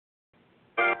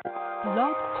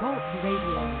Blog Talk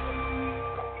Radio.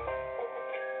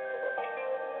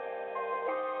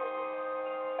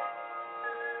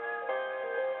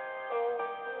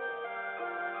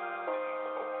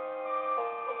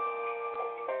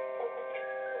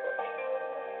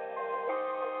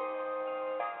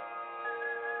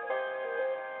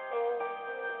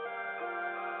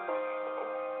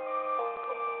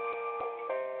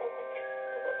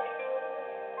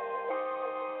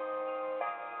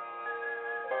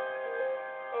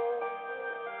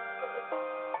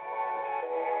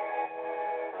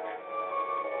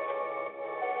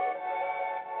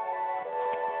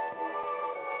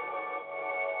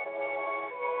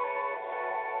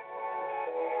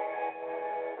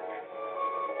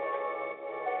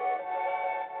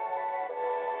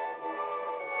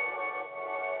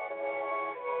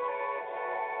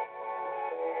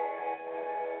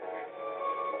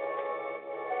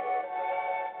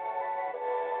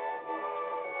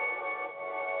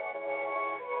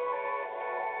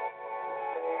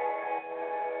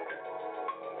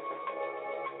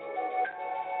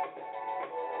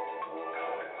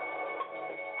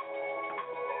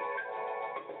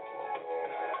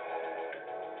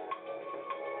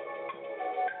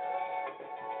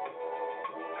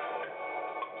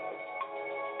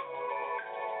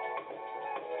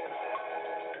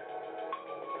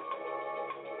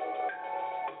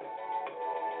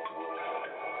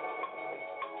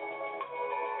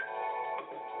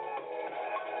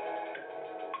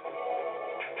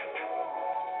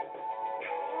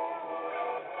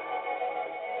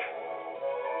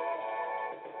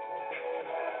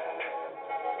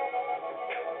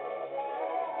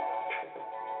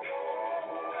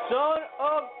 Son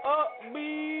of a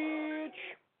bitch!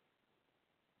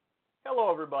 Hello,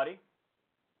 everybody.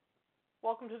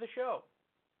 Welcome to the show.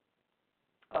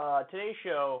 Today's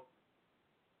show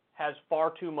has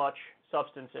far too much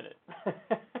substance in it.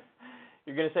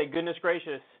 You're going to say, goodness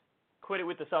gracious, quit it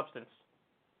with the substance.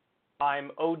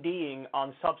 I'm ODing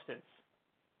on substance.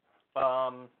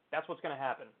 That's what's going to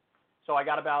happen. So I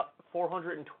got about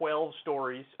 412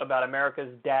 stories about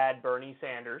America's dad, Bernie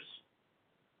Sanders.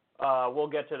 We'll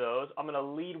get to those. I'm going to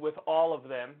lead with all of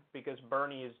them because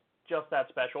Bernie is just that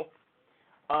special.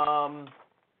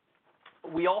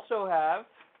 We also have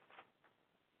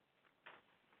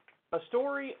a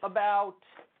story about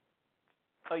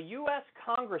a U.S.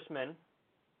 congressman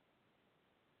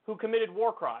who committed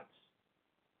war crimes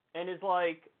and is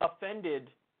offended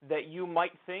that you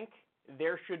might think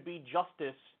there should be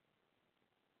justice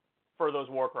for those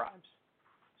war crimes.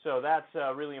 So that's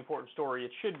a really important story.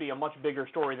 It should be a much bigger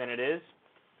story than it is.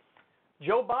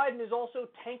 Joe Biden is also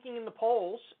tanking in the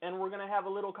polls, and we're going to have a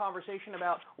little conversation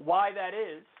about why that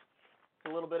is.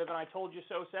 It's a little bit of an I told you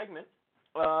so segment.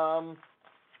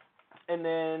 And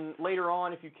then later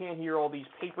on, if you can't hear all these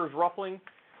papers ruffling,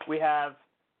 we have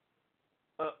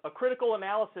a critical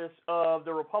analysis of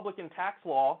the Republican tax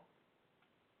law.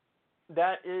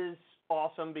 That is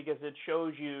awesome because it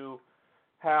shows you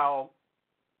how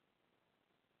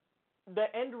the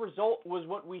end result was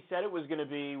what we said it was going to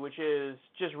be, which is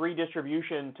just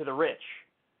redistribution to the rich.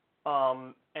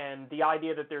 And the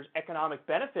idea that there's economic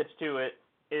benefits to it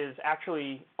is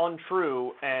actually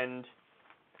untrue, and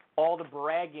all the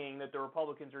bragging that the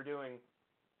Republicans are doing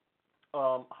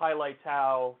highlights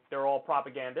how they're all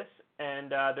propagandists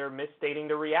and they're misstating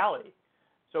the reality.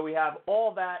 So we have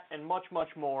all that and much, much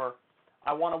more.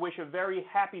 I want to wish a very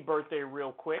happy birthday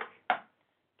real quick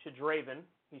to Draven.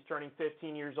 He's turning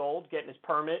 15 years old, getting his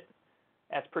permit.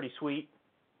 That's pretty sweet.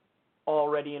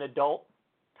 Already an adult.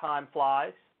 Time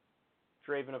flies.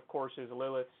 Draven, of course, is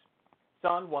Lilith's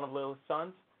son, one of Lilith's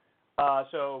sons.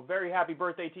 So very happy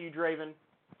birthday to you, Draven.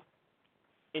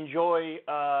 Enjoy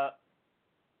the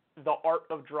art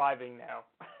of driving now.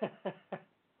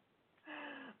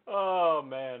 Oh,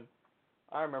 man.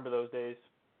 I remember those days.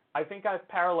 I think I've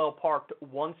parallel parked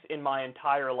once in my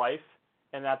entire life,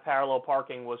 and that parallel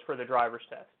parking was for the driver's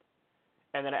test.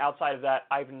 And then outside of that,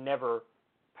 I've never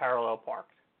parallel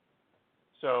parked.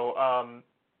 So,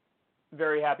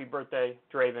 very happy birthday,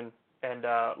 Draven, and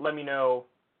let me know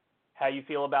how you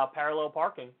feel about parallel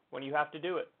parking when you have to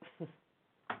do it.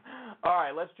 All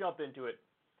right, let's jump into it.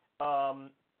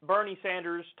 Bernie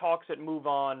Sanders talks at Move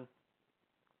On.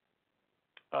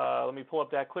 Let me pull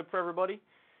up that clip for everybody,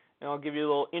 and I'll give you a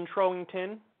little introing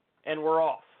tin, and we're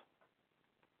off.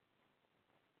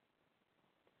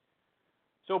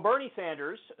 So Bernie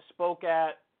Sanders spoke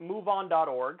at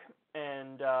MoveOn.org,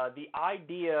 and the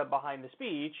idea behind the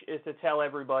speech is to tell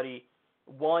everybody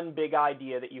one big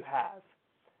idea that you have.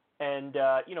 And,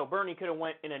 Bernie could have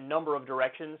went in a number of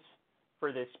directions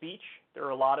for this speech. There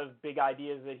are a lot of big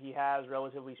ideas that he has,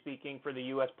 relatively speaking, for the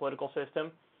U.S. political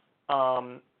system.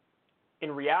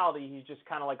 In reality, he's just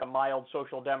kind of like a mild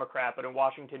social democrat, but in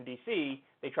Washington, D.C.,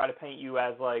 they try to paint you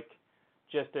as like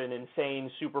just an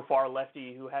insane, super far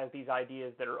lefty who has these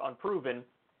ideas that are unproven,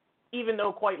 even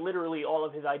though quite literally all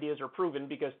of his ideas are proven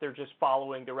because they're just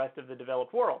following the rest of the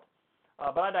developed world.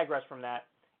 But I digress from that.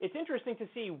 It's interesting to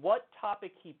see what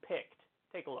topic he picked.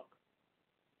 Take a look.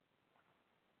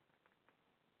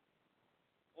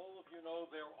 All of you know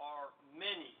there are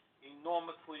many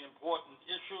enormously important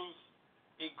issues,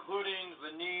 including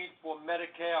the need for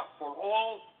Medicare for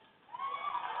all,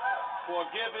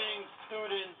 forgiving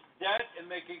student debt and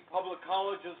making public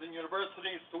colleges and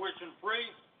universities tuition-free,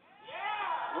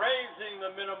 raising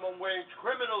the minimum wage,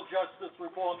 criminal justice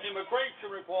reform, immigration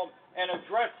reform, and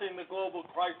addressing the global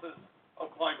crisis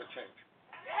of climate change,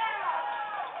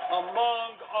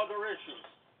 among other issues.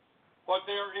 But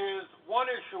there is one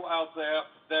issue out there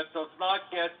that does not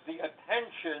get the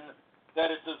attention that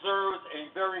it deserves, a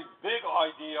very big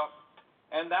idea,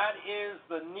 and that is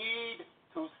the need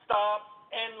to stop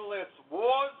endless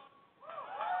wars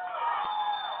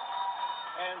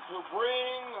and to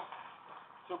bring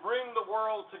the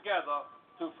world together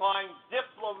to find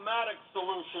diplomatic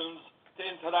solutions to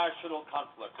international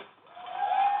conflict.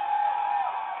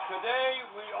 Today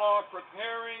we are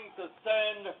preparing to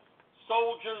send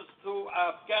soldiers to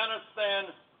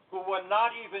Afghanistan who were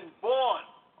not even born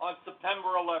on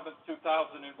September 11,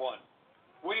 2001.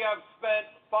 We have spent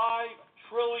 $5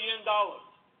 trillion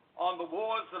on the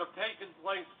wars that have taken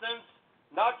place since,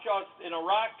 not just in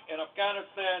Iraq and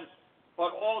Afghanistan,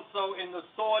 but also in the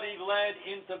Saudi-led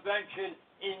intervention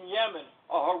in Yemen,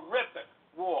 a horrific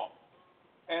war.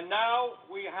 And now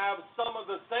we have some of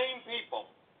the same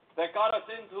people that got us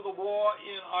into the war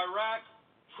in Iraq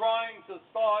trying to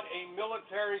start a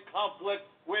military conflict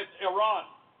with Iran.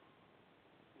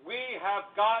 We have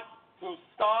got to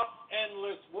stop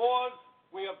endless wars.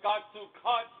 We have got to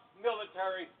cut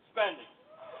military spending.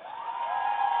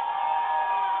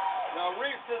 Now,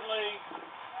 recently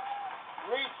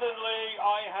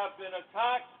I have been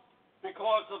attacked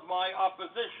because of my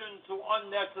opposition to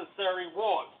unnecessary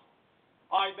wars.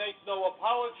 I make no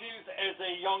apologies as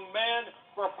a young man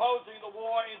for opposing the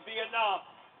war in Vietnam.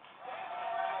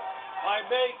 I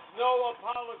make no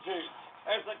apologies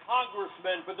as a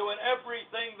congressman for doing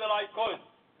everything that I could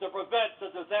to prevent the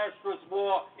disastrous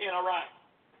war in Iraq.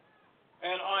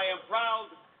 And I am proud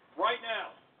right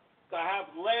now to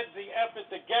have led the effort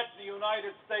to get the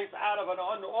United States out of an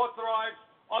unauthorized,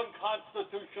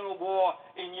 unconstitutional war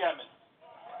in Yemen.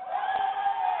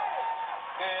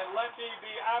 And let me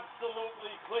be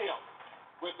absolutely clear,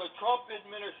 with the Trump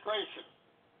administration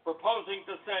proposing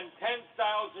to send 10,000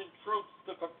 troops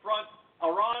to confront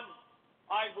Iran,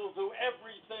 I will do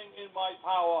everything in my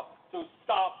power to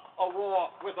stop a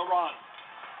war with Iran.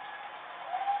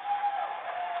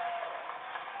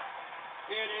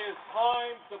 It is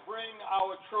time to bring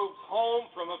our troops home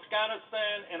from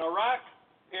Afghanistan and Iraq.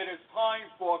 It is time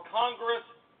for Congress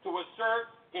to assert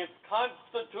its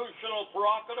constitutional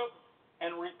prerogative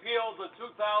and repeal the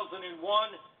 2001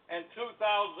 and 2002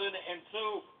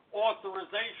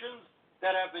 authorizations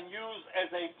that have been used as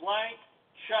a blank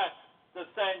check to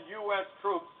send U.S.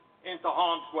 troops into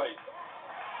harm's way.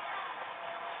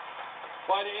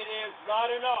 But it is not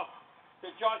enough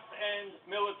to just end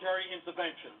military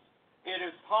interventions. It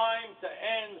is time to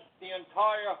end the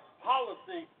entire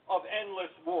policy of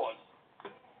endless wars.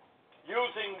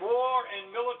 Using war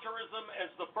and militarism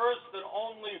as the first and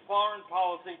only foreign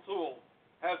policy tool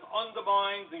has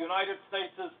undermined the United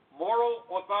States' moral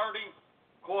authority,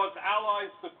 caused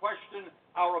allies to question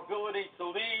our ability to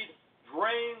lead,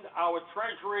 drained our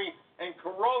treasury, and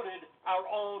corroded our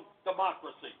own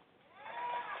democracy.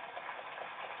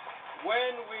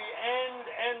 When we end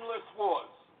endless wars,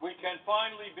 we can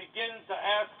finally begin to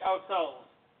ask ourselves,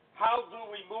 how do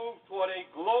we move toward a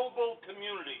global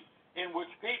community in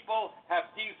which people have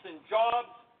decent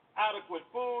jobs, adequate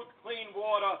food, clean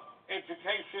water,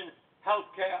 education,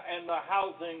 healthcare, and the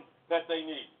housing that they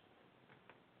need?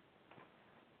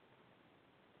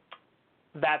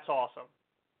 That's awesome.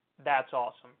 That's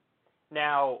awesome.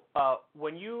 Now,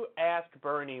 when you ask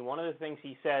Bernie, one of the things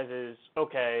he says is,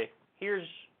 okay, here's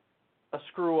a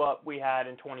screw-up we had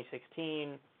in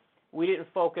 2016. We didn't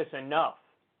focus enough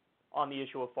on the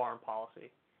issue of foreign policy,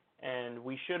 and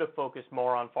we should have focused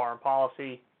more on foreign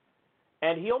policy.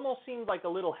 And he almost seemed like a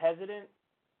little hesitant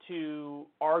to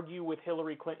argue with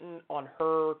Hillary Clinton on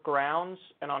her grounds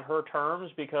and on her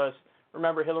terms because,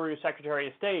 remember, Hillary was Secretary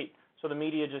of State, so the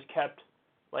media just kept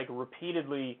like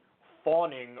repeatedly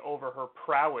fawning over her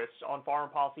prowess on foreign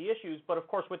policy issues. But of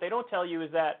course, what they don't tell you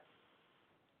is that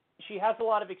she has a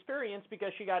lot of experience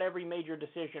because she got every major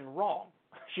decision wrong.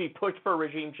 She pushed for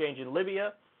regime change in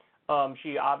Libya.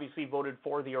 She obviously voted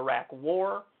for the Iraq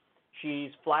War.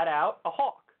 She's flat out a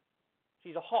hawk.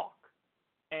 She's a hawk.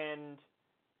 And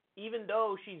even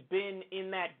though she's been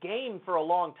in that game for a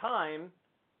long time,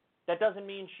 that doesn't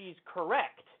mean she's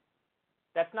correct.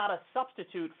 That's not a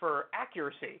substitute for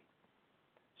accuracy.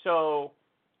 So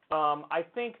I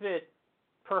think that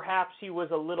perhaps he was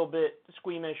a little bit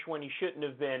squeamish when he shouldn't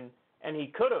have been, and he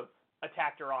could have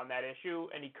attacked her on that issue,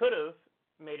 and he could have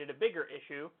made it a bigger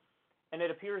issue. And it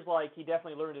appears like he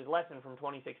definitely learned his lesson from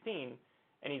 2016.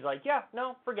 And he's like, yeah,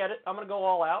 no, forget it. I'm going to go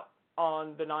all out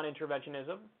on the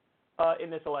non-interventionism in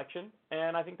this election.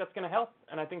 And I think that's going to help.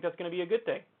 And I think that's going to be a good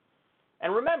thing.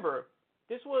 And remember,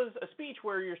 this was a speech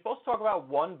where you're supposed to talk about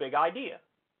one big idea.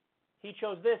 He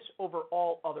chose this over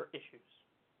all other issues.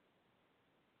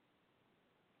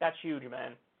 That's huge,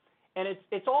 man. And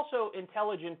it's also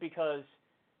intelligent because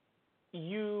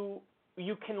you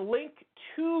can link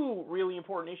two really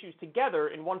important issues together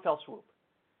in one fell swoop.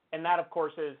 And that, of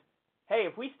course, is, hey,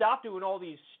 if we stop doing all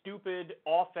these stupid,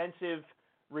 offensive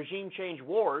regime change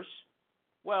wars,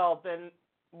 well, then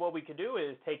what we could do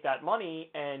is take that money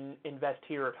and invest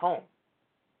here at home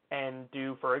and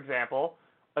do, for example,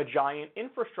 a giant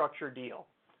infrastructure deal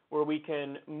where we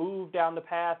can move down the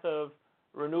path of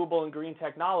renewable and green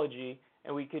technology,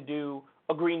 and we could do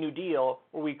a Green New Deal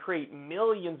where we create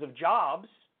millions of jobs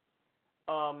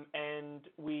and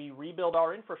we rebuild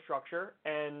our infrastructure,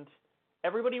 and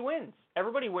everybody wins.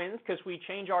 Everybody wins because we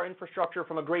change our infrastructure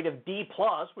from a grade of D+,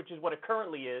 which is what it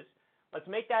currently is. Let's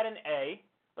make that an A.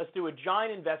 Let's do a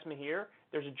giant investment here.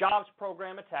 There's a jobs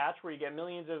program attached where you get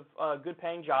millions of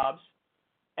good-paying jobs.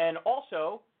 And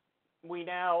also, we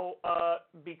now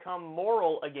become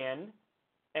moral again,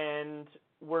 and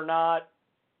we're not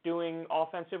doing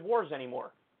offensive wars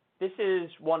anymore. This is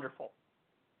wonderful.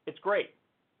 It's great.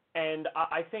 And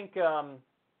I think it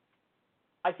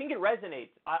resonates.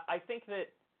 I think that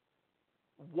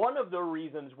one of the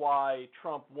reasons why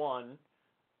Trump won,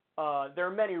 there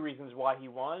are many reasons why he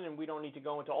won, and we don't need to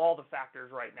go into all the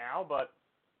factors right now, but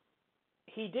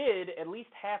he did, at least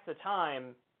half the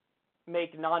time,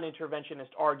 make non-interventionist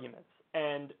arguments.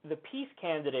 And the peace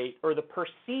candidate, or the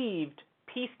perceived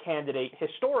peace candidate,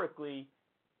 historically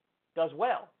does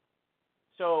well.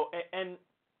 So, and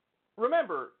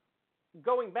remember,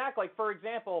 going back, like, for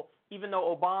example, even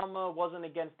though Obama wasn't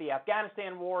against the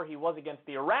Afghanistan war, he was against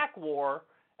the Iraq war,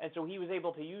 and so he was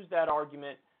able to use that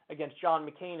argument against John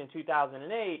McCain in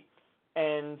 2008,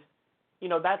 and, you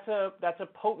know, that's a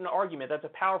potent argument. That's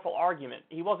a powerful argument.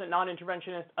 He wasn't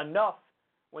non-interventionist enough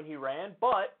when he ran,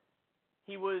 but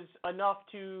he was enough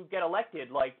to get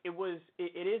elected. Like,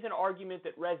 it is an argument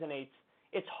that resonates.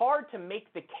 It's hard to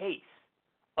make the case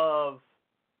of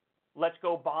let's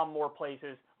go bomb more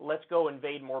places, let's go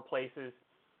invade more places.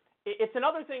 It's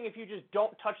another thing if you just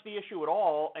don't touch the issue at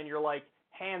all and you're like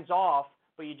hands off,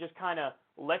 but you just kind of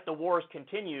let the wars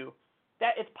continue.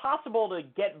 That it's possible to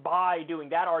get by doing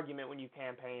that argument when you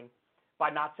campaign by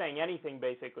not saying anything,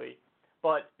 basically.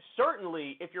 But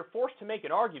certainly, if you're forced to make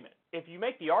an argument, if you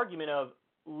make the argument of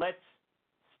let's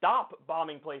stop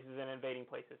bombing places and invading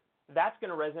places, that's going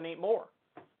to resonate more.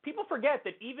 People forget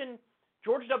that even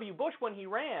George W. Bush, when he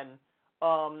ran,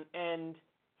 and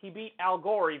he beat Al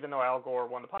Gore, even though Al Gore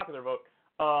won the popular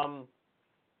vote,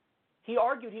 he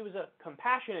argued he was a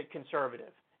compassionate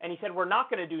conservative. And he said, we're not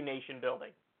going to do nation building.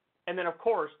 And then, of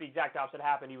course, the exact opposite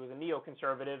happened. He was a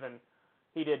neoconservative, and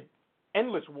he did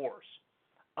endless wars.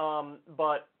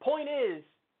 But point is,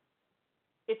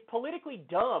 it's politically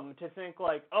dumb to think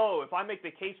like, oh, if I make the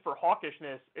case for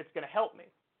hawkishness, it's going to help me.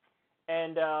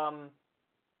 And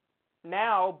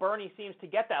now Bernie seems to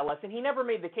get that lesson. He never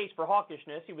made the case for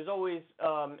hawkishness. He was always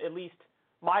at least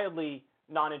mildly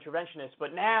non-interventionist.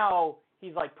 But now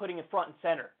he's like putting it front and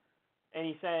center. And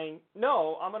he's saying,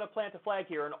 no, I'm going to plant a flag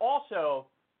here. And also,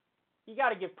 you got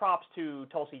to give props to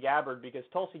Tulsi Gabbard, because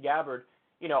Tulsi Gabbard,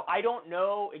 you know, I don't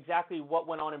know exactly what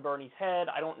went on in Bernie's head.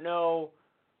 I don't know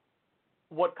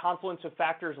what confluence of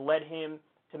factors led him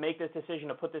to make this decision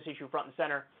to put this issue front and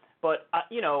center. But,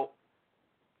 you know,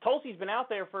 Tulsi's been out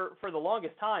there for the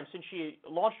longest time since she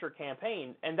launched her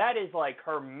campaign, and that is like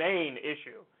her main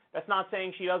issue. That's not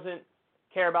saying she doesn't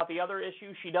care about the other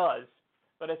issues. She does.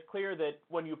 But it's clear that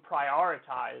when you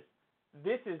prioritize,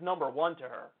 this is number one to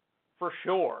her, for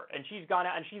sure. And she's gone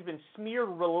out and she's been smeared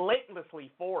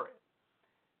relentlessly for it.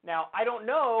 Now, I don't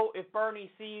know if Bernie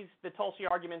sees the Tulsi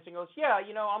arguments and goes, yeah,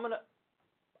 you know, I'm going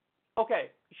to, okay,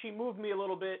 she moved me a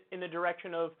little bit in the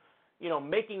direction of, you know,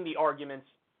 making the arguments.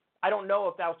 I don't know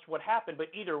if that's what happened, but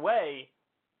either way,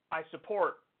 I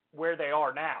support where they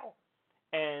are now.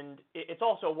 And it's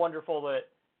also wonderful that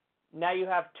now you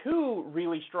have two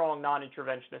really strong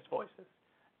non-interventionist voices.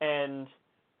 And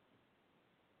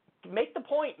make the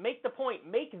point, make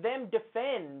them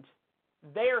defend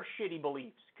their shitty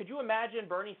beliefs. Could you imagine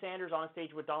Bernie Sanders on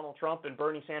stage with Donald Trump and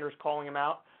Bernie Sanders calling him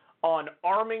out on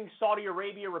arming Saudi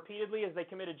Arabia repeatedly as they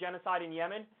committed genocide in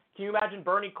Yemen? Can you imagine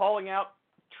Bernie calling out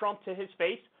Trump to his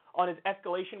face on his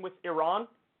escalation with Iran?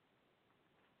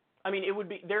 I mean, it would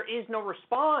be, there is no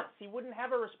response. He wouldn't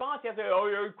have a response. He has to say, oh,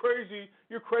 you're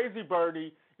crazy,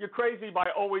 Bernie. You're crazy by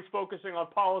always focusing on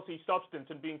policy substance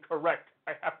and being correct.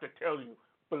 I have to tell you,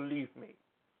 believe me.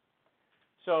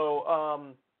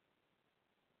 So,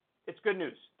 it's good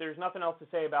news. There's nothing else to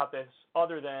say about this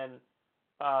other than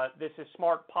this is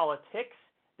smart politics,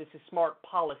 this is smart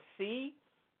policy,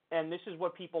 and this is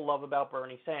what people love about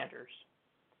Bernie Sanders.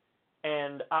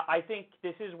 And I think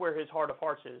this is where his heart of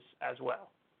hearts is as well.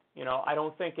 You know, I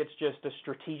don't think it's just a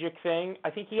strategic thing. I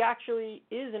think he actually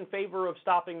is in favor of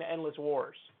stopping the endless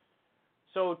wars.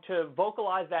 So to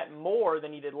vocalize that more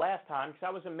than he did last time, because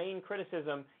that was a main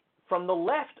criticism from the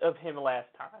left of him last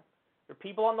time. There are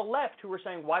people on the left who were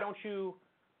saying, why don't you,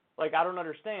 like, I don't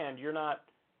understand.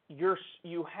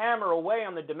 You hammer away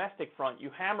on the domestic front.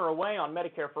 You hammer away on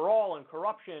Medicare for all and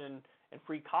corruption and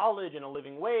free college and a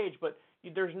living wage, but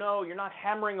you're not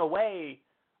hammering away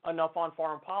enough on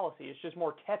foreign policy. It's just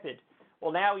more tepid.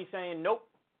 Well, now he's saying, nope,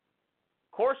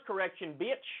 course correction,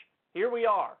 bitch. Here we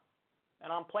are.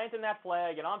 And I'm planting that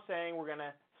flag, and I'm saying we're going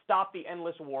to stop the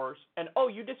endless wars. And, oh,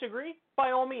 you disagree?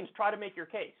 By all means, try to make your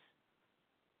case.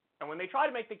 And when they try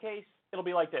to make the case, it'll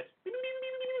be like this.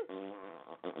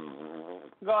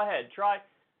 Go ahead, try.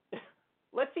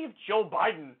 Let's see if Joe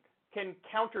Biden can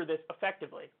counter this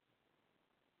effectively.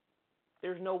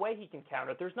 There's no way he can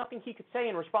counter it. There's nothing he could say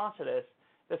in response to this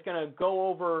that's going to go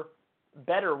over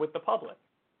better with the public.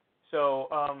 So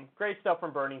great stuff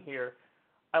from Bernie here.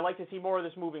 I'd like to see more of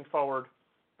this moving forward.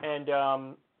 And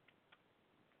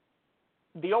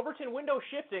the Overton window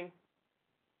shifting.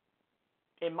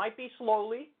 It might be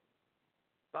slowly,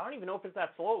 but I don't even know if it's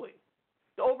that slowly.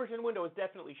 The Overton window is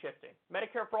definitely shifting.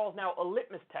 Medicare for All is now a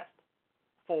litmus test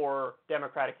for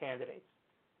Democratic candidates.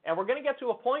 And we're going to get to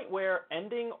a point where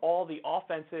ending all the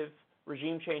offensive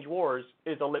regime change wars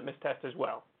is a litmus test as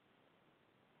well.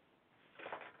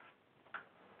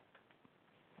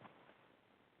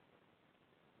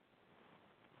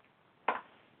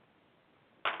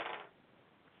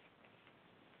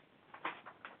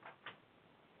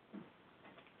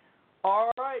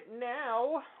 All right,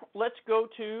 now let's go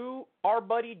to our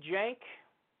buddy Cenk.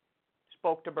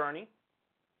 Spoke to Bernie.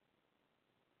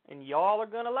 And y'all are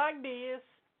going to like this.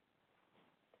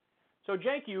 So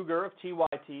Cenk Uygur of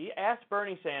TYT asked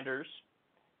Bernie Sanders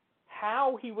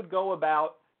how he would go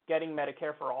about getting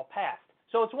Medicare for All passed.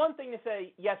 So it's one thing to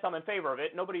say, yes, I'm in favor of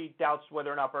it. Nobody doubts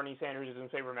whether or not Bernie Sanders is in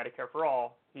favor of Medicare for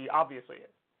All. He obviously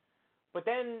is. But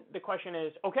then the question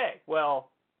is, okay, well,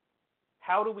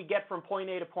 how do we get from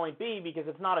point A to point B? Because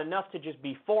it's not enough to just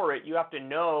be for it. You have to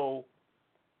know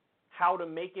how to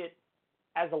make it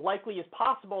as likely as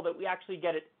possible that we actually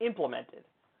get it implemented.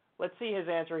 Let's see his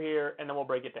answer here, and then we'll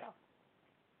break it down.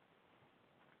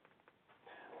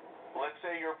 Let's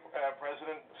say you're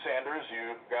President Sanders,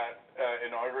 you got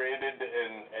inaugurated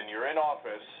and you're in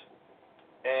office,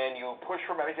 and you push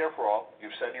for Medicare for All.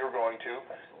 You've said you're going to,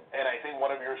 and I think one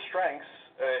of your strengths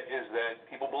is that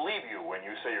people believe you when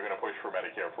you say you're going to push for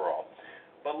Medicare for All.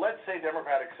 But let's say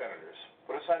Democratic senators,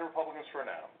 put aside Republicans for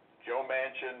now, Joe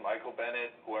Manchin, Michael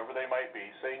Bennet, whoever they might be,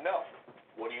 say no.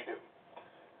 What do you do?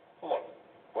 Look,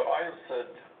 what I have said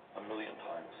a million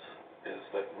times is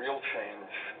that real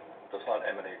change does not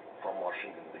emanate from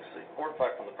Washington, D.C., or in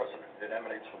fact from the president. It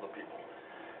emanates from the people.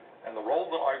 And the role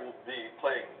that I will be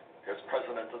playing as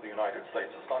President of the United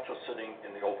States is not just sitting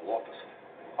in the Oval Office.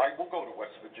 I will go to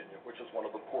West Virginia, which is one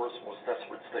of the poorest, most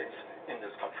desperate states in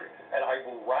this country, and I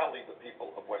will rally the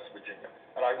people of West Virginia.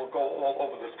 And I will go all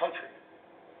over this country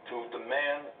to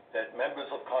demand that members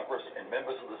of Congress and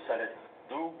members of the Senate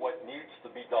do what needs to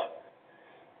be done.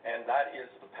 And that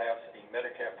is to pass a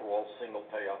Medicare for All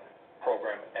single-payer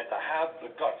program and to have the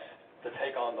guts to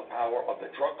take on the power of the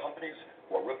drug companies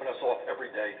who are ripping us off every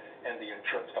day and the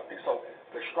insurance companies. So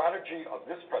the strategy of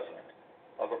this president,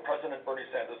 of a President Bernie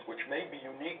Sanders, which may be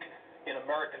unique in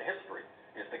American history,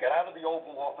 is to get out of the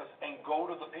Oval Office and go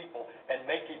to the people and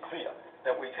make it clear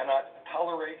that we cannot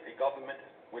tolerate a government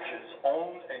which is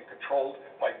owned and controlled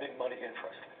by big money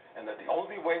interests, and that the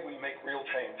only way we make real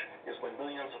change is when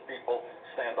millions of people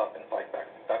stand up and fight back.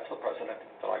 That's the president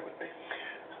that I would be.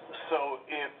 So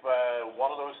if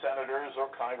one of those senators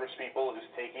or congresspeople is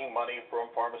taking money from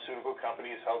pharmaceutical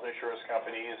companies, health insurance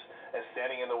companies, and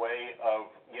standing in the way of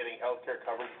getting health care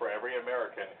coverage for every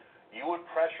American, you would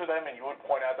pressure them and you would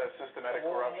point out that systematic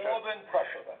corruption? More than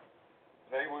pressure them.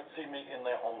 They would see me in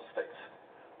their home states.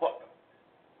 Look,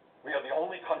 we are the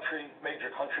only major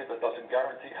country that doesn't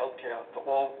guarantee health care to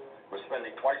all. We're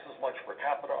spending twice as much per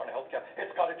capita on health care.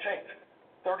 It's got to change.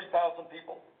 30,000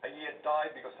 people a year die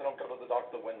because they don't go to the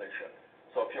doctor when they should.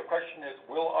 So if your question is,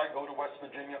 will I go to West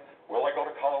Virginia? Will I go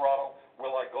to Colorado?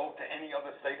 Will I go to any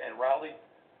other state and rally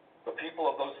the people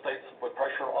of those states put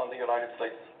pressure on the United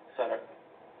States Senate?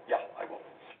 Yeah, I will.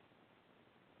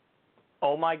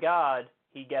 Oh my God,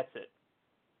 he gets it.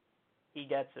 He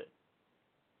gets it.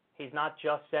 He's not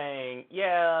just saying,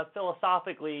 yeah,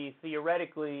 philosophically,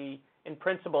 theoretically, in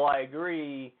principle, I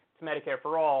agree to Medicare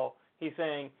for all. He's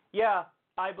saying, yeah,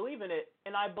 I believe in it,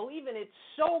 and I believe in it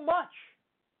so much,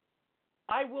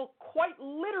 I will quite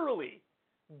literally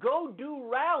go do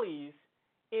rallies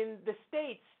in the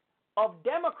states of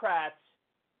Democrats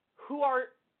who are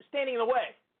standing in the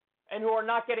way and who are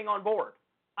not getting on board.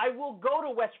 I will go to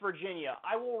West Virginia.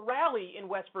 I will rally in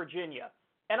West Virginia.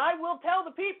 And I will tell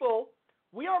the people,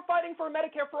 we are fighting for a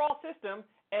Medicare for all system,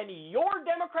 and your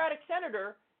Democratic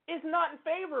senator is not in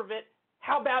favor of it.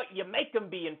 How about you make them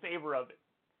be in favor of it?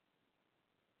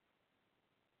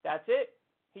 That's it.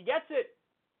 He gets it.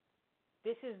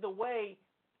 This is the way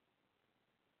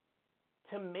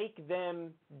to make them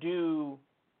do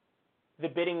the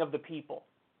bidding of the people,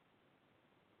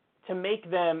 to make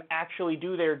them actually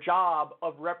do their job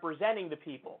of representing the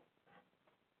people.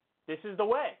 This is the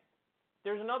way.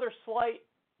 There's another slight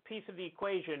piece of the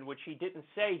equation which he didn't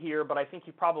say here, but I think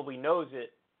he probably knows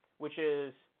it, which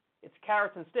is it's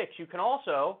carrots and sticks. You can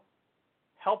also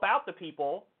help out the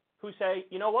people who say,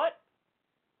 you know what?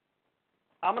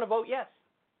 I'm going to vote yes.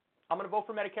 I'm going to vote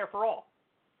for Medicare for all.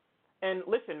 And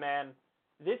listen, man,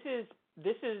 this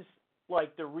is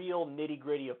like the real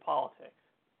nitty-gritty of politics.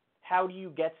 How do you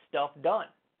get stuff done?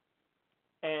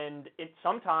 And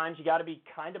sometimes you got to be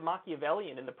kind of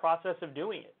Machiavellian in the process of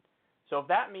doing it. So if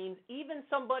that means even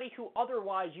somebody who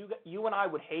otherwise you and I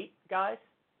would hate, guys,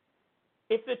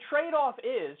 if the trade-off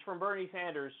is from Bernie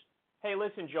Sanders, hey,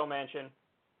 listen, Joe Manchin,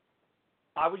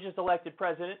 I was just elected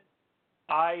president.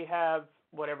 I have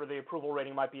whatever the approval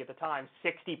rating might be at the time,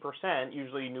 60%.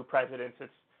 Usually new presidents,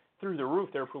 it's through the roof,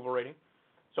 their approval rating.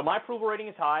 So my approval rating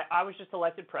is high. I was just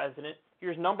elected president.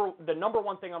 Here's the number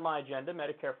one thing on my agenda,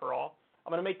 Medicare for all.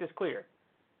 I'm going to make this clear.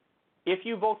 If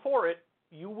you vote for it,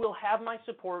 you will have my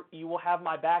support, you will have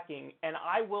my backing, and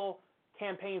I will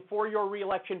campaign for your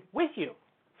reelection with you.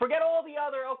 Forget all the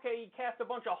other, okay, you cast a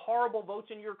bunch of horrible votes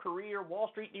in your career, Wall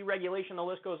Street deregulation, the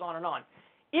list goes on and on.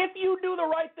 If you do the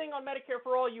right thing on Medicare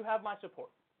for all, you have my support.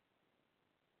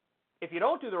 If you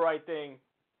don't do the right thing,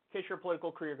 kiss your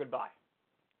political career goodbye.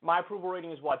 My approval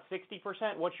rating is what,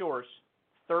 60%? What's yours?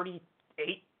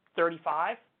 38,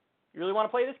 35? You really want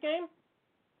to play this game?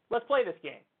 Let's play this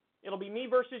game. It'll be me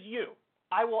versus you.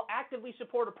 I will actively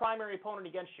support a primary opponent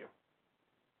against you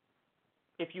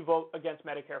if you vote against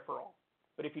Medicare for all.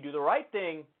 But if you do the right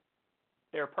thing,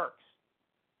 there are perks.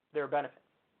 There are benefits.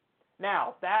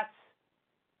 Now,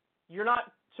 you're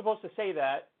not supposed to say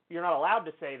that. You're not allowed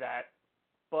to say that.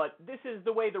 But this is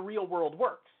the way the real world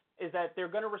works, is that they're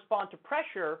going to respond to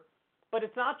pressure, but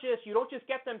it's not just, you don't just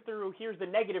get them through, here's the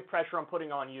negative pressure I'm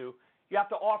putting on you. You have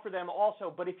to offer them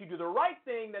also, but if you do the right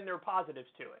thing, then there are positives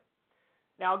to it.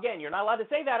 Now, again, you're not allowed to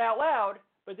say that out loud,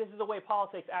 but this is the way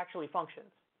politics actually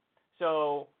functions.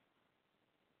 So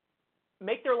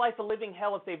make their life a living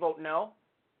hell if they vote no.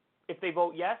 If they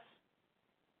vote yes,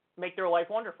 make their life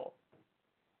wonderful.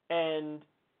 And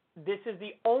this is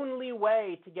the only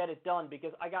way to get it done,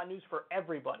 because I got news for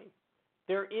everybody.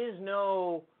 There is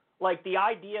no, like the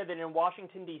idea that in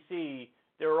Washington, D.C.,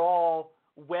 they're all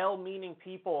well-meaning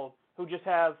people who just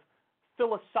have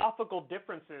philosophical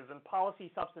differences and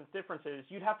policy substance differences.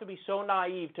 You'd have to be so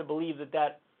naive to believe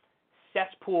that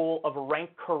cesspool of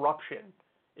rank corruption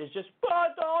is just,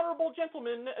 but the honorable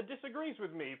gentleman disagrees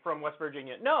with me from West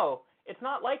Virginia. No, it's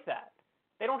not like that.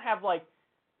 They don't have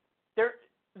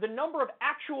the number of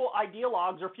actual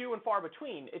ideologues are few and far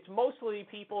between. It's mostly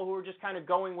people who are just kind of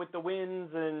going with the winds,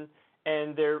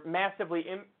 and they're massively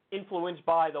influenced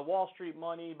by the Wall Street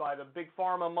money, by the big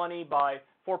pharma money, by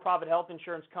for-profit health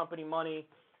insurance company money,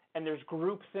 and there's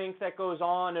groupthink that goes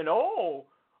on, and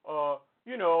how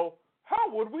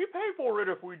would we pay for it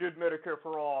if we did Medicare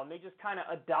for all? And they just kind of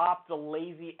adopt the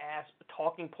lazy-ass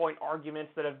talking point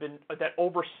arguments that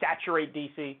oversaturate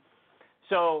D.C.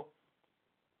 So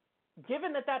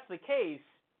given that that's the case,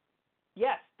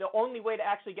 yes, the only way to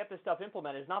actually get this stuff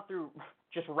implemented is not through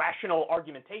just rational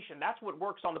argumentation. That's what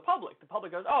works on the public. The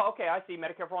public goes, oh, okay, I see,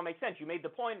 Medicare for all makes sense. You made the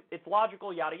point, it's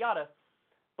logical, yada, yada.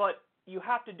 But you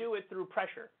have to do it through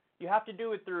pressure. You have to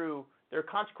do it through, there are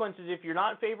consequences if you're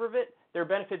not in favor of it, there are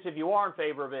benefits if you are in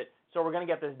favor of it, so we're going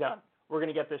to get this done. We're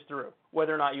going to get this through,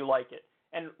 whether or not you like it.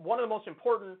 And one of the most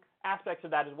important aspects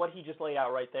of that is what he just laid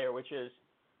out right there, which is,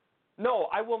 no,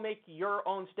 I will make your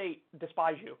own state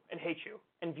despise you and hate you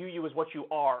and view you as what you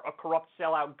are, a corrupt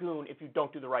sellout goon if you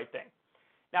don't do the right thing.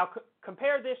 Now,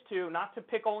 compare this to, not to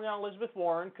pick only on Elizabeth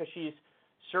Warren, because she's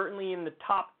certainly in the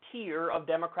top tier of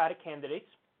Democratic candidates,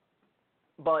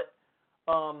 but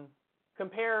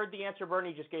compare the answer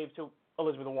Bernie just gave to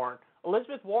Elizabeth Warren.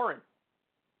 Elizabeth Warren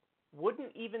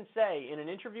wouldn't even say, in an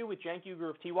interview with Cenk Uygur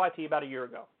of TYT about a year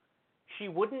ago, she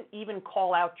wouldn't even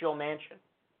call out Joe Manchin.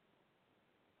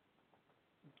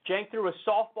 Cenk threw a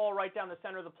softball right down the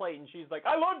center of the plate, and she's like,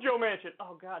 I love Joe Manchin.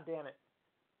 Oh, God damn it.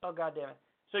 Oh, God damn it.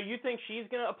 So you think she's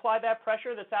going to apply that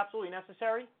pressure that's absolutely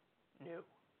necessary? No.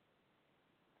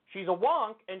 She's a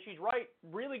wonk, and she's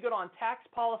really good on tax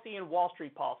policy and Wall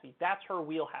Street policy. That's her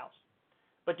wheelhouse.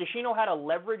 But does she know how to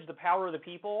leverage the power of the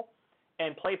people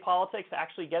and play politics to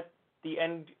actually get the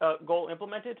end goal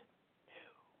implemented?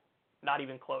 No. Not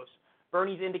even close.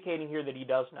 Bernie's indicating here that he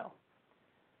does know.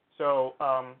 So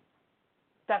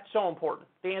that's so important.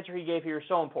 The answer he gave here is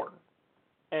so important.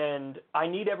 And I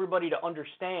need everybody to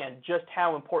understand just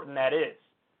how important that is.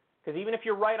 Because even if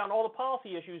you're right on all the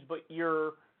policy issues, but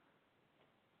you're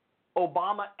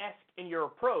Obama-esque in your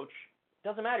approach, it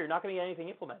doesn't matter. You're not going to get anything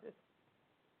implemented.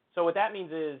 So what that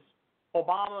means is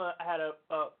Obama had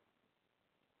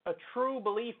a true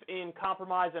belief in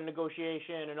compromise and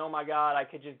negotiation, and oh my God, I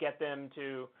could just get them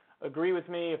to agree with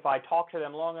me if I talk to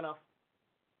them long enough.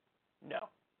 No.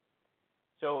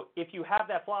 So if you have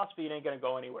that philosophy, it ain't going to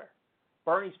go anywhere.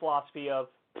 Bernie's philosophy of,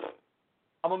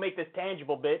 I'm going to make this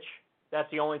tangible, bitch, that's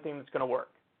the only thing that's going to work.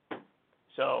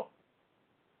 So,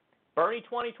 Bernie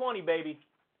 2020, baby.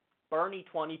 Bernie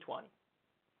 2020.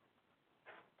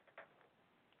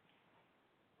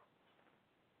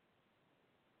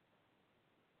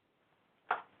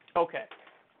 Okay.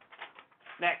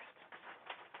 Next.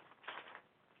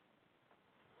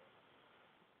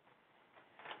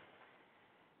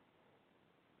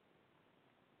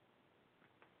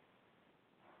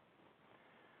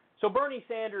 So Bernie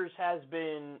Sanders has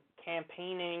been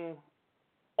campaigning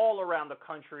all around the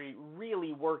country,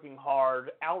 really working hard,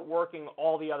 outworking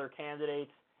all the other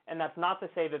candidates. And that's not to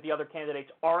say that the other candidates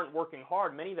aren't working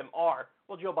hard. Many of them are.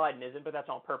 Well, Joe Biden isn't, but that's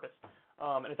on purpose.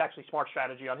 And it's actually smart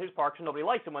strategy on his part because nobody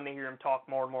likes him when they hear him talk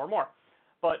more and more and more.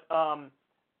 But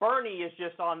Bernie is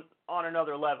just on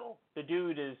another level. The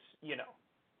dude is,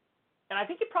 and I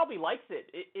think he probably likes it.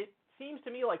 It seems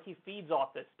to me like he feeds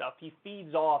off this stuff. He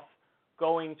feeds off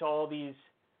going to all these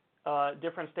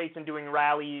different states and doing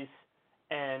rallies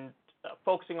and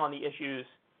focusing on the issues.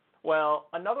 Well,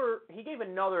 he gave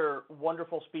another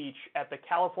wonderful speech at the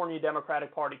California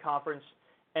Democratic Party conference,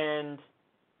 and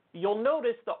you'll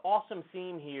notice the awesome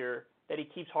theme here that he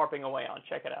keeps harping away on.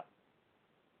 Check it out.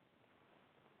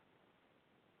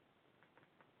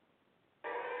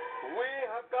 We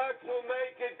have got to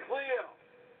make it clear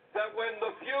that when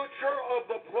the future of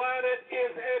the planet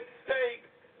is at stake,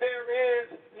 there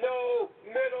is no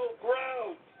middle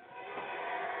ground.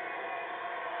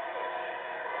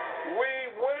 We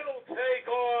will take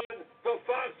on the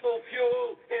fossil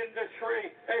fuel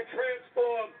industry and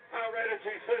transform our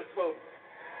energy system.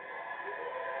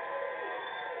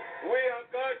 We have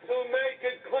got to make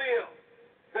it clear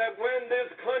that when this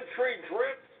country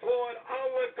drifts toward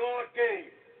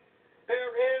oligarchy,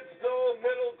 there is no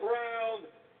middle ground.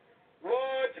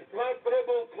 Large,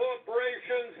 profitable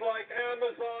corporations like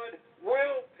Amazon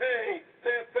will pay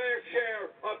their fair share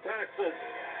of taxes.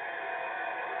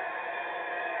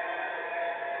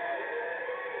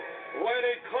 When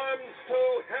it comes to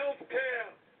health care,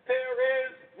 there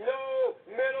is no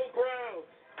middle ground.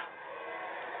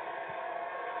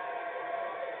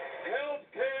 Health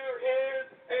care is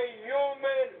a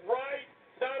human right,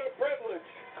 not a privilege.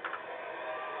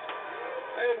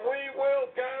 And we will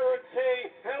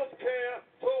guarantee health care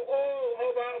to all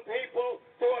of our people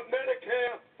through a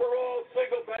Medicare for all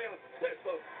single-payer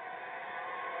system.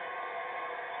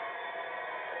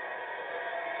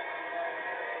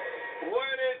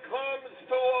 When it comes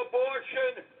to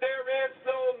abortion, there is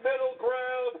no middle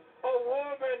ground. A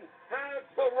woman has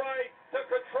the right to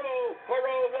control her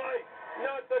own life,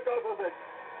 not the government.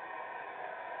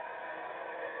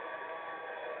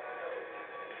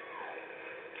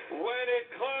 When it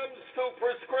comes to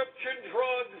prescription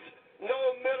drugs, no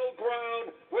middle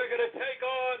ground. We're going to take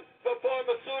on the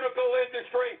pharmaceutical industry.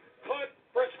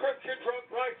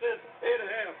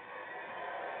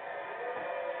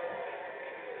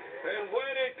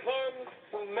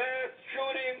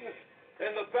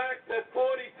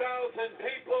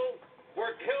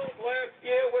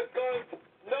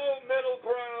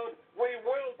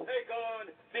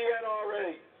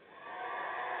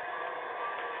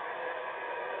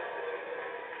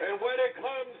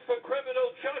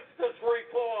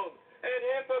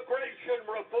 immigration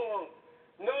reform.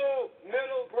 No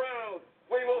middle ground.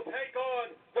 We will take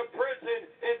on the prison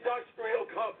industrial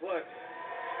complex.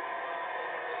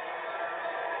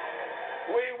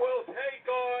 We will take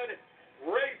on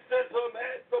racism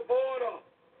at the border.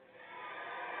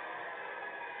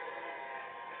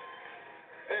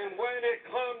 And when it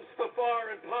comes to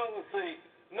foreign policy,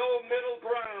 no middle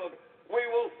ground. We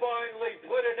will finally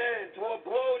put an end to a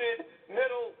bloated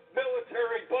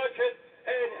military budget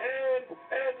and end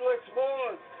endless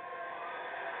wars.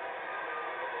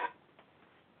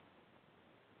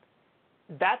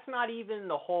 That's not even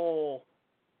the whole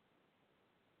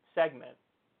segment.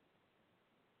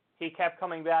 He kept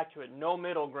coming back to it. No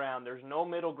middle ground. There's no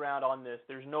middle ground on this.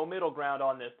 There's no middle ground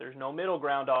on this. There's no middle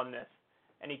ground on this.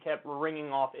 And he kept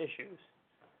ringing off issues.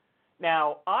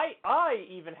 Now, I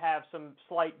even have some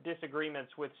slight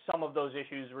disagreements with some of those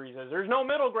issues where he says, there's no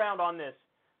middle ground on this.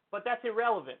 But that's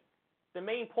irrelevant. The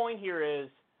main point here is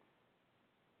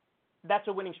that's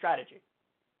a winning strategy.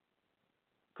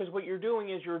 Because what you're doing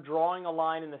is you're drawing a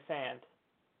line in the sand.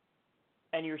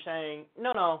 And you're saying,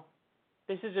 no,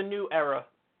 this is a new era.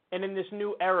 And in this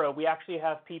new era, we actually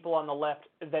have people on the left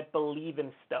that believe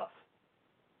in stuff.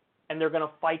 And they're going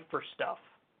to fight for stuff.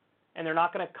 And they're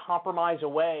not going to compromise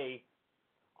away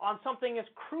on something as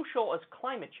crucial as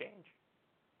climate change.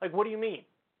 Like, what do you mean?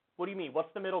 What do you mean?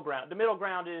 What's the middle ground? The middle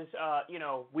ground is,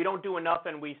 we don't do enough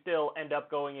and we still end up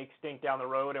going extinct down the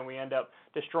road and we end up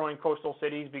destroying coastal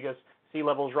cities because sea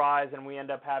levels rise and we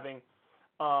end up having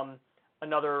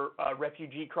another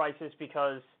refugee crisis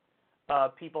because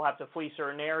people have to flee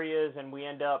certain areas and we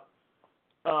end up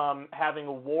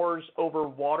having wars over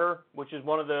water, which is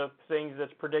one of the things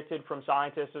that's predicted from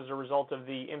scientists as a result of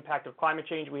the impact of climate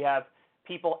change. We have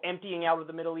people emptying out of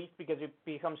the Middle East because it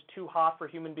becomes too hot for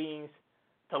human beings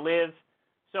to live.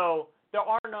 So there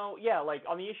are no, like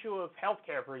on the issue of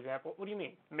healthcare, for example, what do you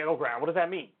mean? Middle ground. What does that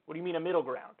mean? What do you mean a middle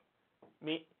ground?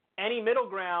 Any middle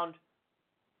ground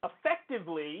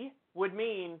effectively would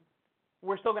mean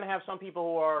we're still going to have some people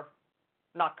who are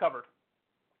not covered,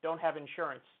 don't have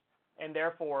insurance. And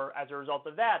therefore, as a result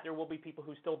of that, there will be people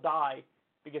who still die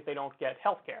because they don't get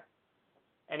health care.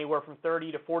 Anywhere from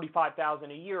 30 to 45,000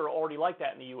 a year are already like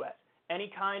that in the U.S. Any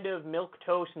kind of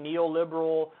milquetoast,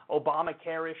 neoliberal,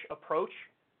 Obamacare-ish approach,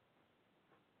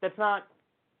 that's not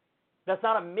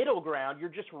a middle ground. You're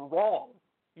just wrong.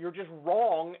 You're just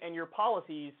wrong, and your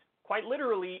policies, quite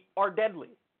literally, are deadly.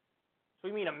 So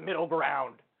you mean a middle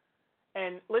ground?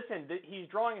 And listen, he's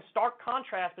drawing a stark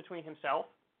contrast between himself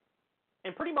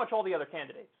and pretty much all the other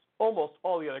candidates, almost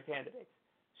all the other candidates,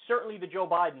 certainly the Joe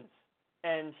Bidens.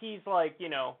 And he's like,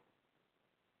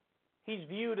 he's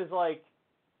viewed as like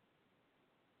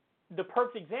the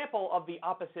perfect example of the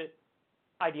opposite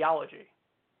ideology,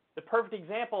 the perfect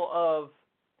example of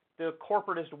the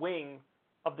corporatist wing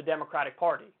of the Democratic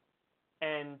Party.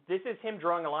 And this is him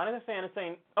drawing a line in the sand and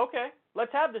saying, okay,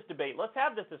 let's have this debate. Let's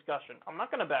have this discussion. I'm not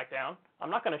going to back down.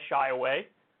 I'm not going to shy away.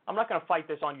 I'm not going to fight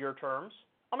this on your terms.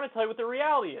 I'm going to tell you what the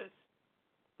reality is.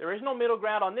 There is no middle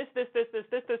ground on this,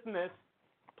 and this.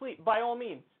 Please, by all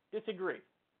means, disagree.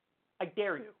 I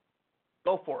dare you.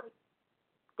 Go for it.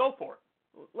 Go for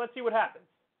it. Let's see what happens.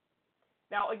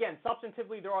 Now, again,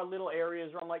 substantively, there are little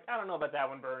areas where I'm like, I don't know about that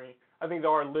one, Bernie. I think there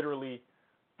are literally,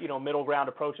 middle ground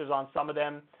approaches on some of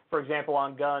them. For example,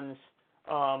 on guns,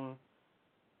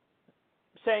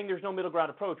 saying there's no middle ground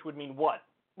approach would mean what?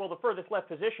 Well, the furthest left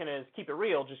position is, keep it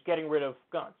real, just getting rid of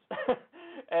guns.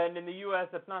 And in the U.S.,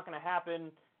 that's not going to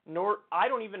happen, nor I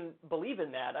don't even believe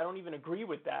in that. I don't even agree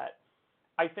with that.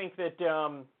 I think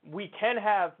that we can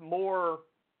have more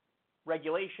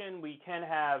regulation. We can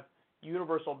have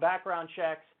universal background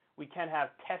checks. We can have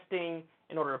testing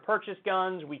in order to purchase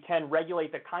guns. We can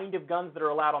regulate the kind of guns that are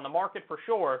allowed on the market for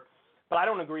sure, but I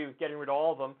don't agree with getting rid of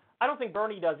all of them. I don't think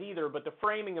Bernie does either, but the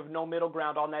framing of no middle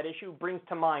ground on that issue brings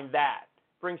to mind that.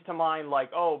 Brings to mind like,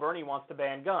 oh, Bernie wants to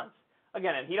ban guns.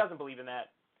 Again, and he doesn't believe in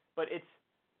that, but it's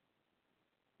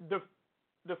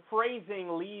the phrasing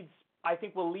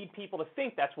will lead people to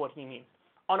think that's what he means.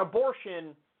 On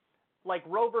abortion, like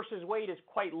Roe versus Wade is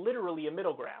quite literally a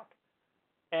middle ground.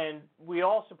 And we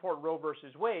all support Roe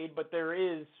versus Wade, but there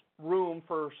is room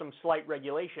for some slight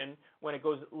regulation when it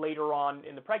goes later on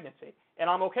in the pregnancy. And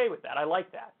I'm okay with that. I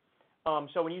like that.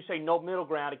 So when you say no middle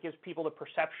ground, it gives people the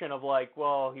perception of like,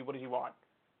 well, what does he want?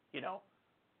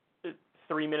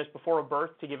 3 minutes before a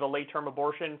birth to give a late-term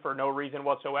abortion for no reason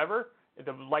whatsoever.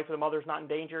 The life of the mother is not in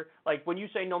danger. Like when you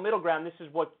say no middle ground, this is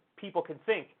what people can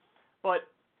think. But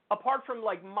apart from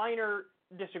like minor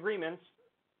disagreements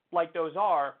like those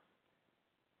are,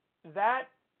 that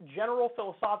general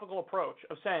philosophical approach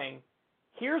of saying,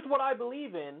 here's what I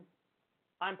believe in,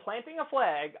 I'm planting a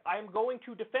flag. I'm going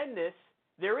to defend this.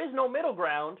 There is no middle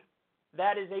ground.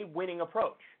 That is a winning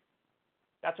approach.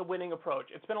 That's a winning approach.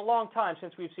 It's been a long time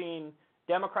since we've seen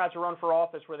Democrats run for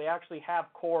office where they actually have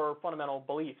core fundamental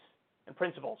beliefs and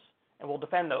principles, and will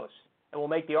defend those, and will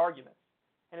make the arguments.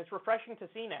 And it's refreshing to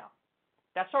see now.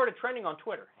 That started trending on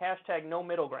Twitter, hashtag no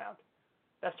middle ground.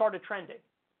 That started trending.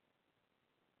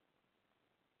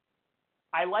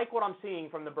 I like what I'm seeing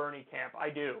from the Bernie camp. I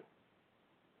do.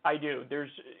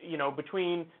 There's,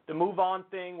 between the move on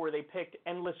thing where they picked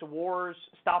endless wars,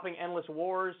 stopping endless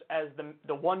wars as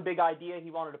the one big idea he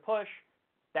wanted to push,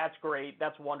 that's great.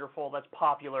 That's wonderful. That's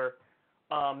popular.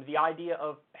 The idea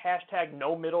of hashtag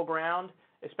no middle ground,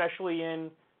 especially in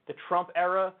the Trump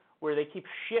era where they keep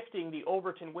shifting the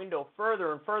Overton window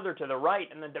further and further to the right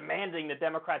and then demanding that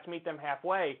Democrats meet them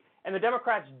halfway. And the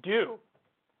Democrats do.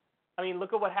 I mean,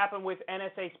 look at what happened with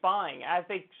NSA spying. As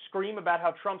they scream about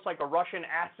how Trump's like a Russian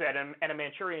asset and a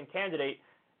Manchurian candidate,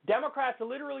 Democrats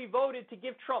literally voted to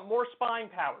give Trump more spying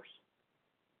powers.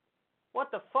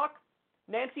 What the fuck?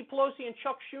 Nancy Pelosi and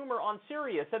Chuck Schumer on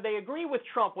Syria said they agree with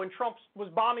Trump when Trump was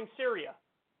bombing Syria.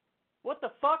 What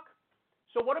the fuck?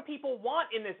 So what do people want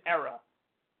in this era?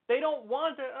 They don't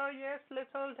want to, oh yes, let's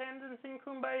hold hands and sing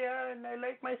Kumbaya, and I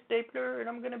like my stapler, and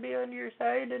I'm going to be on your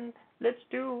side, and let's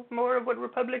do more of what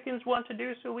Republicans want to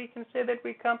do so we can say that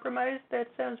we compromised. That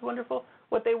sounds wonderful.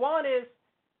 What they want is,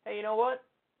 hey, you know what?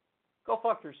 Go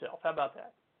fuck yourself. How about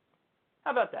that?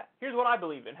 How about that? Here's what I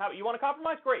believe in. You want to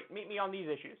compromise? Great. Meet me on these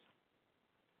issues.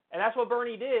 And that's what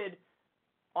Bernie did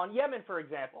on Yemen, for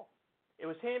example. It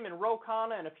was him and Ro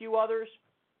Khanna and a few others.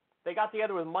 They got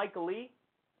together with Michael Lee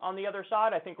on the other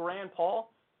side, I think Rand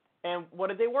Paul. And what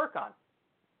did they work on?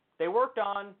 They worked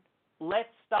on, let's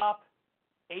stop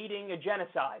aiding a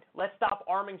genocide. Let's stop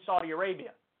arming Saudi Arabia.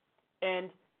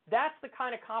 And that's the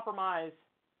kind of compromise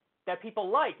that people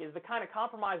like, is the kind of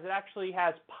compromise that actually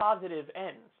has positive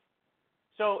ends.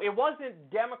 So it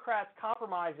wasn't Democrats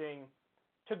compromising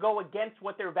to go against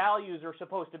what their values are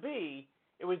supposed to be.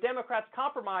 It was Democrats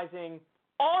compromising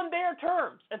on their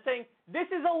terms and saying, this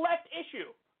is a left issue.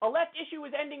 A left issue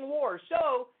is ending wars.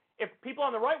 So if people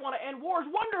on the right want to end wars,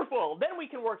 wonderful. Then we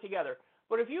can work together.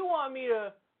 But if you want me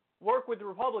to work with the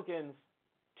Republicans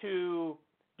to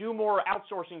do more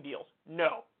outsourcing deals,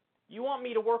 no. You want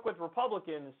me to work with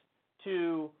Republicans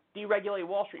to deregulate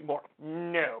Wall Street more?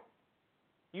 No.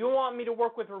 You want me to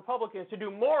work with Republicans to do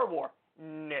more war?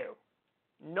 No.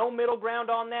 No middle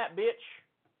ground on that, bitch.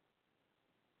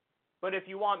 But if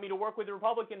you want me to work with the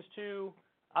Republicans to,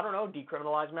 I don't know,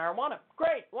 decriminalize marijuana,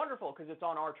 great, wonderful, because it's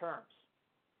on our terms.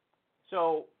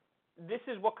 So this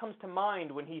is what comes to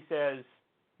mind when he says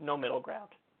no middle ground.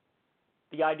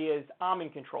 The idea is I'm in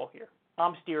control here.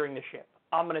 I'm steering the ship.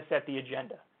 I'm going to set the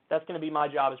agenda. That's going to be my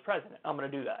job as president. I'm going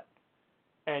to do that.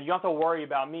 And you don't have to worry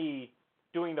about me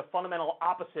doing the fundamental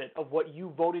opposite of what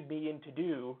you voted me in to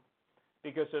do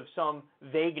because of some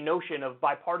vague notion of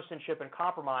bipartisanship and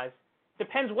compromise.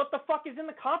 Depends what the fuck is in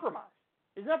the compromise.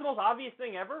 Isn't that the most obvious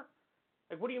thing ever?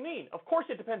 Like, what do you mean? Of course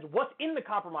it depends what's in the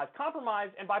compromise. Compromise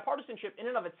and bipartisanship in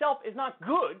and of itself is not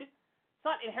good. It's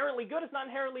not inherently good. It's not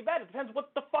inherently bad. It depends what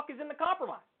the fuck is in the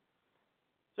compromise.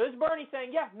 So this is Bernie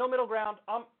saying, yeah, no middle ground.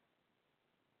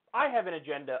 I have an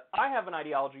agenda. I have an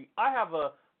ideology. I have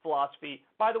a philosophy.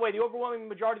 By the way, the overwhelming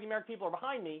majority of the American people are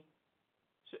behind me,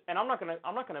 and I'm not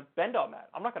gonna bend on that.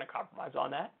 I'm not gonna compromise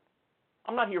on that.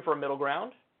 I'm not here for a middle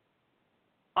ground.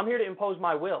 I'm here to impose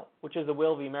my will, which is the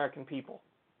will of the American people.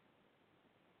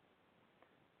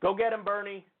 Go get him,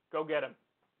 Bernie. Go get him.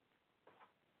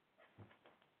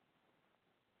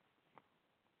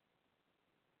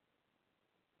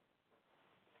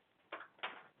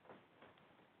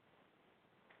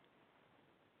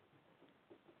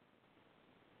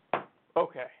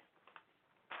 Okay.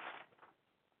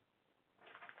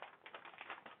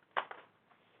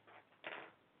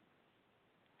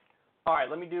 All right,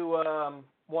 let me do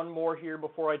one more here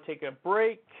before I take a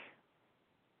break.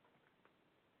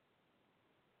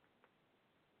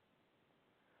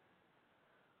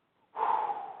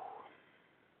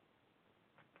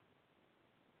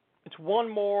 It's one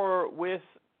more with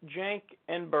Cenk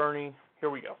and Bernie. Here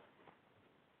we go.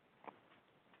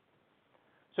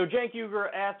 So Cenk Uygur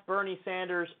asked Bernie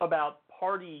Sanders about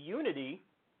party unity,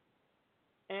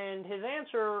 and his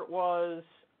answer was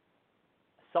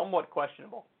somewhat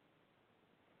questionable.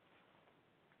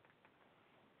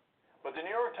 But the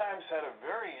New York Times had a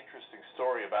very interesting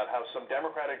story about how some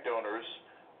Democratic donors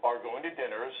are going to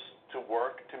dinners to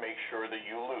work to make sure that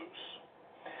you lose.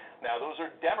 Now, those are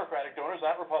Democratic donors,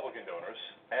 not Republican donors.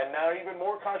 And now even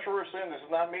more controversy, and this is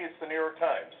not me, it's the New York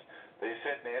Times. They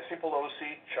sent Nancy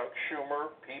Pelosi, Chuck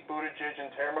Schumer, Pete Buttigieg,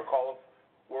 and Terry McAuliffe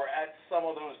were at some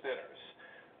of those dinners.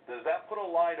 Does that put a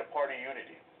lie to party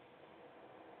unity?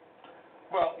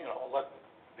 Well, let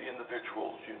the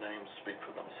individuals you name speak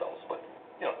for themselves. But,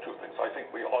 two things. I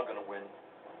think we are going to win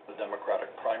the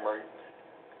Democratic primary.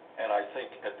 And I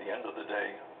think at the end of the day,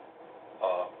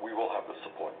 we will have the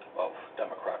support of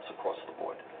Democrats across the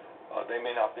board. They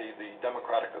may not be the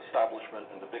Democratic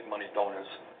establishment, and the big money donors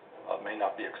may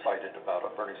not be excited about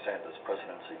a Bernie Sanders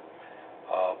presidency.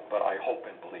 But I hope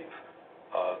and believe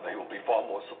they will be far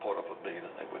more supportive of me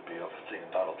than they would be of seeing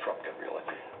Donald Trump get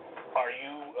reelected. Are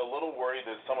you a little worried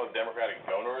that some of Democratic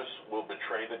donors will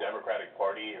betray the Democratic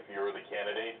Party if you're the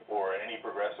candidate, or any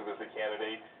progressive is the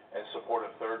candidate, and support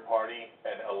a third party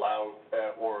and allow,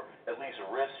 or at least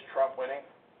risk Trump winning?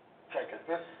 Cenk, at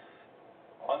this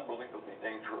unbelievably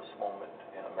dangerous moment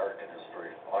in American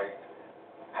history, I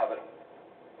have a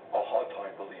hard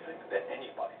time believing that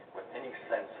anybody with any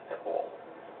sense at all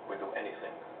would do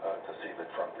anything to see that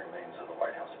Trump remains in the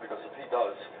White House. Because if he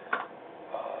does,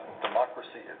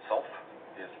 democracy itself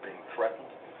is being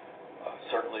threatened.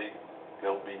 Certainly,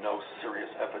 there will be no serious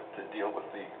effort to deal with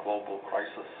the global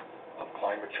crisis of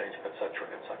climate change, et cetera,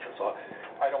 et cetera. So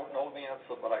I don't know the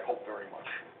answer, but I hope very much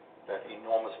that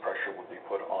enormous pressure would be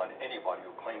put on anybody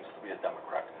who claims to be a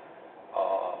Democrat,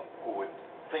 who would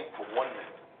think for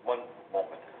one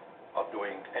moment of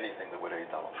doing anything that would aid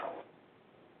Donald Trump.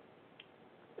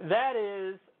 That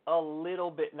is a little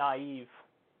bit naive.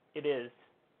 It is.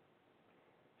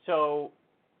 So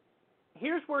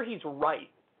here's where he's right.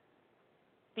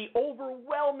 The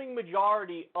overwhelming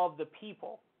majority of the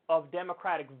people, of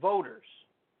Democratic voters,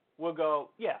 will go,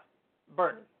 yeah,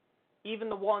 Bernie. Even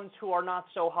the ones who are not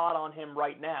so hot on him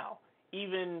right now,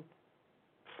 even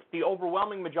the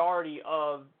overwhelming majority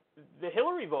of the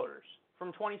Hillary voters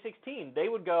from 2016, they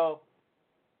would go,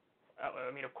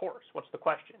 I mean, of course, what's the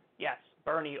question? Yes,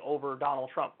 Bernie over Donald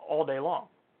Trump all day long,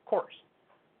 of course.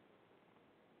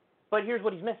 But here's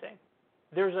what he's missing.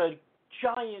 There's a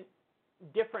giant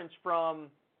difference from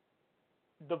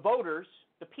the voters,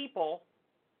 the people,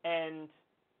 and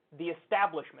the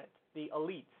establishment, the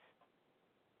elites.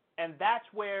 And that's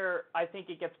where I think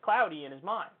it gets cloudy in his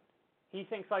mind. He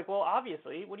thinks like, well,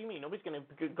 obviously, what do you mean? Nobody's going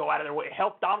to go out of their way to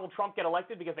help Donald Trump get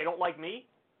elected because they don't like me?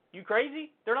 You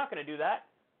crazy? They're not going to do that.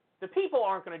 The people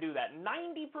aren't going to do that.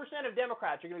 90% of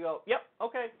Democrats are going to go, yep,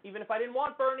 okay, even if I didn't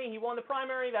want Bernie, he won the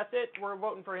primary, that's it. We're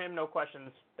voting for him, no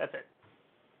questions, that's it.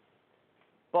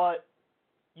 But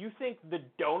you think the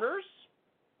donors,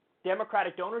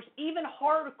 Democratic donors, even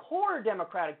hardcore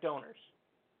Democratic donors,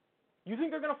 you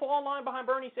think they're going to fall in line behind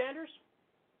Bernie Sanders?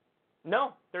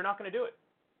 No, they're not going to do it.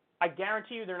 I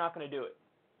guarantee you they're not going to do it.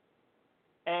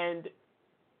 And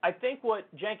I think what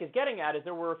Cenk is getting at is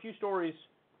there were a few stories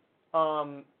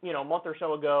a month or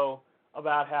so ago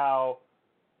about how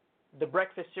the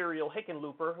breakfast cereal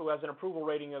Hickenlooper, who has an approval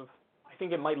rating of, I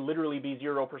think it might literally be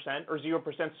 0% or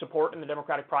 0% support in the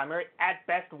Democratic primary, at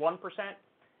best 1%,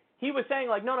 he was saying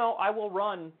like, no, I'll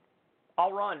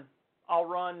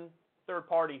run third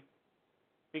party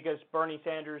because Bernie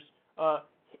Sanders,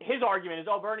 his argument is,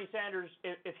 Bernie Sanders,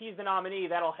 if he's the nominee,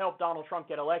 that'll help Donald Trump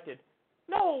get elected.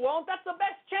 No, it won't. That's the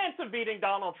best chance of beating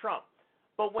Donald Trump.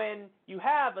 But when you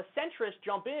have a centrist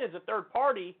jump in as a third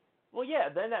party, well, yeah,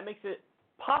 then that makes it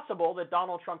possible that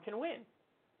Donald Trump can win.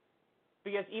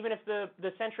 Because even if the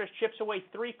centrist chips away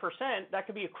 3%, that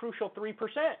could be a crucial 3%.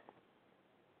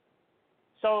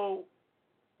 So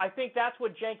I think that's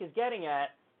what Cenk is getting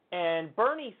at. And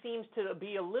Bernie seems to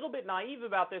be a little bit naive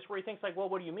about this, where he thinks like, well,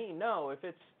 what do you mean? No, if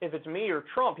it's me or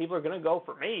Trump, people are going to go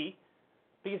for me.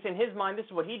 Because in his mind, this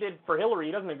is what he did for Hillary.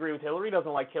 He doesn't agree with Hillary,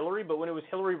 doesn't like Hillary, but when it was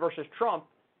Hillary versus Trump,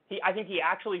 I think he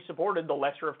actually supported the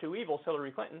lesser of two evils,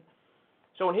 Hillary Clinton.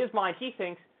 So in his mind, he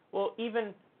thinks, well,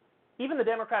 even the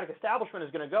Democratic establishment is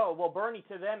going to go, well, Bernie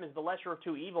to them is the lesser of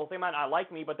two evils. They might not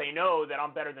like me, but they know that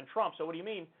I'm better than Trump. So what do you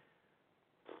mean?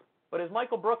 But as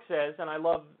Michael Brooks says, and I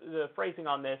love the phrasing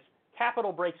on this,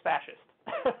 capital breaks fascist.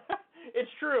 It's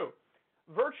true.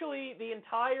 Virtually the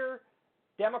entire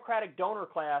Democratic donor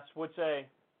class would say,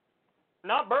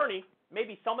 not Bernie.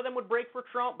 Maybe some of them would break for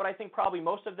Trump, but I think probably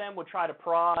most of them would try to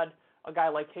prod a guy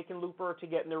like Hickenlooper to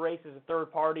get in the race as a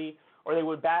third party, or they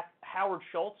would back Howard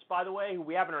Schultz, by the way, who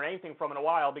we haven't heard anything from in a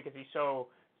while because he's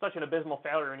such an abysmal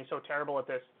failure and he's so terrible at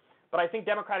this. But I think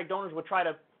Democratic donors would try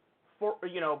to,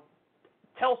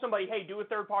 tell somebody, hey, do a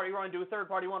third party run, do a third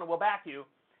party run, and we'll back you.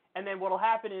 And then what will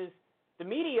happen is the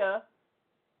media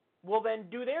will then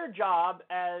do their job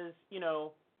as,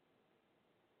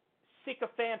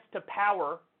 sycophants to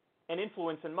power and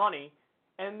influence and money,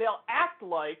 and they'll act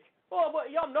like, oh,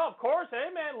 but yeah, no, of course, hey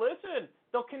man, listen,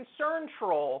 they'll concern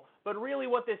troll, but really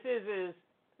what this is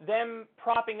them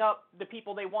propping up the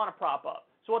people they want to prop up.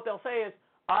 So what they'll say is,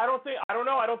 I don't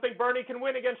think Bernie can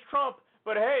win against Trump,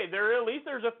 but hey, at least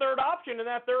there's a third option, and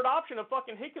that third option of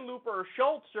fucking Hickenlooper or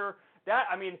Schultz or that,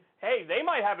 I mean, hey, they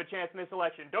might have a chance in this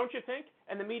election, don't you think?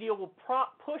 And the media will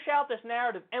push out this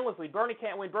narrative endlessly. Bernie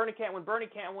can't win, Bernie can't win, Bernie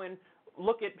can't win.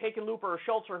 Look at Hickenlooper or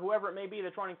Schultz or whoever it may be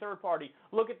that's running third party.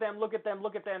 Look at them,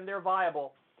 they're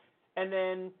viable. And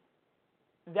then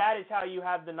that is how you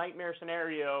have the nightmare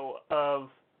scenario of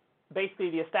basically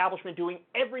the establishment doing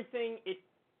everything it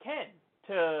can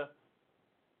to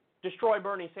destroy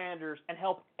Bernie Sanders and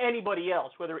help anybody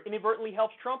else, whether it inadvertently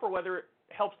helps Trump or whether it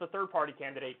helps the third-party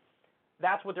candidate.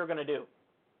 That's what they're going to do.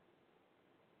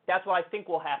 That's what I think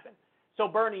will happen. So,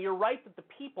 Bernie, you're right that the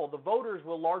people, the voters,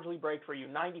 will largely break for you.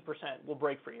 90% will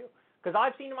break for you. Because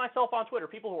I've seen it myself on Twitter,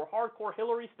 people who are hardcore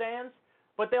Hillary stans,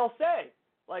 but they'll say,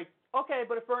 like, okay,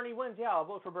 but if Bernie wins, yeah, I'll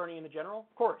vote for Bernie in the general,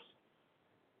 of course.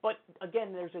 But,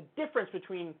 again, there's a difference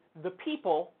between the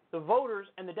people, the voters,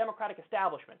 and the Democratic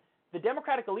establishment. The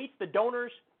Democratic elites, the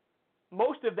donors,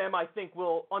 most of them, I think,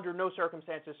 will under no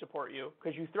circumstances support you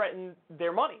because you threaten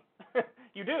their money.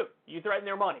 You do. You threaten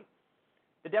their money.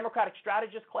 The Democratic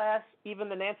strategist class, even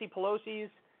the Nancy Pelosi's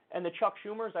and the Chuck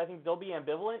Schumers, I think they'll be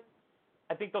ambivalent.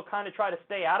 I think they'll kind of try to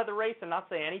stay out of the race and not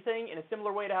say anything in a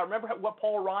similar way to how, remember what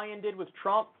Paul Ryan did with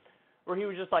Trump, where he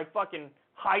was just like fucking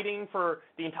hiding for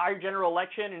the entire general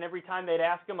election, and every time they'd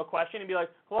ask him a question, he'd be like,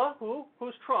 what?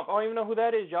 Who's Trump? I don't even know who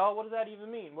that is, y'all. What does that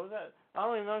even mean? What is that? I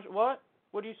don't even know. What?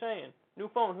 What are you saying? New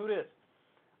phone, who this?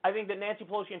 I think that Nancy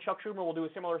Pelosi and Chuck Schumer will do a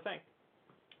similar thing.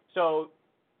 So,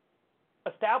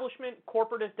 establishment,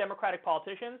 corporatist Democratic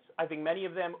politicians, I think many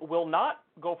of them will not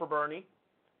go for Bernie,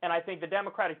 and I think the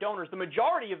Democratic donors, the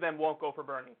majority of them won't go for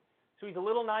Bernie. So he's a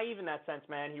little naive in that sense,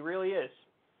 man. He really is.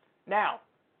 Now,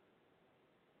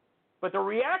 but the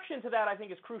reaction to that, I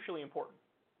think, is crucially important.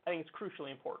 I think it's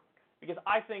crucially important because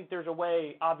I think there's a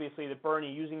way, obviously, that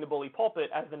Bernie, using the bully pulpit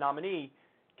as the nominee,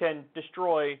 can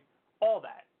destroy all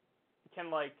that. Can,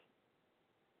 like,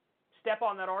 step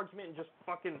on that argument and just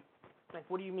fucking, like,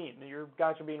 what do you mean? You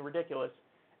guys are being ridiculous.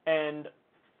 And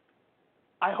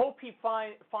I hope he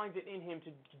finds it in him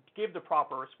to give the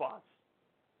proper response.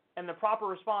 And the proper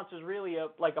response is really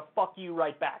like a fuck you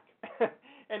right back.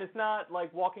 And it's not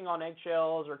like walking on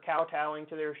eggshells or kowtowing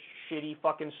to their shitty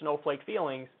fucking snowflake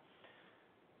feelings.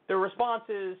 The response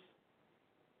is,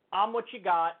 I'm what you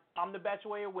got, I'm the best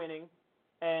way of winning,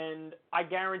 and I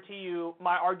guarantee you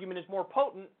my argument is more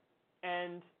potent,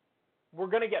 and we're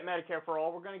going to get Medicare for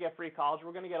all, we're going to get free college,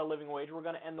 we're going to get a living wage, we're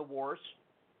going to end the wars.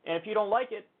 And if you don't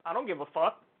like it, I don't give a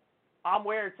fuck. I'm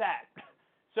where it's at.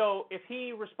 So if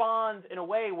he responds in a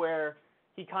way where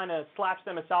he kind of slaps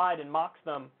them aside and mocks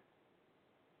them,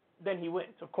 then he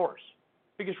wins, of course.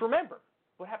 Because remember,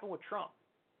 what happened with Trump?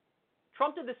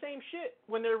 Trump did the same shit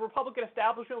when the Republican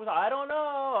establishment was, I don't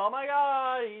know, oh my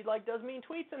God, he like does mean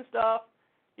tweets and stuff.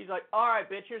 He's like, all right,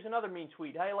 bitch, here's another mean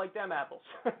tweet. How you like them apples?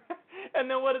 And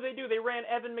then what did they do? They ran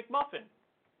Evan McMuffin.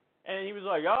 And he was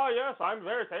like, oh, yes, I'm a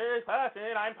very serious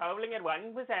person. I'm polling at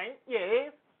 1%,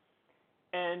 yes.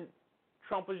 And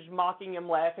Trump was just mocking him,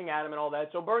 laughing at him and all that.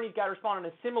 So Bernie's got to respond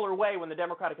in a similar way when the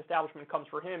Democratic establishment comes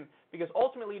for him because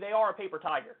ultimately they are a paper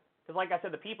tiger. Because like I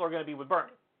said, the people are going to be with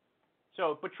Bernie.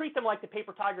 So, but treat them like the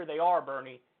paper tiger they are,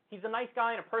 Bernie. He's a nice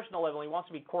guy on a personal level and he wants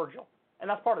to be cordial. And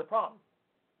that's part of the problem.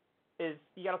 Is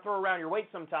you got to throw around your weight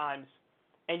sometimes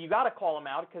and you got to call them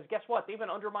out because guess what? They've been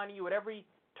undermining you at every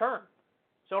turn.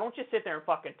 So don't just sit there and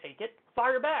fucking take it.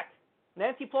 Fire back.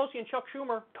 Nancy Pelosi and Chuck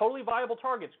Schumer, totally viable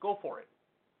targets. Go for it.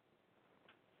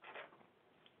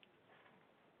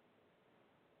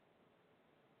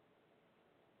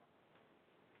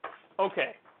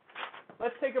 Okay.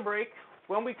 Let's take a break.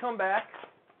 When we come back,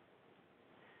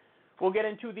 we'll get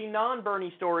into the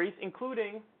non-Bernie stories,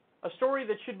 including a story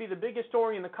that should be the biggest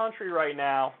story in the country right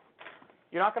now.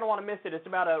 You're not going to want to miss it. It's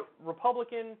about a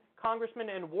Republican congressman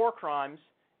and war crimes,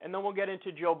 and then we'll get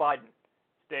into Joe Biden.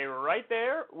 Stay right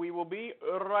there. We will be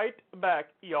right back,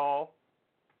 y'all.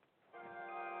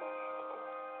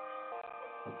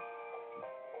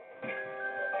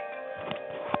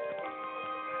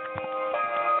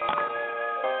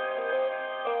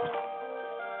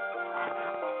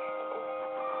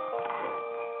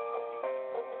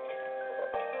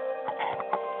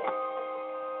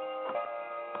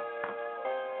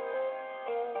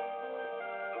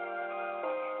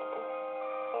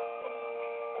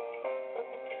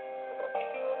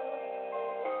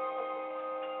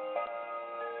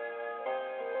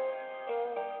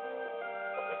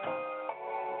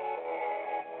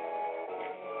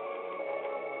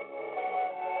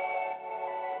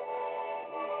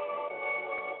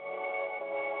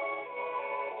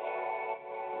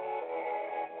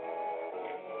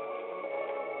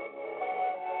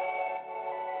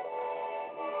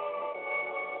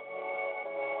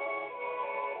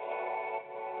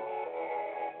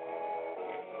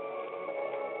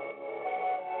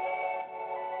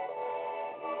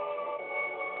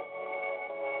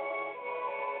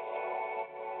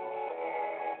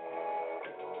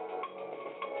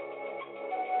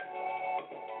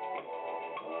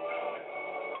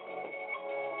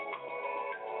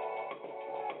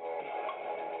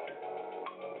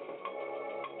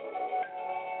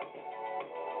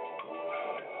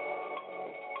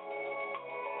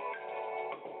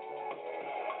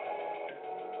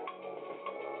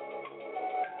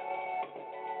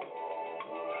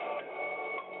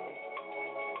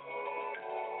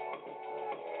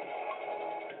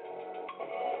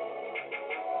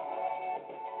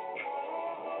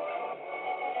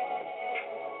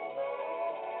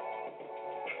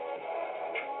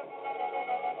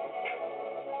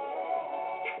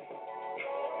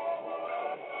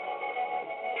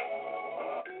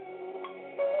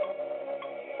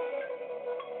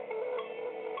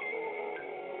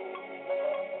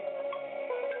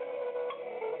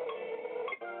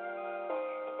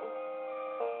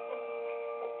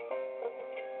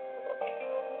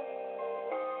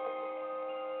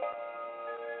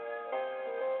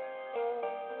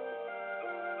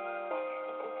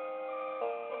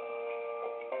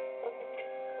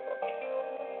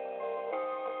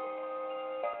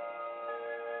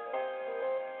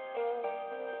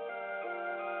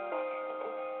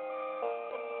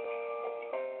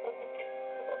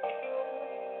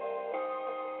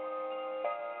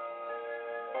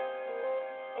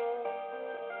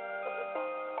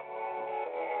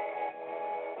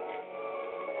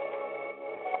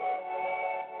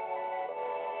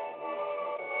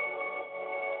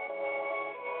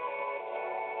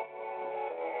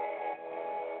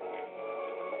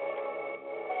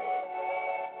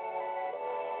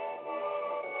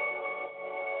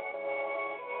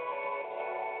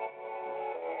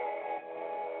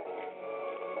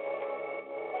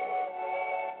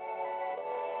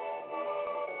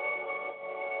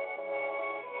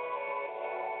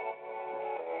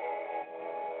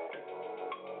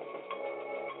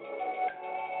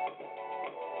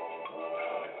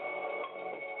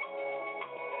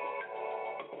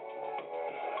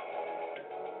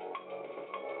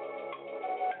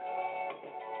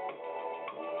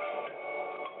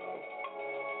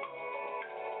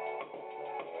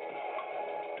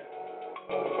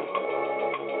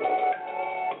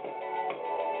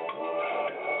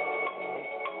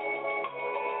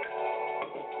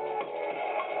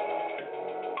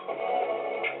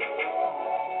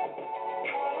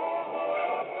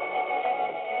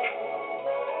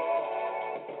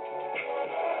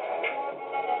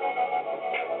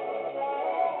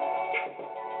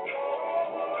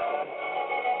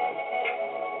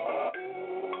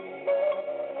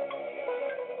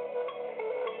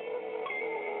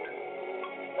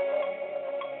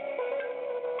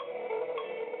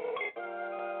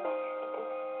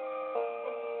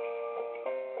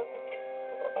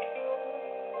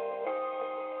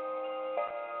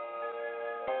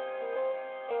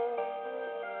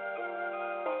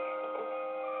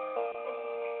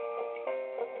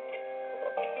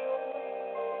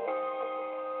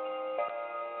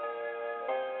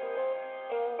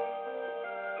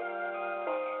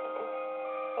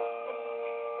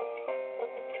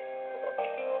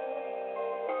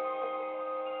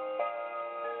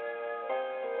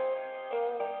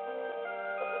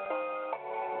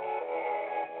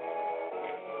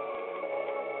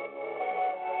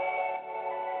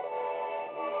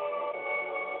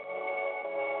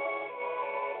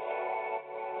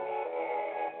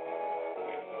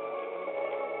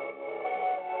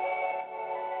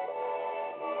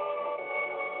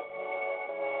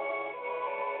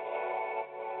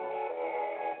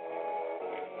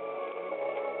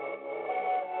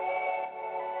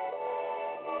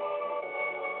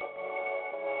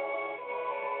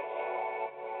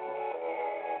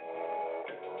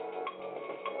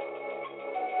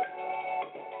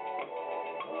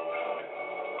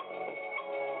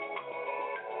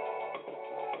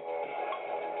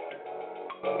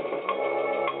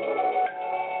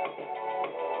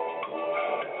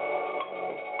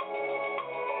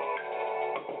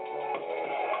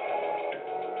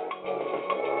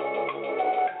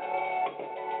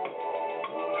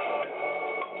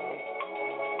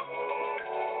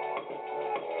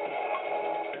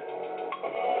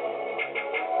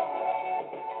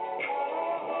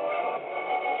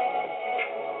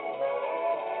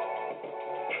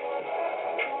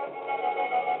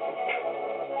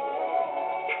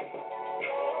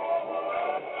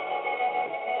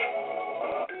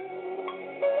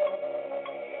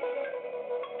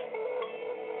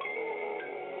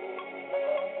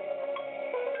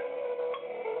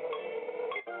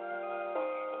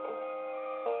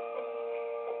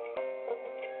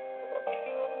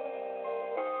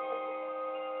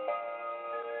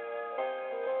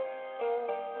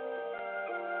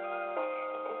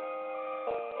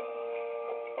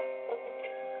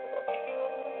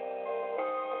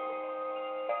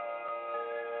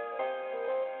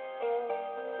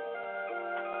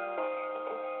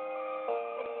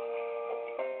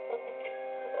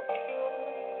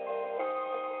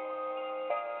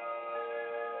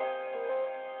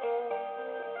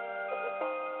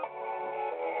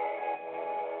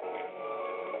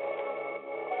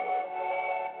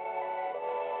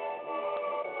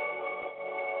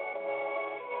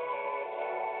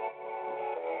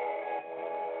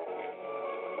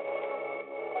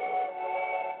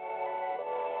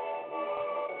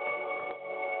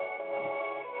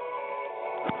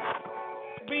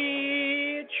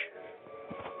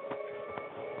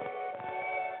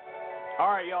 All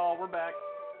right, y'all, we're back.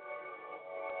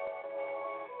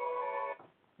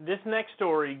 This next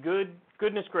story,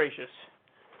 goodness gracious.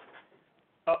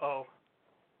 Uh-oh.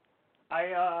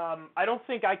 I don't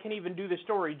think I can even do the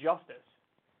story justice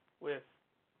with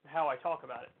how I talk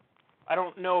about it. I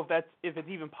don't know if it's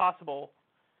even possible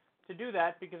to do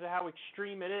that because of how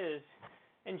extreme it is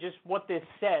and just what this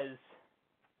says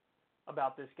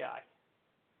about this guy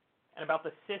and about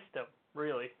the system,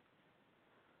 really.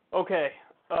 Okay,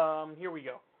 here we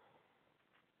go.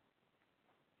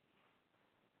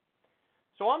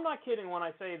 So I'm not kidding when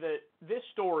I say that this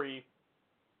story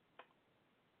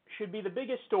should be the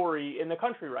biggest story in the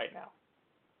country right now.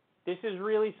 This is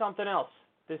really something else.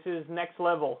 This is next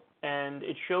level, and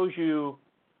it shows you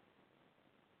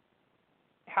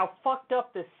how fucked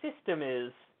up the system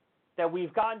is that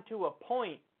we've gotten to a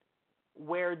point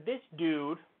where this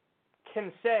dude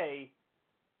can say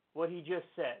what he just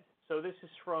said. So this is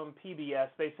from PBS.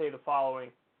 They say the following.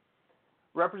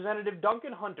 Representative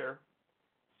Duncan Hunter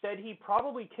said he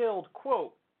probably killed,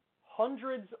 quote,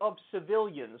 hundreds of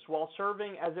civilians while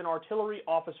serving as an artillery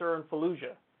officer in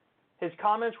Fallujah. His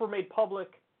comments were made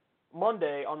public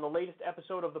Monday on the latest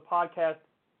episode of the podcast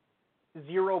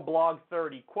Zero Blog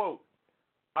 30. Quote,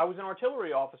 I was an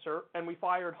artillery officer, and we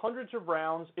fired hundreds of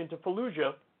rounds into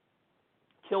Fallujah,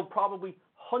 killed probably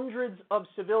hundreds of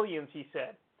civilians, he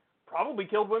said. Probably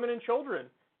killed women and children.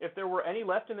 if there were any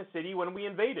left in the city when we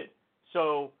invaded.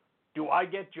 So, do I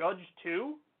get judged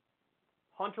too?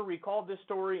 Hunter recalled this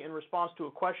story in response to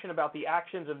a question about the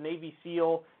actions of Navy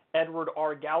SEAL Edward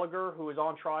R. Gallagher, who is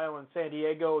on trial in San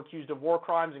Diego accused of war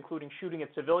crimes, including shooting at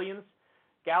civilians.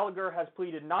 Gallagher has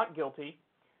pleaded not guilty.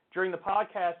 During the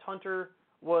podcast, Hunter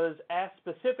was asked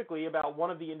specifically about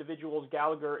one of the individuals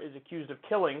Gallagher is accused of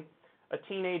killing, a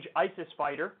teenage ISIS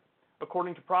fighter.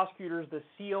 According to prosecutors, the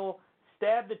SEAL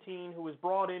stabbed the teen who was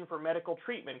brought in for medical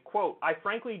treatment. Quote, "I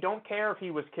frankly don't care if he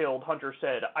was killed," Hunter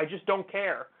said. "I just don't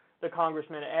care." The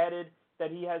congressman added that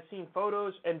he has seen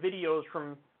photos and videos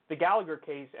from the Gallagher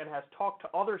case and has talked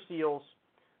to other SEALs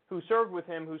who served with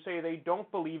him who say they don't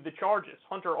believe the charges.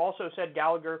 Hunter also said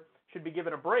Gallagher should be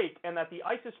given a break and that the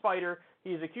ISIS fighter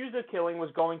he is accused of killing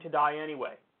was going to die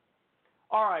anyway.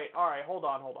 All right, hold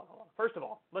on. First of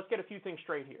all, let's get a few things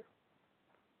straight here.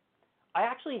 I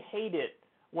actually hate it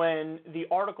when the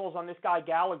articles on this guy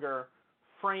Gallagher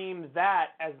frame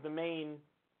that as the main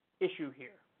issue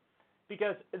here,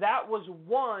 because that was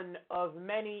one of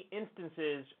many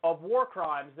instances of war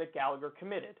crimes that Gallagher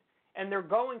committed, and they're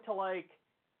going to like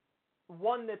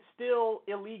one that's still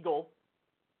illegal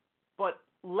but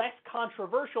less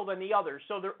controversial than the others.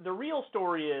 So the real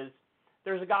story is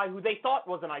there's a guy who they thought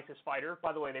was an ISIS fighter.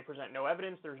 By the way, they present no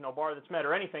evidence. There's no bar that's met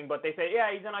or anything, but they say,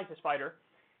 yeah, he's an ISIS fighter.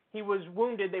 He was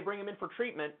wounded. They bring him in for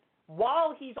treatment.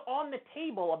 While he's on the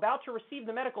table about to receive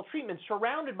the medical treatment,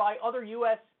 surrounded by other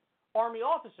U.S. Army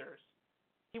officers,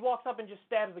 he walks up and just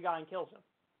stabs the guy and kills him.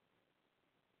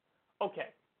 Okay,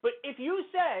 but if you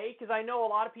say, because I know a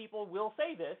lot of people will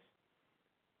say this,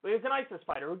 but he's an ISIS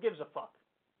fighter, who gives a fuck?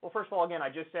 Well, first of all, again, I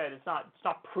just said it's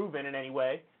not proven in any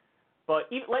way, but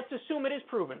let's assume it is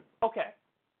proven. Okay.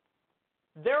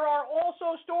 There are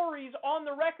also stories on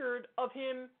the record of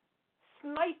him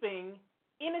sniping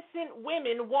innocent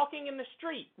women walking in the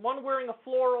street, one wearing a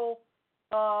floral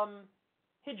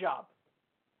hijab.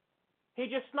 He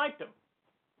just sniped them,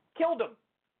 killed them.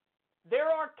 There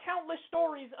are countless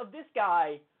stories of this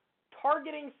guy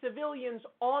targeting civilians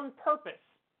on purpose.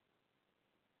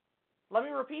 Let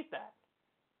me repeat that.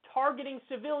 Targeting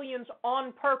civilians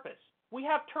on purpose. We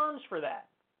have terms for that.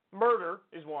 Murder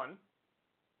is one,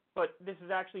 but this is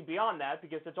actually beyond that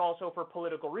because it's also for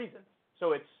political reasons.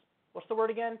 So it's, what's the word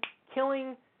again?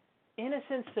 Killing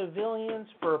innocent civilians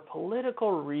for a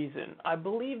political reason. I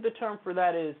believe the term for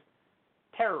that is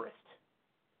terrorist.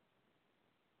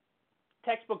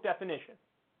 Textbook definition.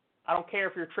 I don't care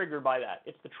if you're triggered by that.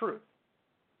 It's the truth.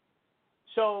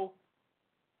 So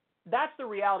that's the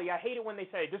reality. I hate it when they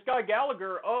say, this guy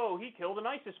Gallagher, oh, he killed an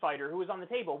ISIS fighter who was on the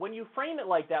table. When you frame it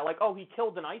like that, like, oh, he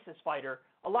killed an ISIS fighter,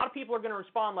 a lot of people are going to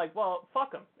respond like, well,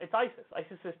 fuck him. It's ISIS.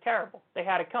 ISIS is terrible. They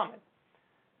had it coming.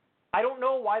 I don't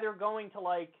know why they're going to,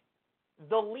 like,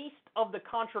 the least of the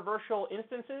controversial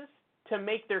instances to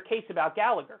make their case about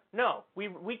Gallagher. No,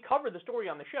 we covered the story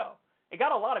on the show. It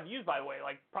got a lot of views, by the way,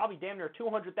 like probably damn near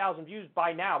 200,000 views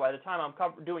by now by the time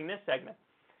I'm doing this segment.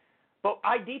 But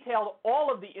I detailed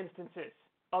all of the instances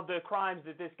of the crimes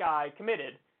that this guy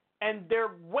committed, and they're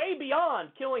way beyond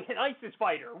killing an ISIS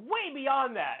fighter, way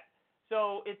beyond that.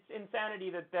 So it's insanity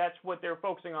that that's what they're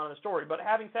focusing on in the story. But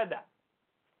having said that,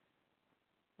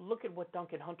 look at what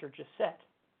Duncan Hunter just said.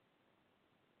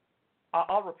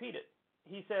 I'll repeat it.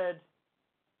 He said,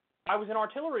 I was an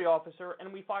artillery officer,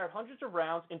 and we fired hundreds of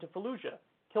rounds into Fallujah,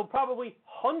 killed probably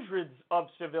hundreds of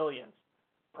civilians,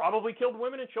 probably killed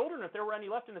women and children if there were any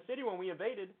left in the city when we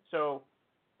invaded. So,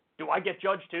 do I get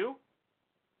judged too?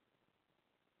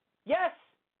 Yes!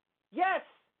 Yes!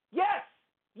 Yes!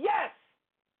 Yes!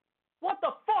 What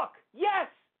the fuck? Yes!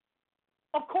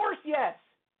 Of course yes!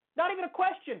 Not even a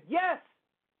question. Yes!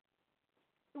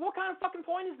 What kind of fucking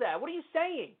point is that? What are you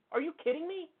saying? Are you kidding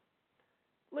me?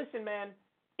 Listen, man,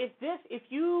 if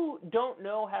you don't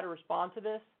know how to respond to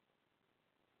this,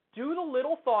 do the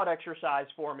little thought exercise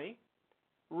for me.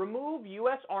 Remove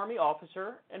U.S. Army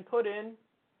officer and put in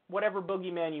whatever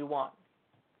boogeyman you want.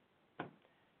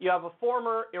 You have a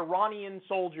former Iranian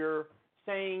soldier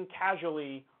saying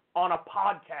casually on a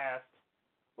podcast,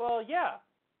 well, yeah,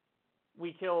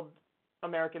 we killed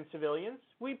American civilians.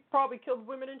 We probably killed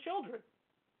women and children.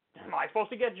 Am I supposed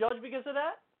to get judged because of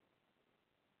that?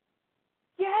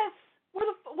 Yes!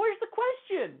 Where's the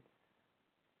question?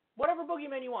 Whatever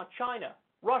boogeyman you want. China,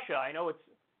 Russia. I know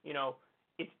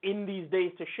it's in these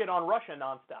days to shit on Russia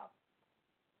nonstop.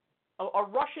 A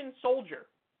Russian soldier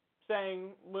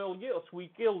saying, well, yes,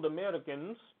 we killed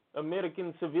American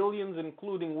civilians,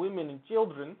 including women and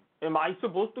children. Am I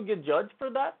supposed to get judged for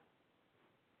that?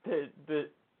 The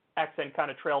accent kind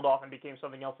of trailed off and became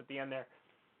something else at the end there.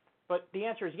 But the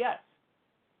answer is yes.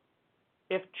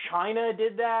 if China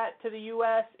did that to the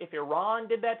U.S., if Iran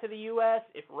did that to the U.S.,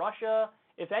 if Russia,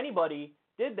 if anybody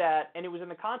did that, and it was in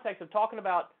the context of talking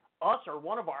about us or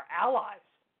one of our allies,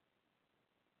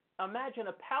 imagine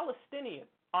a Palestinian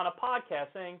on a podcast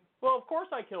saying, well, of course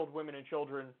I killed women and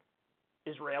children,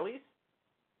 Israelis.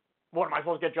 What, am I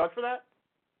supposed to get judged for that?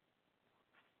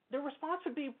 Their response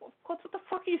would be, what the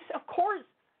fuck are you saying? Of course.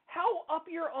 How up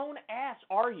your own ass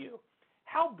are you?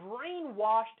 How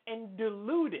brainwashed and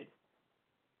deluded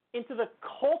into the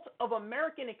cult of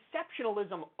American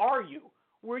exceptionalism are you?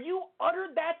 Where you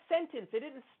uttered that sentence, it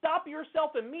didn't stop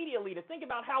yourself immediately to think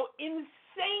about how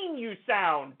insane you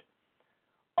sound.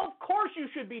 Of course you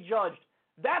should be judged.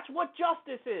 That's what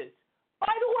justice is.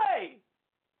 By the way,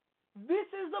 this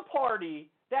is the party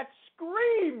that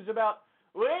screams about,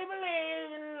 we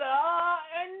believe in law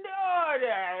and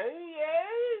order.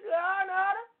 Yes, law and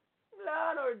order.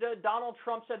 Law and order. Donald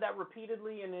Trump said that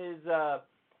repeatedly in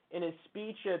his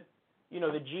speech at, the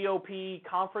GOP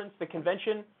conference, the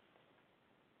convention.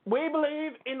 We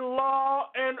believe in law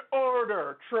and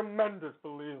order. Tremendous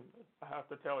belief, I have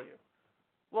to tell you.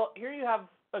 Well, here you have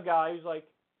a guy who's like,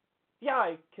 yeah,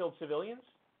 I killed civilians.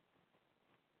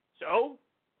 So?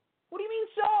 What do you mean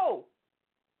so?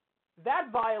 That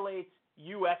violates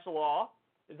U.S. law.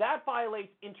 That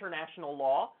violates international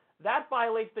law. That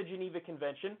violates the Geneva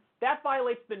Convention. That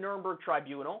violates the Nuremberg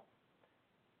Tribunal.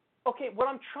 Okay, what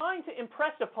I'm trying to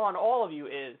impress upon all of you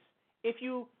is, if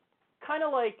you kind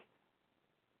of like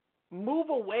move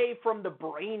away from the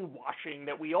brainwashing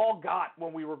that we all got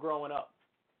when we were growing up,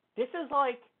 this is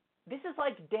like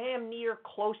damn near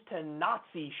close to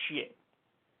Nazi shit.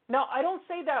 Now, I don't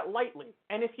say that lightly,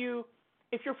 and if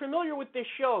you're familiar with this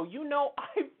show, you know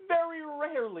I very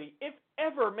rarely, if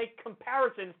ever, make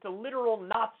comparisons to literal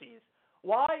Nazis.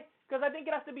 Why? Because I think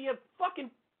it has to be a fucking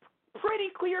pretty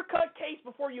clear-cut case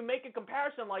before you make a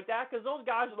comparison like that, because those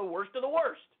guys are the worst of the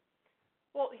worst.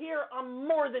 Well, here, I'm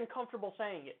more than comfortable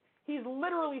saying it. He's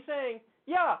literally saying,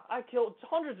 yeah, I killed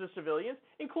hundreds of civilians,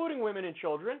 including women and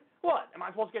children. What? Am I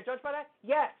supposed to get judged by that?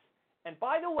 Yes. And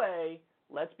by the way,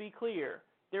 let's be clear.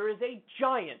 There is a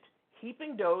giant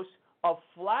heaping dose of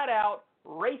flat-out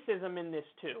racism in this,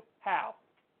 too. How?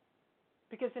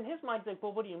 Because in his mind, he's like,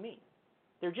 well, what do you mean?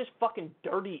 They're just fucking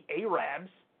dirty Arabs.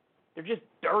 They're just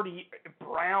dirty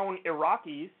brown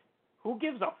Iraqis. Who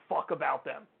gives a fuck about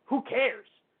them? Who cares?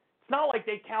 It's not like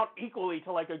they count equally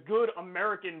to like a good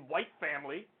American white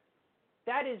family.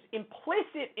 That is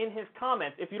implicit in his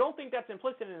comments. If you don't think that's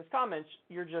implicit in his comments,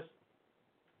 you're just,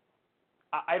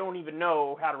 I don't even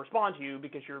know how to respond to you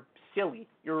because you're silly.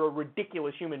 You're a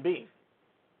ridiculous human being.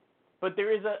 But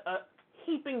there is a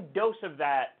heaping dose of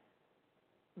that.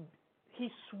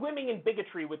 He's swimming in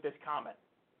bigotry with this comment.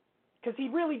 Because he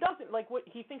really doesn't, like, what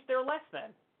he thinks they're less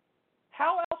than.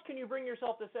 How else can you bring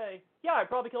yourself to say, yeah, I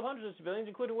probably killed hundreds of civilians,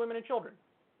 including women and children?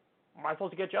 Am I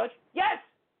supposed to get judged? Yes!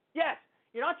 Yes!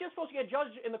 You're not just supposed to get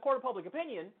judged in the court of public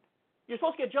opinion. You're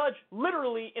supposed to get judged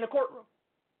literally in a courtroom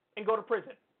and go to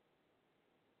prison.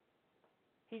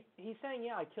 He's saying,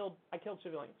 yeah, I killed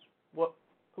civilians. What?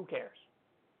 Who cares?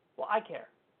 Well, I care,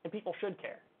 and people should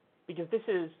care, because this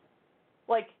is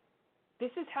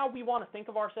how we want to think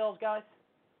of ourselves, guys.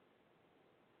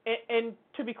 And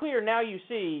to be clear, now you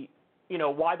see,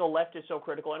 why the left is so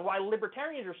critical and why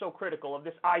libertarians are so critical of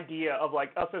this idea of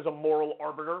like us as a moral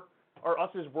arbiter or us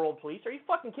as world police. Are you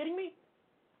fucking kidding me?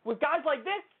 With guys like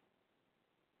this?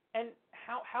 And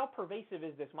how pervasive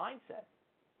is this mindset?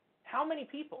 How many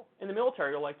people in the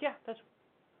military are like, yeah,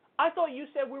 I thought you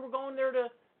said we were going there to,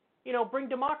 bring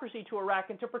democracy to Iraq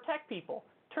and to protect people.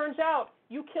 Turns out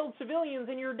you killed civilians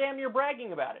and you're damn near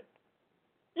bragging about it.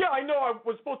 Yeah, I know I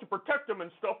was supposed to protect them and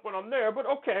stuff when I'm there, but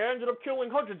okay, I ended up killing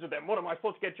hundreds of them. What, am I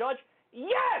supposed to get judged?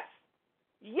 Yes!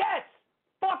 Yes!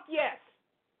 Fuck yes!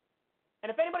 And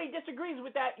if anybody disagrees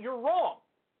with that, you're wrong.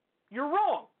 You're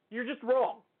wrong. You're just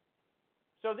wrong.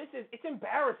 So it's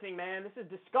embarrassing, man. This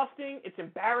is disgusting. It's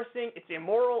embarrassing. It's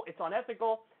immoral. It's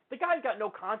unethical. The guy's got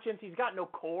no conscience. He's got no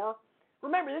core.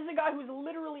 Remember, this is a guy who's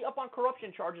literally up on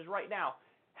corruption charges right now.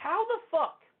 How the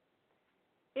fuck,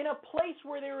 in a place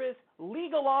where there is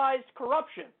legalized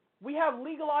corruption, we have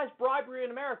legalized bribery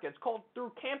in America. It's called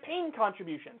through campaign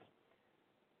contributions.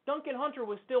 Duncan Hunter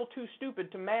was still too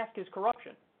stupid to mask his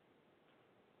corruption.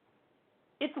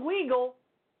 It's legal,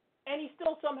 and he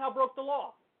still somehow broke the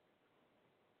law.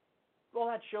 Well,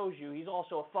 that shows you he's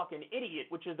also a fucking idiot,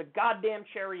 which is the goddamn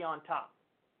cherry on top.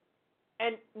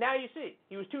 And now you see,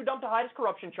 he was too dumb to hide his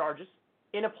corruption charges.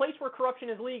 In a place where corruption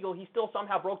is legal, he still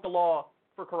somehow broke the law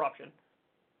for corruption.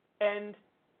 And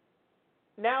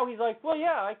now he's like, well,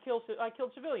 yeah, I killed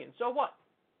civilians. So what?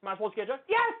 Am I supposed to get judged?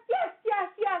 Yes, yes, yes,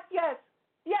 yes, yes.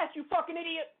 Yes, you fucking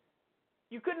idiot.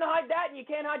 You couldn't hide that, and you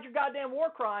can't hide your goddamn war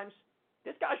crimes.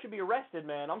 This guy should be arrested,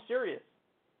 man. I'm serious.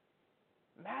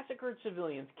 Massacred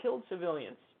civilians, killed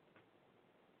civilians.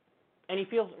 And he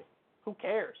feels, who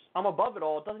cares? I'm above it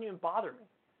all. It doesn't even bother me.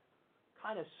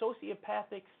 Kind of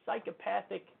sociopathic,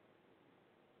 psychopathic,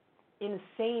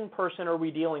 insane person are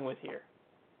we dealing with here?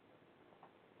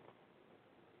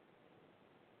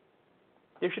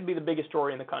 This should be the biggest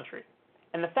story in the country.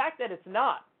 And the fact that it's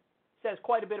not says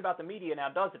quite a bit about the media now,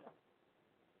 doesn't it?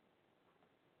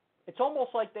 It's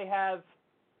almost like they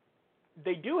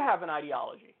do have an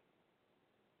ideology.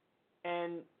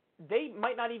 And they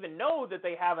might not even know that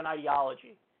they have an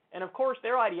ideology. And of course,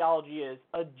 their ideology is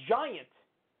a giant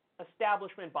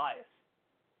establishment bias.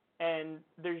 And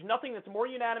there's nothing that's more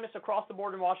unanimous across the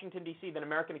board in Washington, D.C. than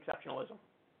American exceptionalism,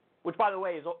 which, by the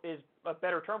way, is a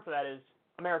better term for that is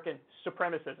American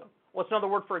supremacism. What's another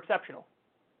word for exceptional?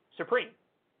 Supreme.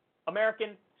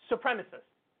 American supremacist.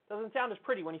 Doesn't sound as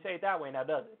pretty when you say it that way now,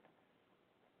 does it?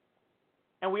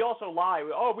 And we also lie.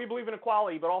 Oh, we believe in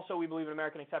equality, but also we believe in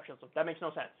American exceptionalism. That makes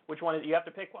no sense. Which one is it? You have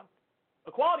to pick one.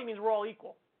 Equality means we're all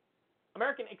equal.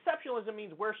 American exceptionalism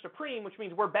means we're supreme, which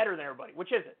means we're better than everybody.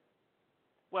 Which is it?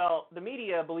 Well, the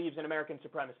media believes in American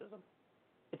supremacism.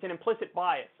 It's an implicit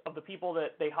bias of the people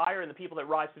that they hire and the people that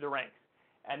rise through the ranks.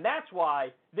 And that's why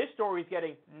this story is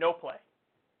getting no play.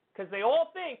 Because they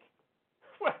all think,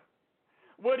 well,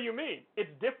 what do you mean? It's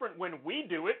different when we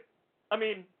do it. I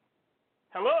mean,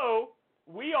 hello?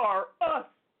 We are us.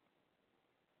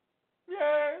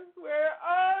 Yes, we're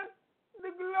us. The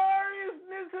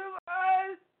gloriousness of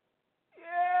us.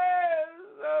 Yes,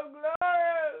 so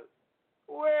glorious.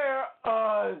 We're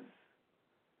us.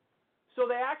 So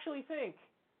they actually think,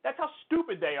 that's how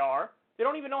stupid they are. They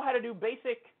don't even know how to do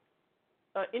basic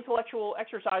intellectual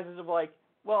exercises of like,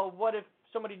 well, what if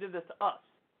somebody did this to us?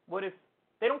 What if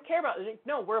they don't care about it?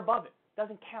 No, we're above it. It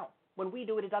doesn't count. When we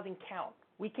do it, it doesn't count.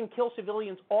 We can kill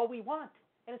civilians all we want,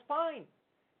 and it's fine.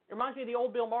 It reminds me of the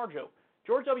old Bill Maher joke.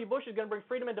 George W. Bush is going to bring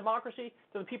freedom and democracy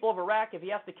to the people of Iraq if he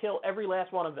has to kill every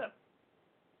last one of them.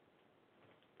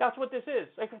 That's what this is.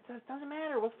 Like, it doesn't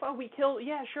matter. What the fuck? We killed,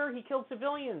 yeah, sure, he killed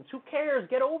civilians. Who cares?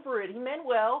 Get over it. He meant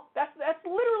well. That's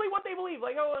literally what they believe.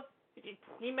 Like, oh,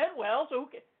 he meant well, so who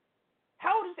cares?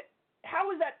 How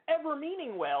is that ever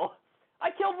meaning well? I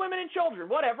killed women and children,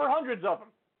 whatever, hundreds of them.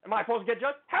 Am I supposed to get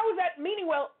judged? How is that meaning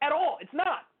well at all? It's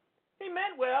not. He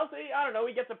meant well, so I don't know,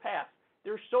 he gets a pass.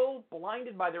 They're so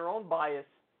blinded by their own bias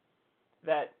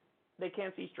that they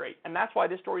can't see straight. And that's why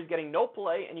this story is getting no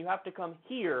play, and you have to come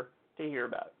here to hear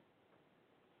about it.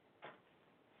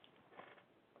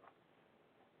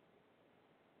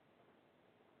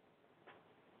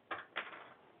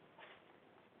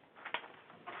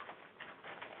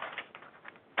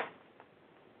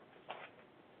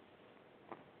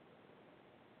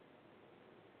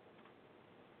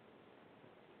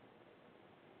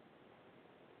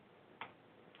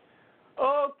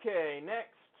 Okay, next.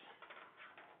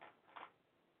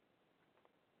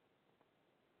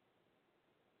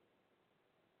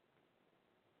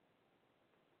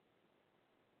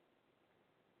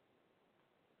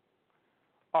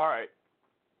 All right.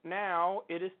 Now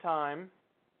it is time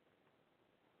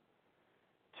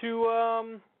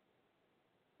to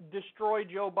destroy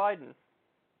Joe Biden.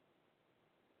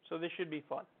 So this should be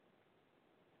fun.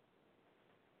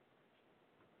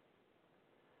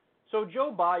 So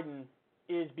Joe Biden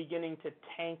is beginning to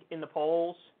tank in the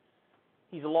polls.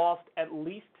 He's lost at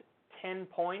least 10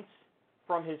 points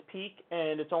from his peak,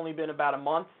 and it's only been about a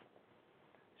month.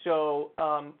 So,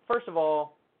 first of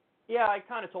all, yeah, I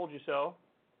kind of told you so.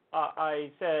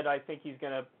 I said I think he's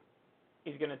gonna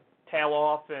tail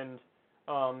off, and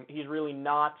he's really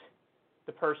not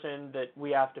the person that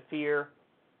we have to fear.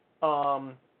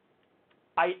 And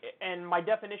my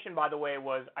definition, by the way,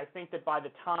 was I think that by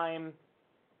the time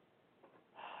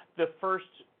the first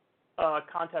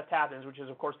contest happens, which is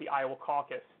of course the Iowa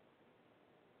caucus,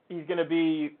 he's gonna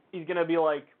be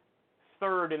like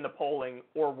third in the polling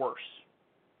or worse.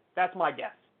 That's my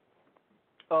guess.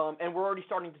 And we're already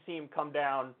starting to see him come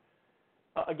down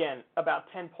again about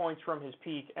 10 points from his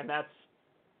peak, and that's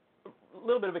a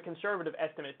little bit of a conservative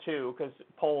estimate too, because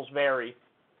polls vary.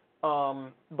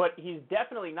 But he's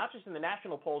definitely not just in the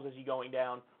national polls is he going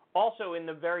down. Also, in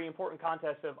the very important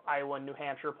contests of Iowa and New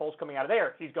Hampshire, polls coming out of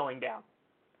there, he's going down.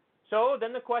 So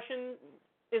then the question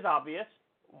is obvious.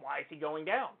 Why is he going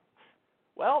down?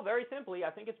 Well, very simply, I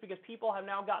think it's because people have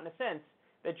now gotten a sense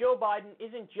that Joe Biden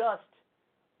isn't just,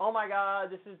 oh my God,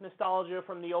 this is nostalgia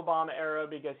from the Obama era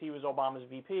because he was Obama's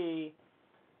VP.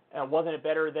 Wasn't it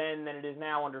better then than it is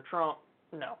now under Trump?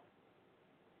 No.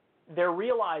 they're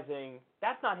realizing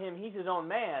that's not him, he's his own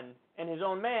man, and his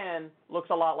own man looks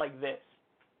a lot like this.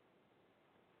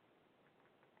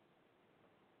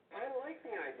 I like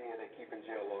the idea they keep in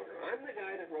jail longer. I'm the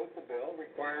guy that wrote the bill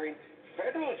requiring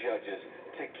federal judges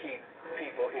to keep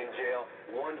people in jail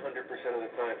 100% of the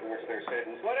time for which they're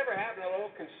sentenced. Whatever happened to the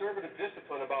old conservative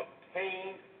discipline about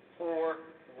paying for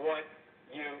what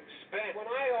you spend?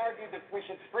 When I argued that we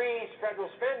should freeze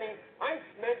federal spending, I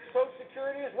meant Social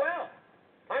Security as well.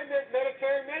 I meant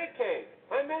Medicare and Medicaid.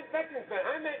 I meant veterans benefits.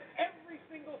 I meant every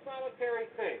single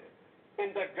solitary thing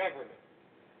in the government.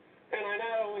 And I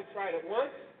not only tried it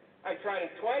once, I tried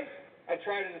it twice, I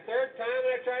tried it a third time,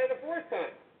 and I tried it a fourth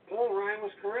time. Paul Ryan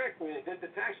was correct. When he did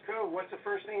the tax code, what's the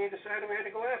first thing he decided we had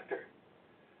to go after?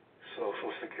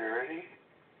 Social Security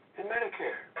and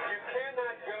Medicare. You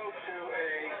cannot go to a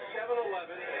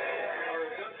 7-Eleven or a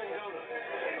Dunkin' Donuts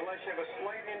unless you have a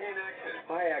slight Indian accent.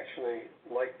 I actually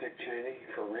like Dick Cheney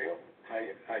for real.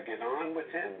 I get on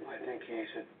with him. I think he's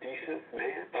a decent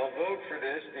man. I'll vote for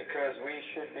this because we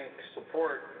should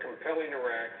support compelling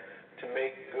Iraq to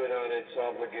make good on its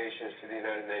obligations to the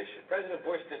United Nations. President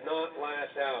Bush did not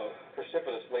last out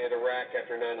precipitously at Iraq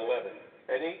after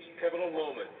 9/11. At each pivotal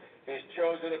moment, he's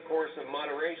chosen a course of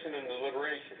moderation and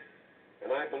deliberation,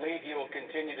 and I believe he will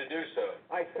continue to do so.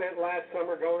 I spent last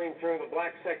summer going through the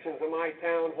black sections of my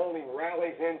town, holding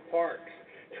rallies in parks,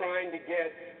 trying to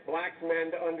get black men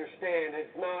to understand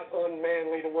it's not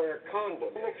unmanly to wear a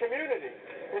condom. In the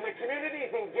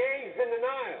community's engaged in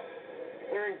denial.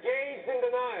 They're engaged in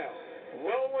denial.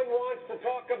 No one wants to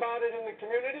talk about it in the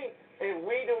community, and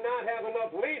we do not have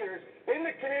enough leaders in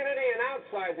the community and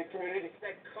outside the community.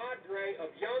 That cadre of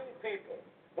young people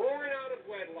born out of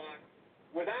wedlock,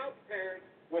 without parents,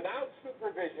 without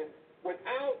supervision,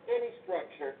 without any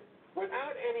structure,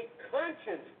 without any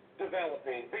conscience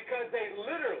developing, because they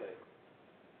literally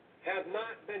have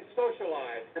not been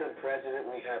socialized. Madam President,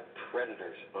 we have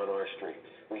predators on our streets.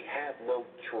 We have no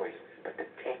choice but to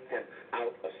take them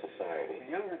out of society. The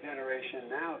younger generation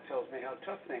now tells me how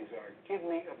tough things are. Give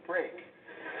me a break.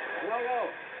 No.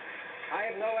 I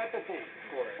have no empathy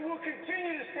for it. We'll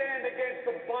continue to stand against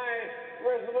the biased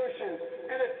resolutions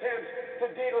and attempts to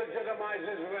delegitimize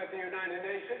Israel at the United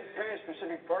Nations.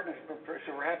 Trans-Pacific Partnership is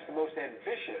perhaps the most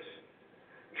ambitious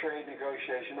trade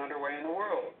negotiation underway in the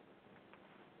world.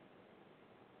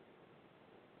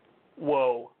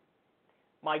 Whoa.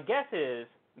 My guess is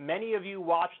many of you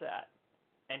watch that,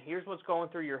 and here's what's going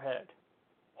through your head.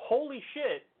 Holy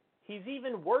shit, he's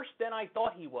even worse than I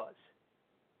thought he was.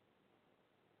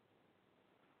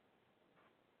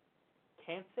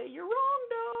 Can't say you're wrong,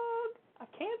 dog. I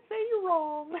can't say you're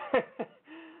wrong.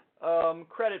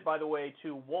 Credit, by the way,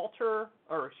 to Walker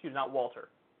Bragman.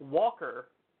 WALKER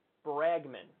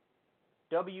BRAGMAN.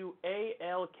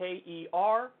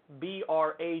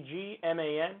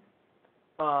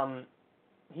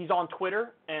 He's on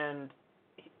Twitter, and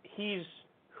he's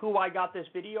who I got this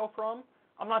video from.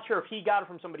 I'm not sure if he got it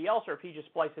from somebody else or if he just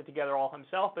spliced it together all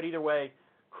himself, but either way,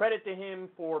 credit to him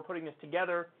for putting this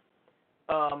together.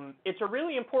 It's a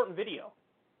really important video,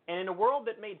 and in a world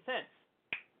that made sense.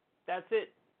 That's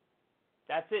it.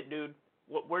 That's it, dude.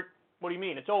 What do you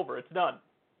mean? It's over. It's done.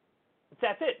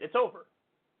 That's it. It's over.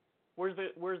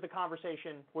 Where's the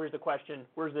conversation? Where's the question?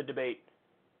 Where's the debate?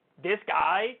 This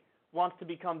guy wants to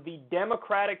become the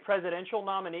Democratic presidential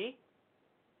nominee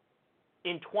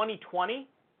in 2020?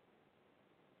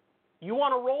 You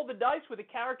want to roll the dice with a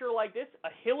character like this, a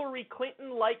Hillary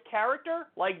Clinton-like character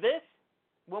like this,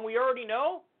 when we already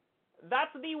know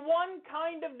that's the one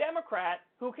kind of Democrat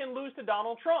who can lose to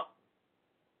Donald Trump,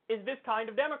 is this kind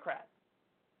of Democrat.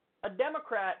 A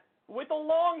Democrat with a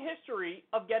long history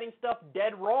of getting stuff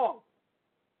dead wrong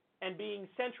and being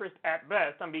centrist at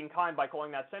best. I'm being kind by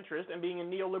calling that centrist, and being a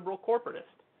neoliberal corporatist.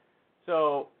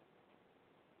 So,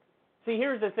 see,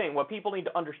 here's the thing. What people need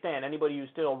to understand, anybody who's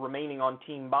still remaining on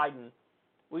Team Biden,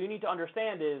 what you need to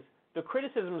understand is the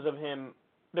criticisms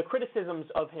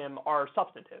of him are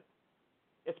substantive.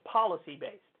 It's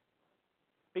policy-based.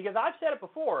 Because I've said it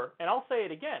before, and I'll say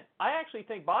it again, I actually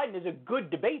think Biden is a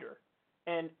good debater.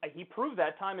 And he proved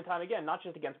that time and time again, not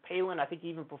just against Palin. I think he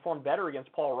even performed better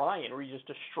against Paul Ryan, where he just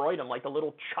destroyed him like the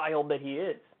little child that he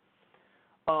is.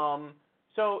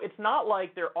 So it's not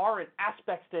like there aren't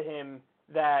aspects to him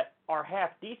that are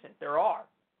half decent. There are.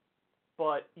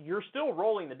 But you're still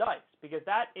rolling the dice, because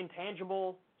that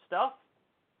intangible stuff,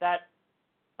 that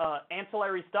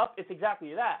ancillary stuff, it's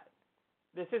exactly that.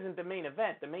 This isn't the main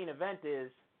event. The main event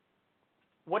is,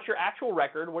 what's your actual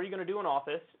record? What are you going to do in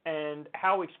office? And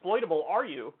how exploitable are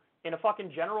you in a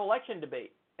fucking general election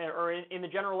debate, or in the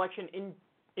general election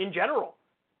in general?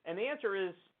 And the answer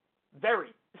is very.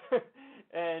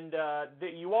 And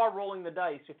you are rolling the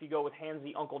dice if you go with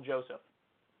Handsy Uncle Joseph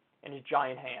and his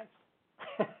giant hands.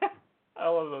 I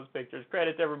love those pictures.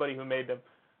 Credit to everybody who made them.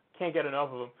 Can't get enough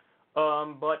of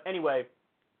them. But anyway,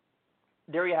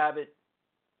 there you have it.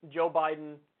 Joe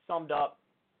Biden summed up.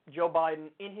 Joe Biden,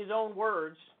 in his own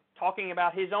words, talking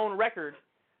about his own record,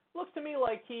 looks to me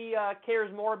like he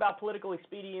cares more about political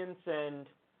expedience and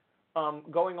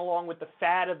going along with the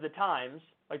fad of the times,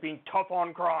 like being tough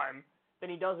on crime, than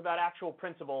he does about actual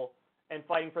principle and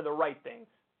fighting for the right things.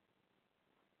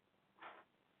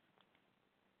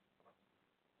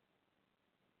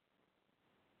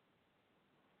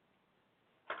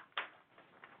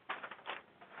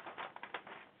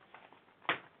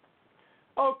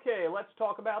 Okay, let's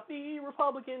talk about the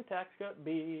Republican tax cut,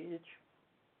 bitch.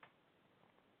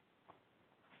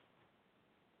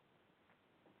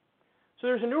 So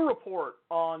there's a new report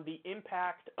on the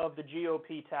impact of the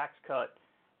GOP tax cut,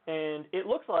 and it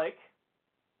looks like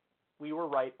we were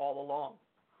right all along.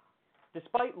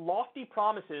 Despite lofty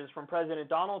promises from President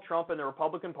Donald Trump and the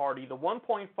Republican Party, the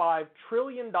 $1.5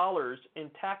 trillion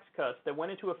in tax cuts that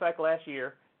went into effect last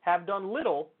year have done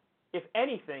little, if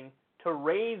anything, to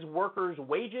raise workers'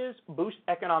 wages, boost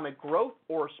economic growth,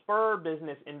 or spur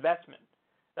business investment.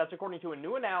 That's according to a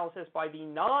new analysis by the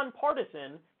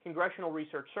nonpartisan Congressional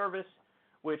Research Service,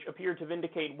 which appeared to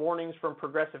vindicate warnings from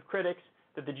progressive critics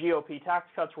that the GOP tax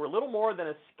cuts were little more than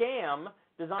a scam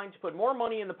designed to put more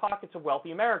money in the pockets of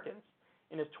wealthy Americans.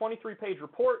 In its 23-page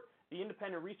report, the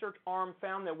independent research arm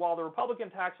found that while the Republican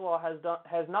tax law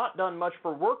has not done much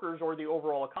for workers or the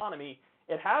overall economy,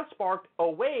 it has sparked a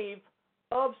wave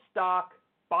of stock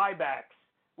buybacks,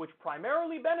 which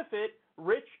primarily benefit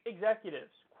rich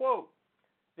executives. Quote,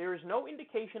 there is no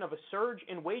indication of a surge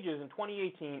in wages in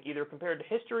 2018, either compared to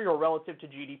history or relative to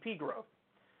GDP growth.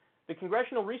 The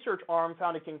Congressional Research Arm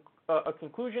found a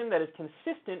conclusion that is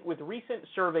consistent with recent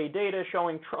survey data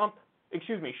showing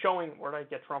where did I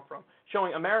get Trump from?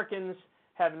 Showing Americans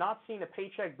have not seen a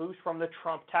paycheck boost from the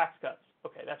Trump tax cuts.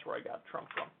 Okay, that's where I got Trump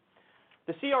from.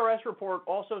 The CRS report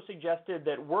also suggested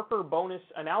that worker bonus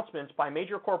announcements by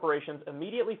major corporations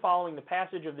immediately following the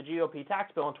passage of the GOP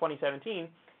tax bill in 2017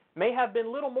 may have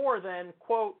been little more than,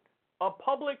 quote, a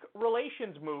public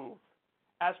relations move.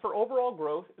 As for overall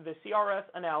growth, the CRS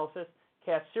analysis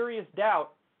cast serious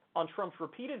doubt on Trump's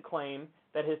repeated claim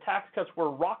that his tax cuts were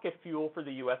rocket fuel for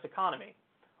the U.S. economy.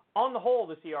 On the whole,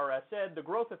 the CRS said, the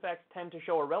growth effects tend to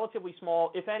show a relatively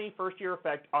small, if any, first-year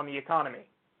effect on the economy.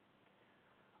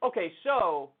 Okay,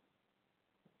 so,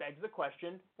 begs the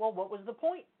question, well, what was the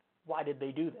point? Why did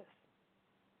they do this?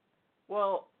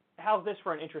 Well, how's this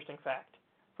for an interesting fact?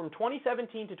 From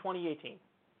 2017 to 2018,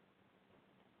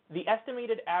 the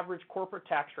estimated average corporate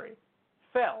tax rate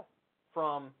fell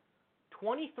from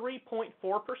 23.4%,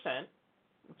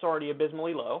 it's already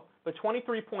abysmally low, but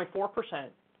 23.4%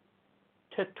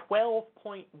 to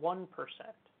 12.1%.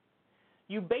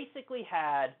 You basically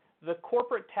had the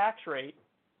corporate tax rate,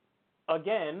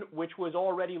 again, which was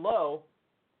already low,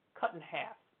 cut in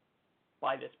half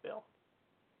by this bill.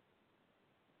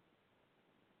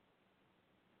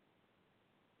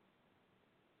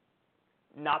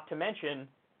 Not to mention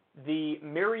the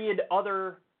myriad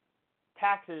other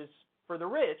taxes for the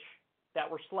rich that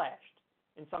were slashed,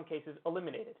 in some cases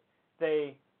eliminated.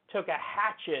 They took a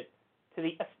hatchet to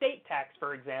the estate tax,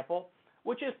 for example,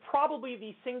 which is probably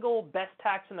the single best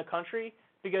tax in the country,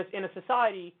 because in a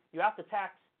society, you have to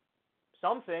tax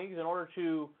some things in order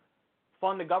to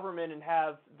fund the government and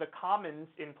have the commons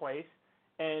in place.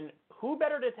 And who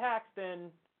better to tax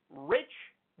than rich,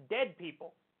 dead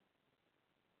people?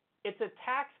 It's a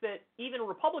tax that even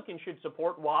Republicans should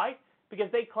support. Why?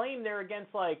 Because they claim they're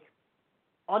against, like,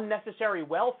 unnecessary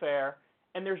welfare,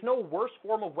 and there's no worse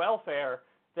form of welfare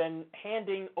than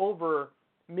handing over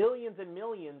millions and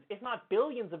millions, if not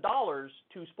billions of dollars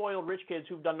to spoiled rich kids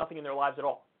who've done nothing in their lives at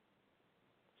all.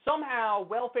 Somehow,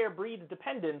 welfare breeds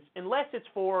dependence unless it's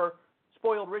for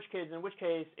spoiled rich kids, in which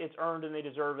case it's earned and they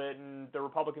deserve it, and the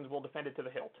Republicans will defend it to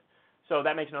the hilt. So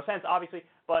that makes no sense, obviously,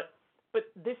 but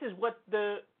this is what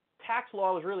the tax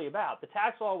law was really about. The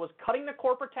tax law was cutting the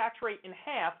corporate tax rate in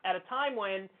half at a time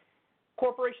when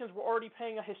corporations were already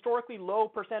paying a historically low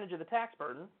percentage of the tax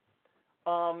burden,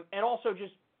 and also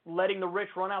just letting the rich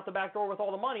run out the back door with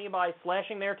all the money by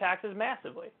slashing their taxes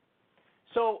massively.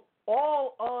 So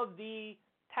all of the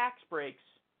tax breaks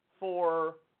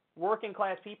for working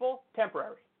class people,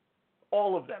 temporary.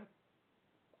 All of them.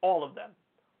 All of them.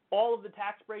 All of the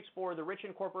tax breaks for the rich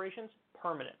and corporations,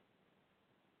 permanent.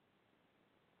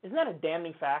 Isn't that a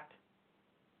damning fact?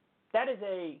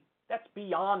 That's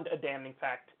beyond a damning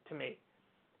fact to me.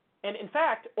 And in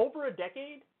fact, over a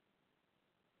decade,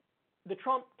 the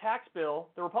Trump tax bill,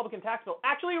 the Republican tax bill,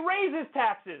 actually raises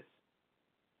taxes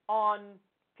on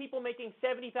people making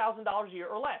 $70,000 a year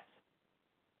or less.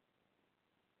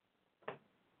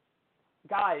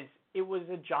 Guys, it was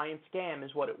a giant scam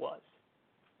is what it was.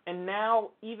 And now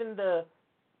even the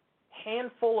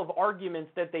handful of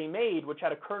arguments that they made, which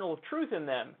had a kernel of truth in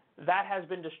them, that has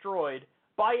been destroyed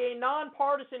by a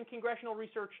nonpartisan Congressional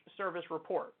Research Service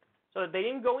report. So they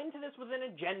didn't go into this with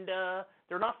an agenda.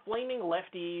 They're not flaming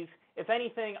lefties. If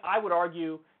anything, I would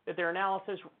argue that their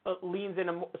analysis leans in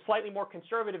a slightly more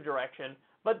conservative direction.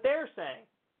 But they're saying,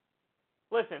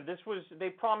 listen, they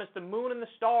promised the moon and the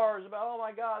stars about, oh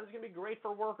my God, this is going to be great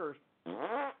for workers.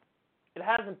 It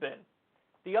hasn't been.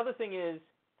 The other thing is,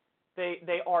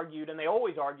 they argued, and they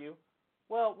always argue,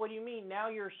 well, what do you mean? Now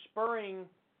you're spurring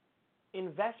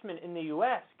investment in the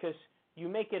U.S. because you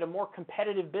make it a more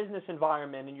competitive business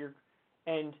environment,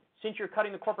 and since you're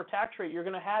cutting the corporate tax rate, you're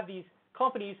going to have these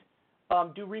companies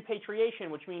do repatriation,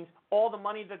 which means all the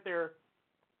money that they're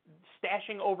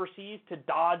stashing overseas to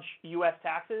dodge U.S.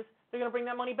 taxes, they're going to bring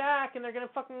that money back, and they're going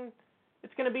to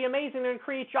it's going to be amazing. They're going to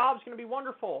create jobs. It's going to be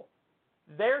wonderful.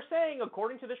 They're saying,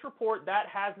 according to this report, that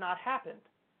has not happened.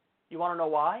 You want to know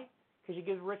why? Because you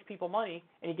give rich people money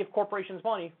and you give corporations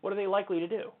money, what are they likely to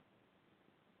do?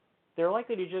 They're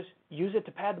likely to just use it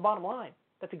to pad the bottom line.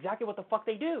 That's exactly what the fuck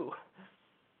they do.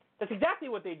 That's exactly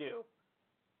what they do.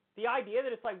 The idea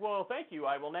that it's like, well, thank you,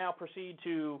 I will now proceed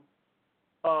to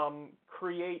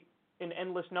create an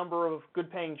endless number of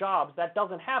good-paying jobs, that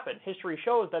doesn't happen. History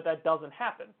shows that doesn't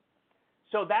happen.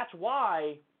 So that's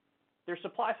why there's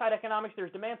supply-side economics,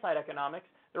 there's demand-side economics.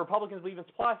 The Republicans believe in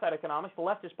supply-side economics. The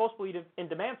left is supposed to believe in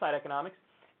demand-side economics.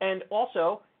 And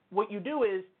also, what you do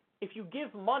is, if you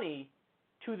give money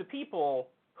to the people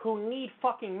who need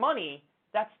fucking money,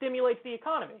 that stimulates the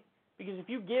economy. Because if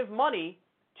you give money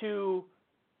to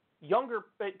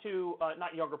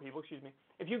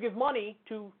if you give money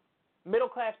to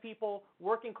middle-class people,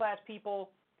 working-class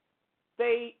people,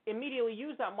 they immediately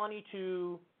use that money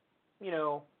to,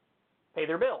 pay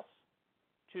their bills,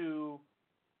 to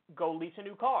go lease a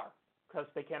new car because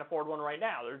they can't afford one right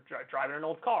now. They're driving an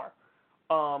old car.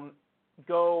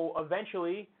 Go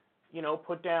eventually,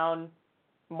 put down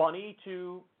money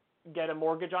to get a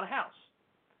mortgage on a house.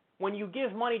 When you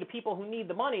give money to people who need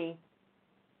the money,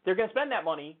 they're going to spend that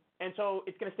money, and so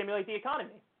it's going to stimulate the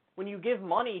economy. When you give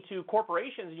money to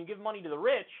corporations and you give money to the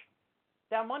rich,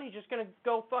 that money's just going to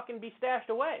go fucking be stashed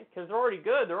away because they're already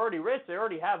good, they're already rich, they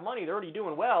already have money, they're already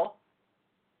doing well.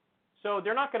 So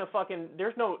they're not going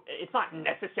to it's not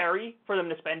necessary for them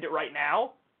to spend it right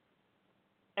now.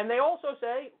 And they also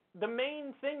say the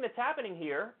main thing that's happening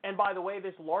here, and by the way,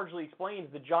 this largely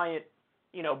explains the giant,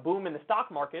 boom in the stock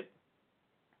market,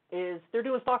 is they're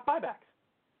doing stock buybacks.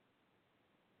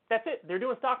 That's it. They're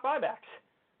doing stock buybacks.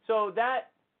 So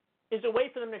that is a way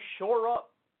for them to shore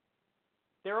up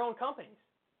their own companies.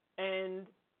 And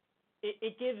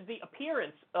it gives the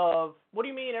appearance of, what do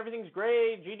you mean everything's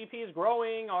great, GDP is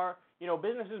growing, our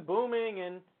business is booming,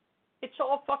 and it's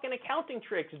all fucking accounting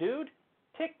tricks, dude.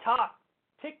 Tick-tock,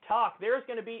 there's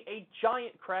going to be a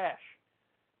giant crash.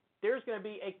 There's going to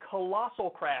be a colossal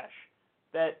crash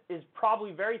that is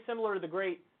probably very similar to the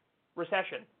Great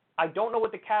Recession. I don't know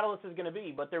what the catalyst is going to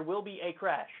be, but there will be a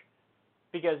crash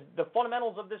because the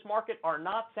fundamentals of this market are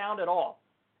not sound at all.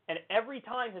 And every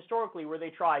time historically where they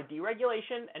try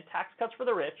deregulation and tax cuts for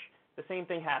the rich, the same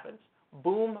thing happens.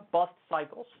 Boom-bust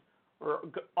cycles. We're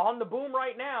on the boom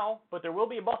right now, but there will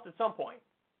be a bust at some point.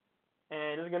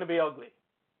 And it's going to be ugly.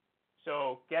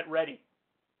 So get ready.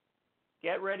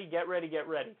 Get ready.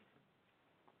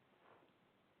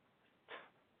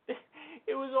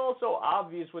 It was also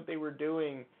obvious what they were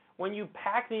doing when you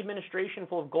pack the administration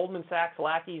full of Goldman Sachs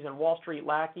lackeys and Wall Street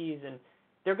lackeys, and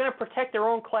they're going to protect their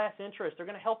own class interests. They're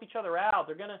going to help each other out.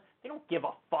 They don't give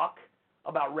a fuck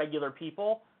about regular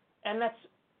people, and that's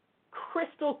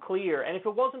crystal clear. And if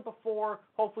it wasn't before,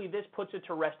 hopefully this puts it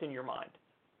to rest in your mind.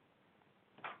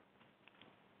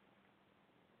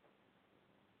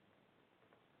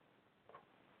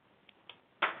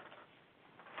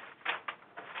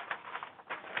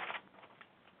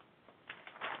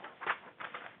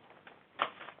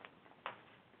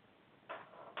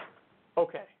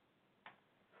 Okay.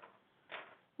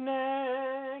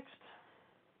 Next.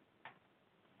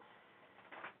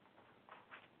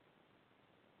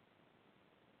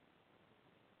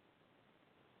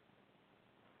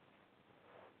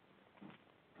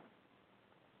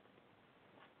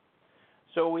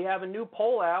 So we have a new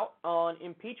poll out on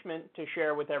impeachment to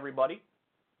share with everybody.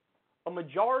 A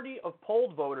majority of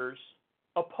polled voters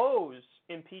oppose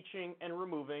impeaching and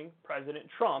removing President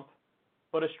Trump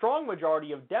but a strong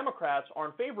majority of Democrats are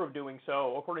in favor of doing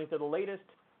so, according to the latest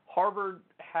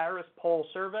Harvard-Harris poll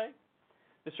survey.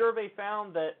 The survey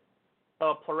found that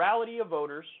a plurality of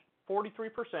voters,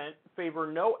 43%,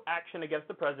 favor no action against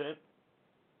the president,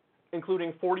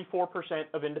 including 44%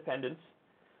 of independents.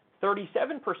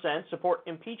 37% support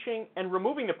impeaching and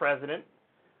removing the president.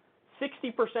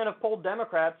 60% of polled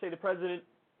Democrats say the president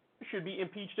should be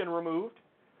impeached and removed.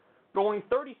 But only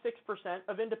 36%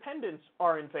 of independents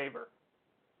are in favor.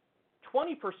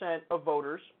 20% of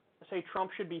voters say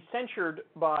Trump should be censured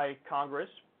by Congress.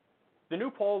 The new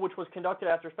poll, which was conducted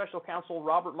after special counsel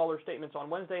Robert Mueller's statements on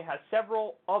Wednesday, has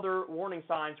several other warning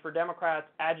signs for Democrats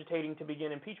agitating to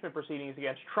begin impeachment proceedings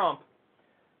against Trump.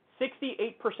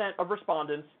 68% of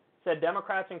respondents said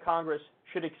Democrats in Congress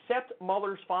should accept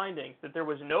Mueller's findings that there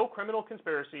was no criminal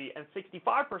conspiracy, and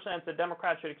 65% said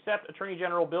Democrats should accept Attorney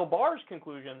General Bill Barr's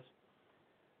conclusions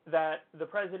that the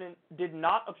president did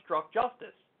not obstruct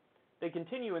justice. They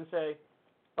continue and say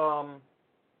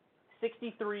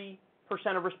 63%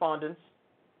 of respondents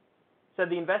said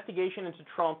the investigations into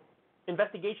Trump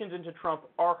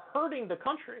are hurting the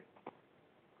country,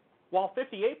 while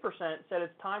 58% said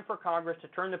it's time for Congress to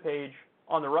turn the page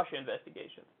on the Russia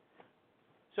investigation.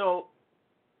 So,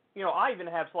 I even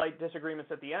have slight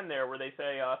disagreements at the end there where they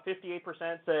say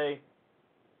 58% say,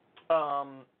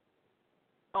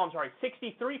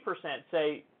 63%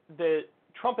 say the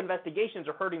Trump investigations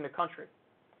are hurting the country.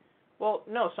 Well,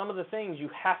 no, some of the things you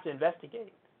have to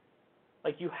investigate.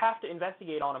 Like, you have to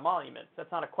investigate on emoluments.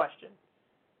 That's not a question.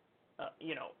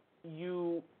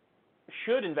 You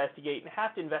should investigate and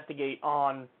have to investigate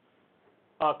on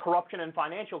corruption and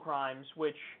financial crimes,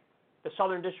 which the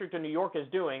Southern District of New York is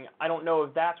doing. I don't know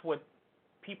if that's what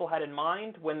people had in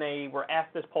mind when they were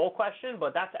asked this poll question,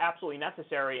 but that's absolutely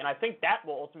necessary, and I think that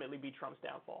will ultimately be Trump's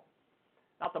downfall.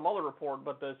 Not the Mueller report,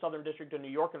 but the Southern District of New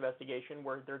York investigation,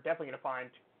 where they're definitely going to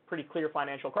find pretty clear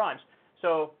financial crimes.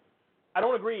 So I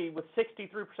don't agree with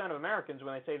 63% of Americans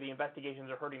when they say the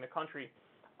investigations are hurting the country.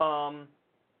 But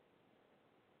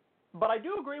I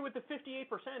do agree with the 58%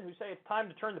 who say it's time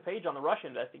to turn the page on the Russia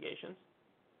investigations.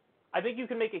 I think you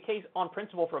can make a case on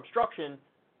principle for obstruction.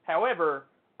 However,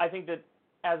 I think that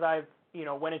as I've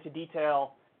went into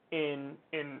detail in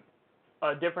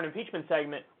a different impeachment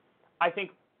segment, I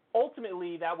think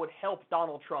ultimately that would help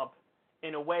Donald Trump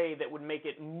in a way that would make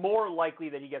it more likely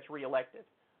that he gets reelected.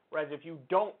 Whereas if you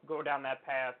don't go down that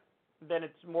path, then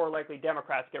it's more likely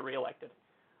Democrats get reelected.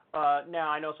 Now,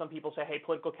 I know some people say, hey,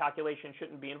 political calculation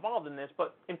shouldn't be involved in this,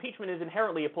 but impeachment is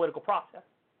inherently a political process.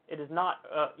 It is not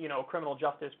a criminal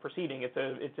justice proceeding.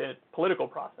 It's a political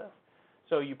process.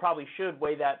 So you probably should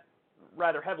weigh that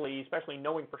rather heavily, especially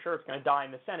knowing for sure it's going to die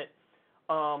in the Senate.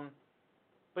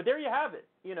 But there you have it.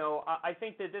 I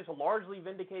think that this largely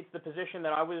vindicates the position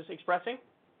that I was expressing.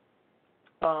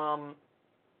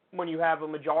 When you have a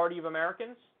majority of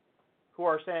Americans who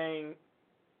are saying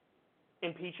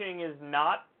impeaching is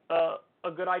not a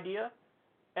good idea.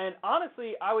 And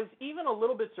honestly, I was even a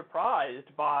little bit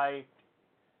surprised by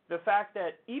the fact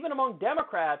that even among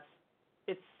Democrats,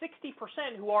 it's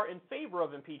 60% who are in favor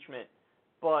of impeachment.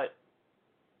 But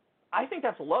I think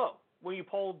that's low. When you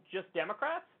poll just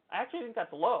Democrats, I actually think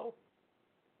that's low.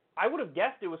 I would have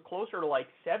guessed it was closer to like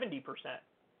 70%.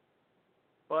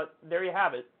 But there you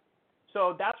have it.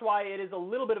 So that's why it is a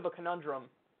little bit of a conundrum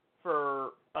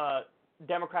for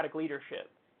Democratic leadership,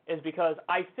 is because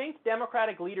I think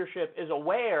Democratic leadership is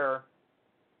aware,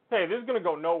 hey, this is going to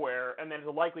go nowhere, and then it's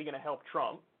likely going to help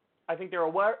Trump. I think they're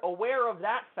aware of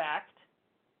that fact,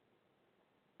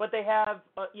 but they have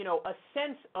a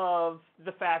sense of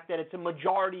the fact that it's a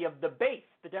majority of the base,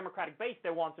 the Democratic base,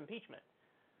 that wants impeachment.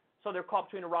 So they're caught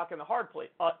between a rock and a hard place.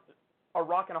 I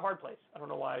don't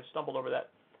know why I stumbled over that.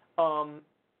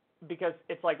 Because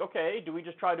it's like, okay, do we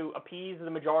just try to appease the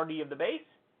majority of the base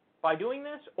by doing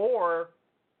this, or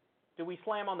do we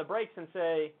slam on the brakes and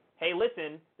say, hey,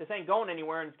 listen, this ain't going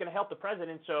anywhere and it's going to help the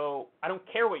president, so I don't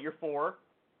care what you're for.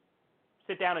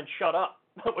 Sit down and shut up,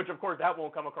 which, of course, that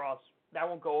won't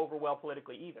go over well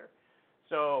politically either.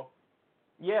 So,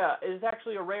 yeah, it's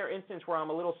actually a rare instance where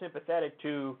I'm a little sympathetic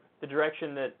to the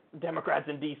direction that Democrats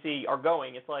in D.C. are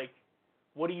going. It's like,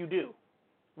 what do you do?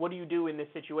 What do you do in this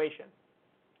situation?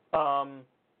 But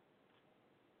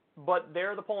there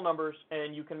are the poll numbers,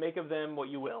 and you can make of them what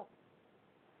you will.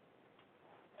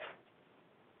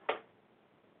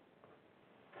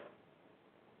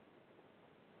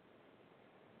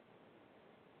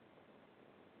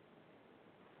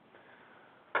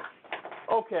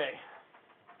 Okay.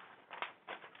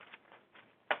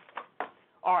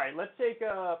 All right, let's take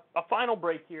a final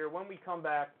break here. When we come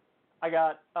back, I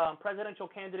got presidential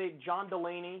candidate John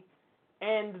Delaney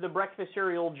and the breakfast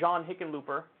cereal John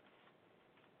Hickenlooper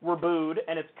were booed,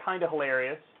 and it's kind of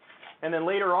hilarious. And then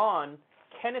later on,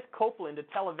 Kenneth Copeland, a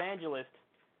televangelist,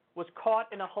 was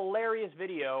caught in a hilarious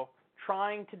video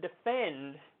trying to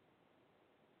defend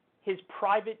his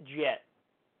private jet.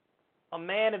 A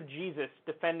man of Jesus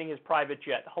defending his private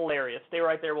jet. Hilarious. Stay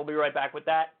right there. We'll be right back with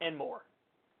that and more.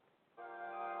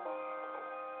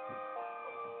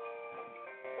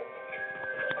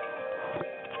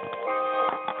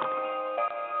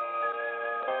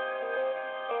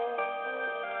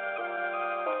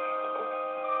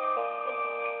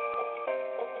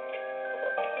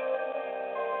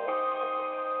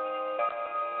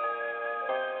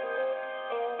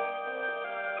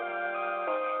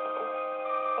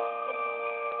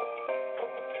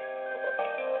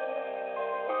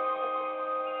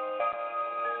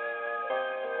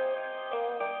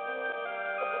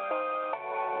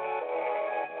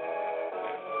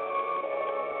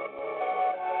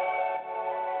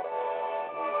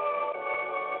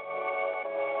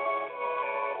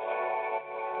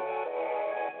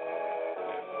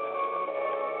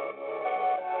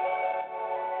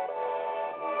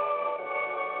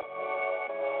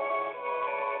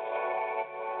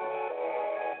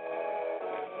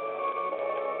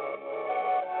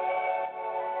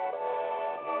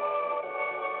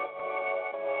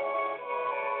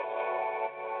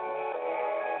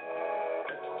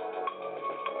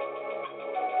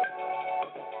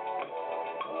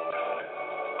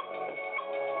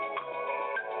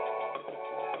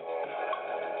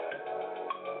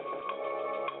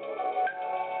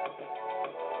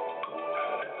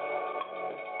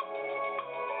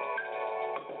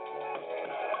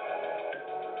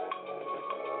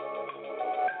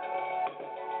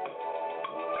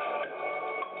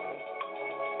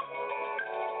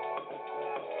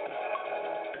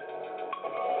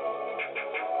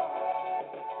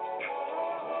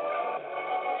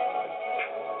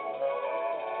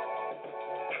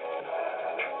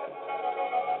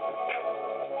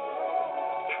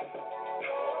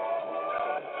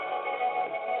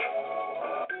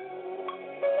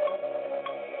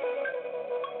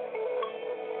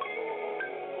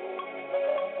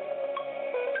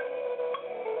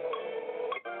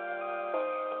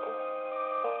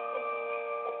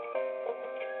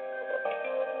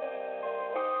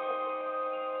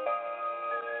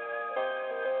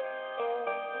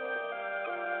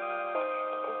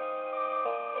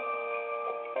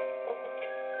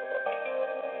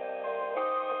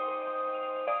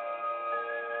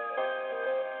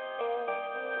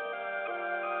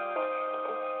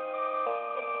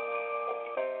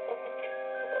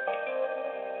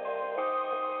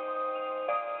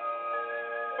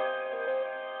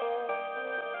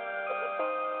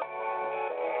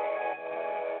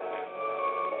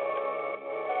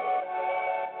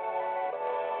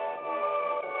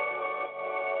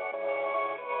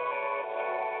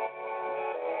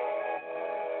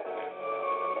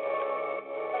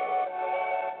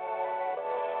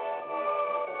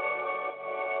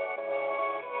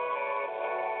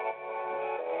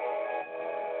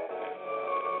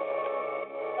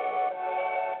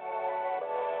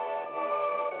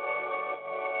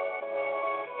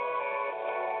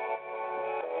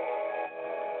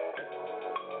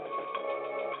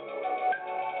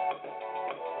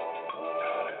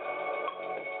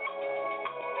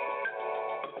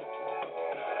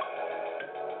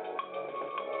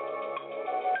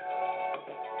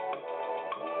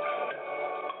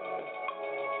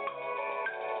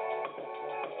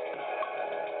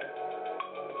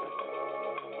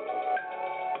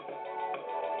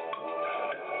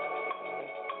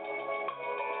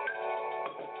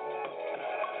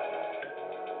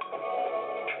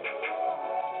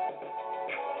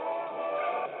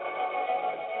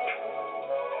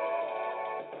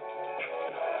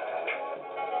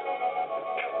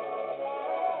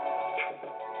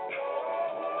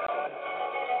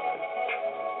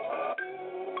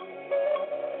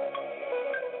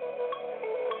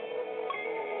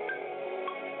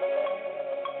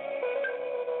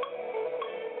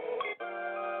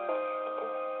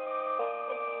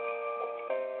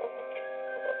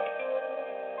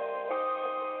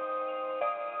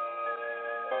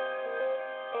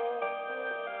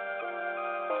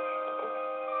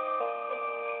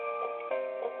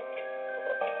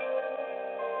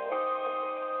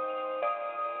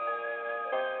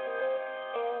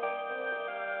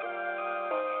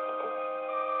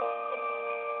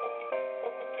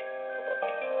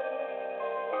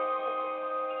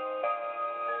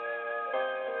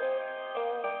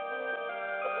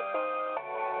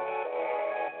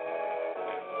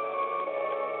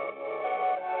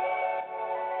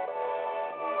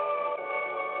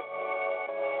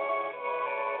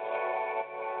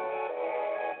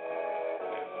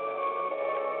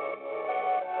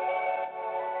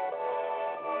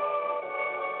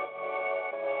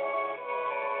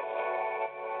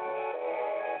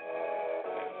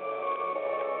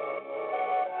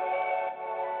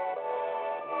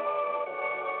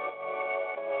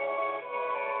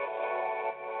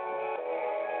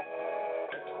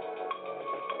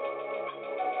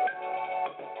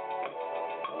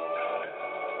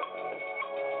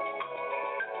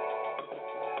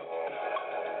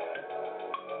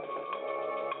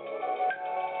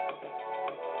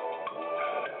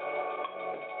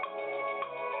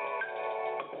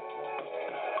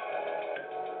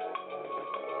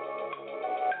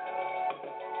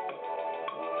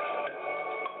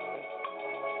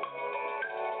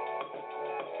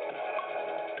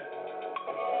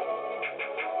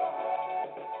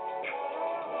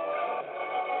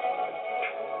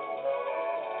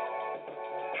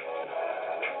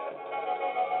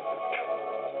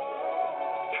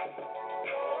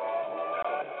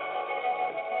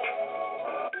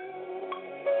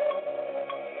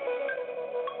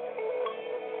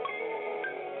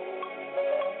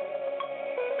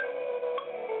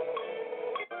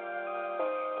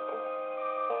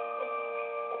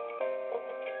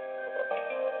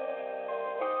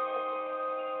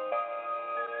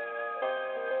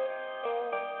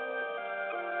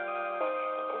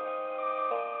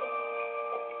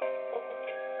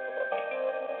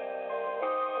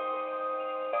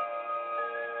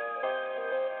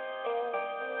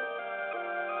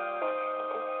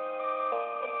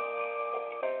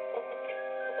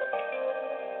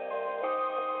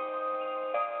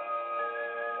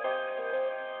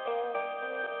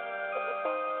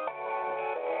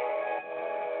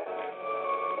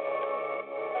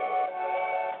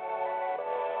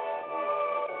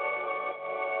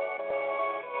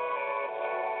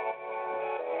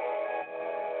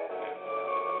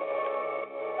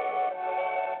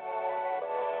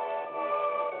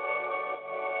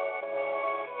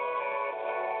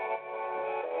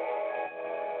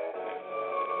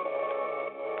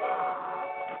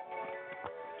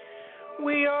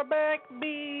 We are back,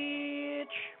 bitch.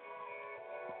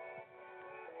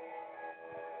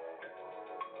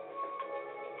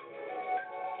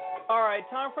 All right,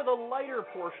 time for the lighter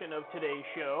portion of today's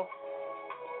show.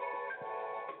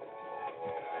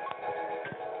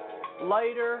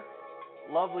 Lighter,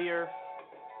 lovelier,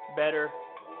 better.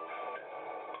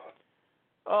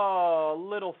 Oh,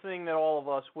 little thing that all of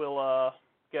us will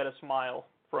get a smile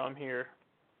from here.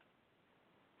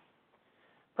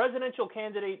 Presidential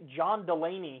candidate John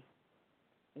Delaney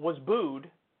was booed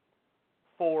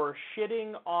for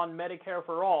shitting on Medicare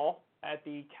for All at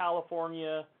the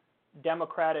California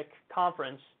Democratic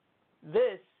Conference.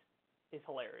 This is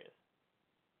hilarious.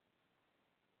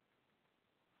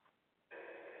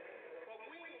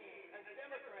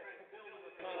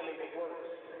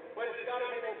 But it's got to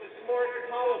be into smart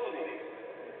policies.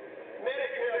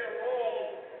 Medicare for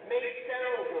all may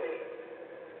sound good,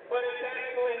 but it's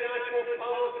actually not good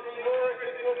policy, nor is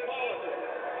it good policy.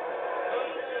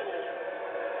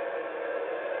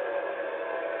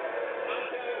 I'm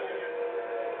telling you.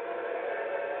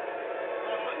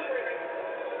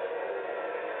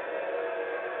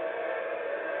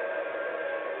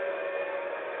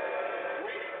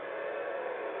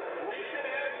 We should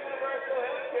have universal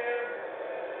health care.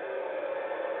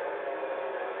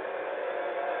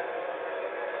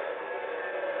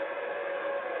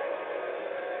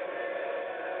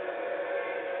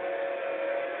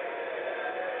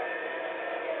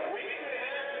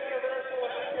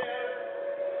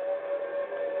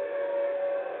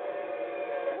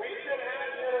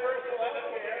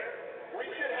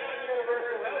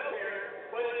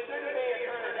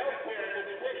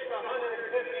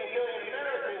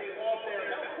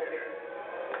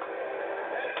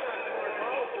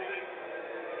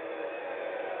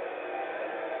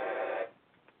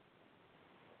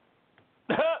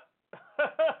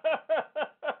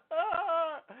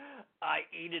 I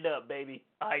eat it up, baby.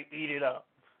 I eat it up.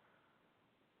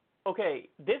 Okay,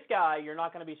 this guy, you're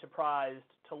not going to be surprised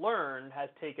to learn, has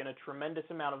taken a tremendous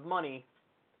amount of money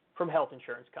from health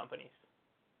insurance companies.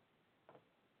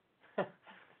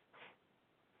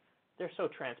 They're so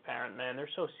transparent, man. They're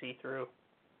so see-through.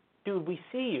 Dude, we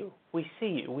see you. We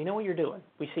see you. We know what you're doing.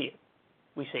 We see it.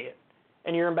 We see it.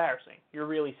 And you're embarrassing. You're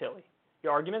really silly.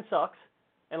 Your argument sucks.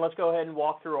 And let's go ahead and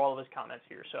walk through all of his comments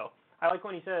here. So I like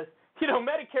when he says,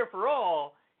 Medicare for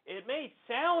all, it may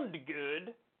sound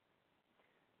good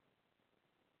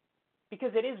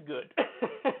because it is good.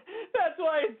 That's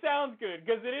why it sounds good,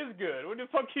 because it is good. What the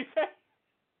fuck you say?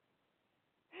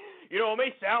 It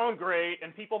may sound great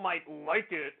and people might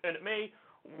like it and it may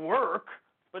work,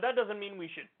 but that doesn't mean we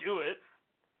should do it.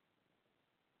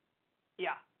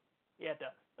 Yeah, it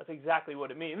does. That's exactly what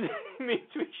it means. It means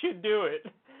we should do it.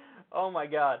 Oh my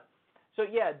God. So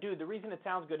yeah, dude, the reason it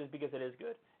sounds good is because it is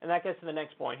good. And that gets to the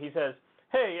next point. He says,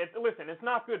 hey, listen, it's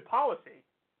not good policy.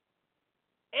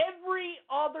 Every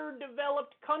other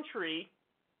developed country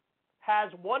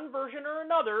has one version or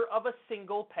another of a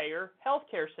single-payer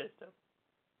healthcare system.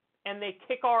 And they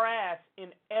kick our ass in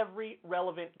every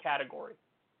relevant category.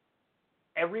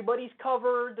 Everybody's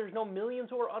covered. There's no millions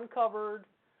who are uncovered.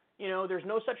 There's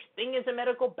no such thing as a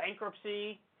medical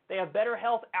bankruptcy. They have better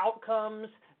health outcomes.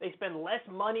 They spend less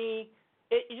money.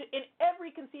 In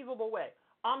every conceivable way.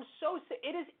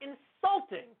 It is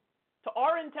insulting to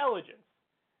our intelligence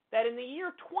that in the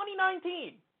year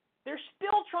 2019, they're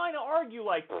still trying to argue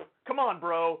like, come on,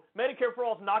 bro, Medicare for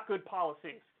all is not good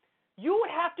policy. You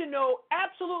would have to know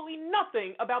absolutely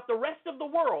nothing about the rest of the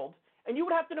world, and you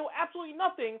would have to know absolutely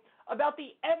nothing about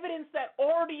the evidence that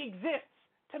already exists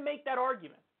to make that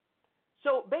argument.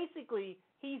 So basically,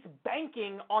 he's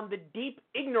banking on the deep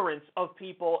ignorance of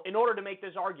people in order to make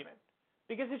this argument,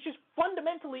 because it's just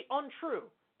fundamentally untrue.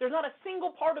 There's not a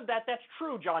single part of that that's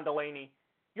true, John Delaney.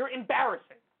 You're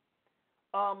embarrassing.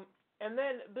 And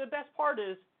then the best part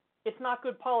is, it's not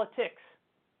good politics.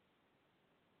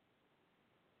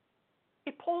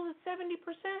 It polls at 70%,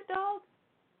 dog.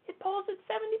 It polls at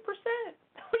 70%.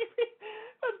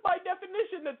 That's by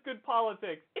definition that's good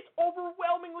politics. It's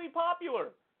overwhelmingly popular.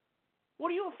 What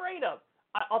are you afraid of?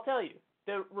 I'll tell you.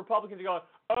 The Republicans are going,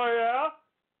 oh yeah?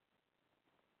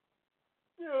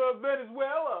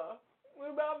 Venezuela. What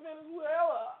about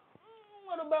Venezuela?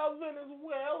 What about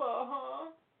Venezuela,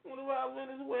 huh? What about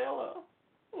Venezuela?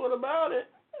 What about it?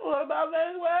 What about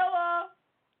Venezuela?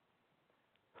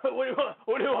 What do you want?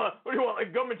 What do you want? What do you want?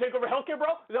 Like government take over healthcare,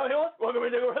 bro? Is that what you want? Want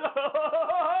government take over?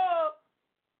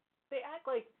 They act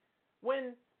like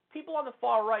when people on the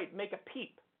far right make a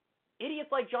peep,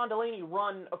 idiots like John Delaney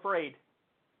run afraid.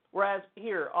 Whereas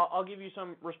here, I'll give you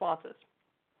some responses.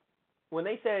 When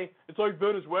they say it's like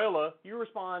Venezuela, you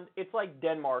respond, it's like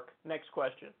Denmark. Next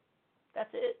question.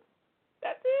 That's it.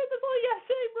 That's it. That's all you gotta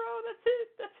say, bro. That's it.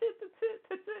 That's it. That's it.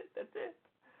 That's it. That's it.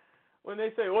 When they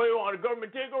say, "Oh, you want a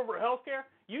government takeover of healthcare?"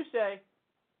 You say,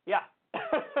 "Yeah,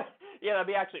 yeah, that'd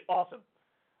be actually awesome."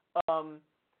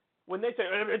 When they say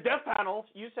death panels,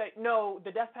 you say, "No,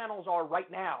 the death panels are right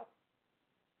now.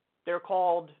 They're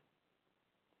called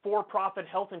for-profit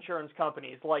health insurance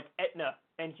companies like Aetna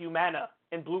and Humana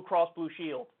and Blue Cross Blue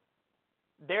Shield.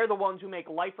 They're the ones who make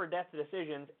life or death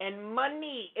decisions, and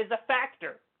money is a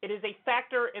factor. It is a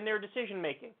factor in their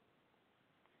decision-making.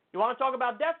 You want to talk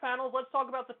about death panels? Let's talk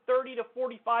about the 30 to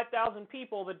 45,000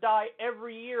 people that die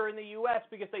every year in the U.S.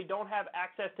 because they don't have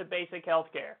access to basic health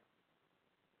care.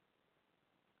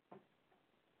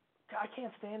 I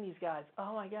can't stand these guys.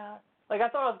 Oh, my God. Like, I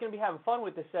thought I was going to be having fun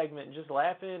with this segment and just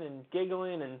laughing and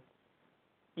giggling and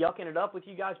yucking it up with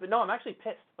you guys. But, no, I'm actually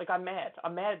pissed. Like, I'm mad.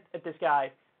 I'm mad at this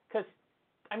guy because,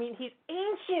 I mean, he's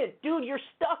ancient. Dude, you're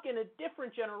stuck in a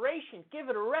different generation. Give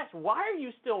it a rest. Why are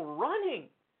you still running?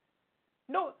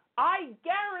 No, I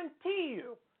guarantee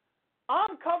you,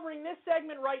 I'm covering this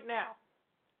segment right now.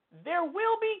 There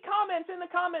will be comments in the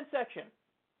comment section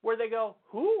where they go,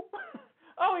 who?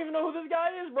 I don't even know who this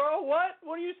guy is, bro. What?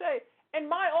 What do you say? And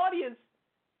my audience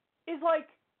is like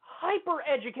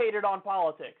hyper-educated on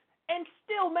politics. And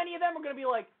still many of them are going to be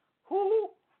like, who?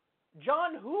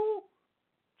 John who?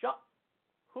 John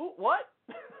who? What?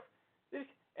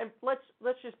 And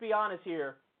let's just be honest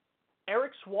here.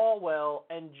 Eric Swalwell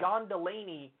and John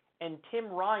Delaney and Tim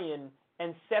Ryan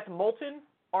and Seth Moulton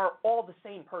are all the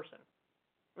same person.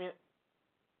 I mean,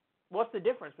 what's the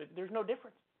difference? There's no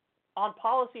difference. On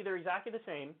policy, they're exactly the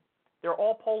same. They're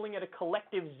all polling at a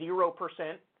collective 0%.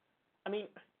 I mean,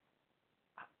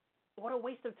 what a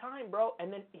waste of time, bro.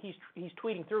 And then he's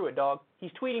tweeting through it, dog.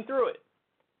 He's tweeting through it.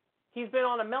 He's been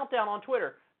on a meltdown on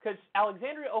Twitter because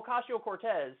Alexandria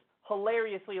Ocasio-Cortez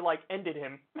hilariously, ended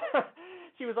him.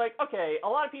 She was like, okay, a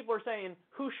lot of people are saying,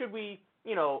 who should we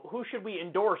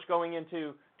endorse going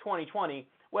into 2020?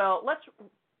 Well, let's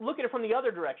look at it from the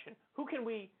other direction. Who can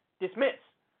we dismiss?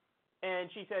 And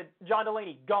she said, John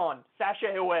Delaney, gone,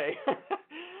 sashay away.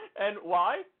 And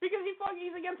why? Because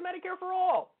he's against Medicare for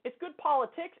all. It's good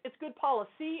politics. It's good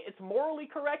policy. It's morally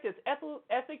correct. It's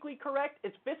ethically correct.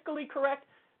 It's fiscally correct.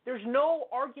 There's no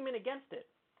argument against it.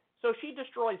 So she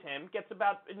destroys him, gets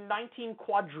about 19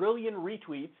 quadrillion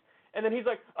retweets, and then he's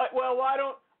like, well, I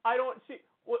don't see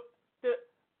what the.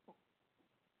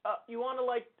 You want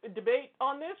to debate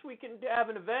on this? We can have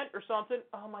an event or something.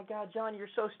 Oh my God, John, you're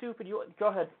so stupid. Go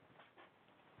ahead.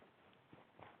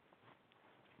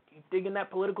 Keep digging that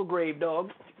political grave,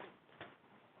 dog.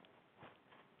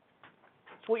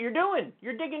 That's what you're doing.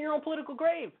 You're digging your own political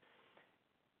grave.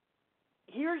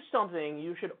 Here's something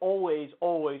you should always,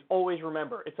 always, always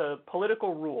remember. It's a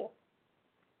political rule.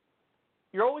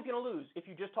 You're always going to lose if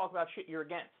you just talk about shit you're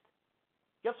against.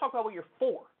 You have to talk about what you're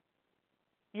for.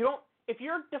 If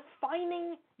you're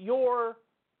defining your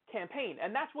campaign,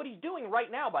 and that's what he's doing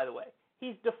right now, by the way.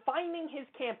 He's defining his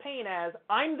campaign as,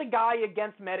 I'm the guy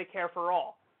against Medicare for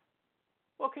all.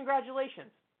 Well,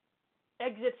 congratulations.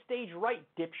 Exit stage right,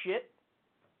 dipshit.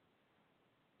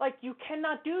 You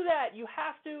cannot do that. You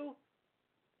have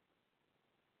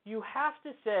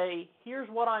to say, here's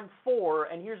what I'm for,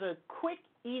 and here's a quick,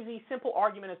 easy, simple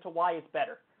argument as to why it's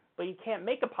better. But he can't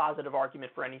make a positive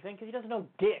argument for anything because he doesn't know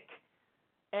dick.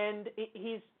 And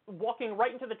he's walking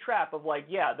right into the trap of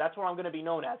yeah, that's what I'm going to be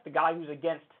known as, the guy who's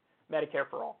against Medicare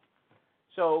for all.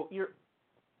 So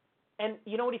and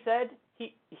you know what he said?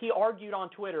 He argued on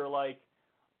Twitter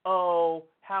oh,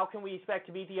 how can we expect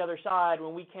to beat the other side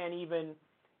when we can't even,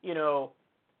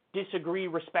 disagree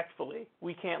respectfully?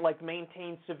 We can't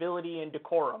maintain civility and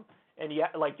decorum. And you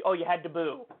had to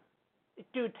boo.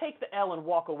 Dude, take the L and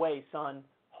walk away, son.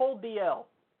 Hold the L.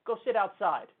 Go sit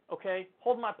outside, okay?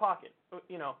 Hold my pocket.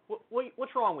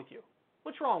 What's wrong with you?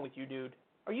 What's wrong with you, dude?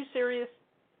 Are you serious?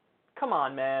 Come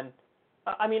on, man.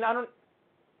 I don't...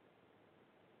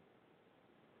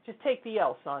 Just take the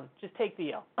L, son. Just take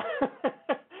the L.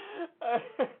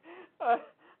 I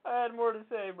had more to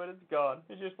say, but it's gone.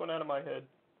 It just went out of my head.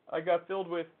 I got filled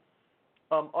with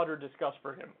utter disgust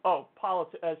for him. Oh,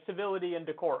 civility and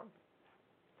decorum.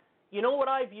 You know what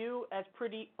I view as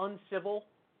pretty uncivil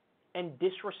and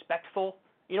disrespectful?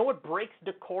 You know what breaks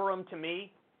decorum to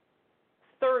me?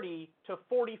 30 to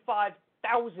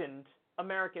 45,000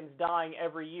 Americans dying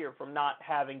every year from not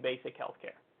having basic health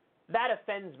care. That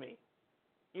offends me.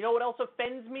 You know what else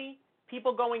offends me?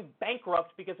 People going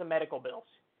bankrupt because of medical bills.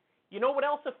 You know what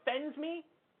else offends me?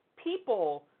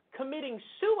 People committing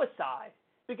suicide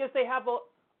because they have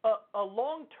a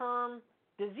long-term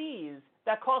disease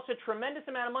that costs a tremendous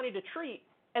amount of money to treat,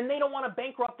 and they don't want to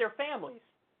bankrupt their families.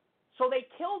 So they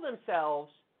kill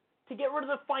themselves to get rid of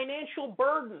the financial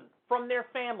burden from their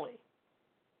family.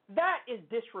 That is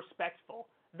disrespectful.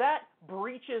 That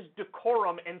breaches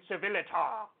decorum and civility.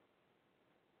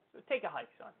 So take a hike,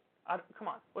 son. Come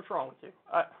on, what's wrong with you?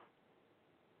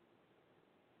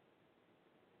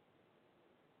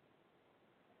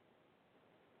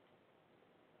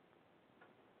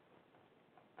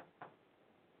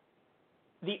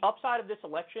 The upside of this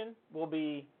election will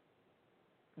be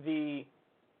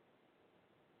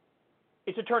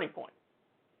it's a turning point.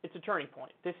 It's a turning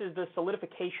point. This is the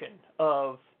solidification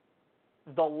of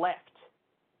the left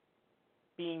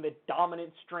being the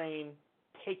dominant strain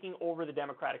taking over the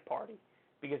Democratic Party.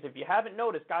 Because if you haven't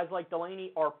noticed, guys like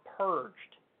Delaney are purged,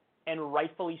 and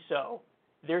rightfully so.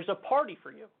 There's a party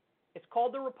for you. It's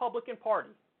called the Republican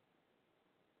Party.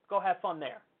 Go have fun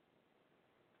there.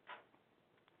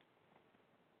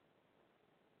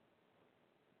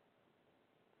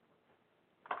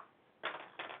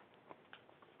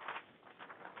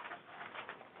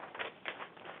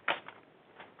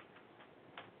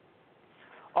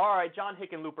 All right, John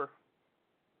Hickenlooper.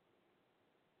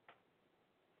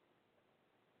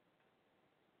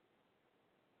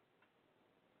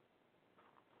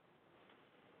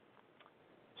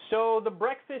 So the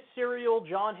breakfast cereal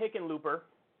John Hickenlooper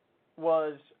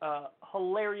was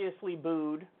hilariously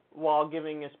booed while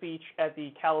giving a speech at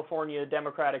the California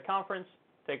Democratic Conference.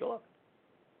 Take a look.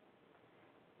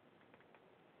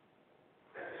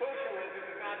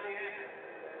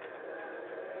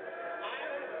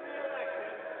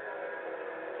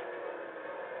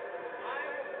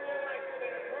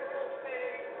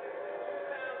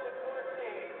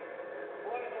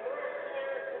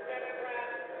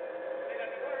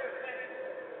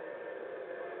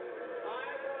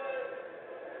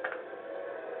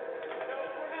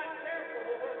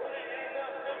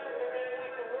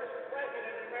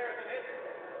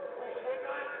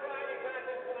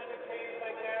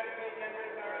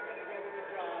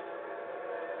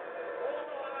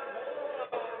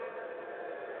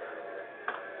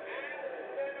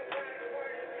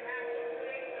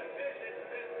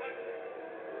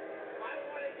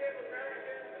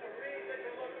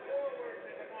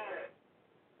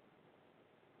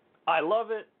 I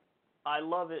love it. I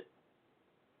love it.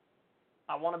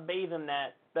 I want to bathe in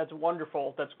that. That's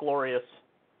wonderful. That's glorious.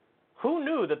 Who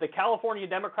knew that the California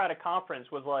Democratic Conference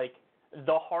was like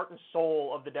the heart and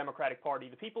soul of the Democratic Party?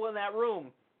 The people in that room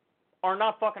are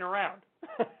not fucking around.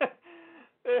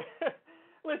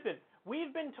 Listen,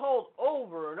 we've been told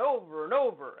over and over and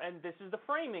over, and this is the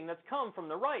framing that's come from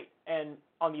the right. And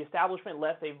on the establishment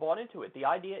left, they've bought into it. The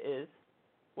idea is,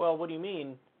 well, what do you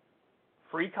mean?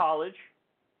 Free college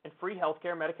and free health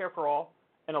care, Medicare for all,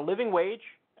 and a living wage,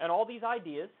 and all these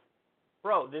ideas.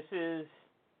 Bro, this is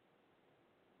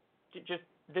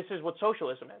what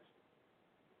socialism is.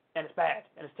 And it's bad,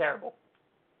 and it's terrible.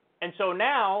 And so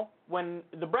now, when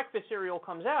the breakfast cereal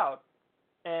comes out,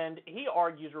 and he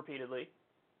argues repeatedly,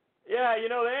 yeah, you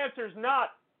know, the answer's not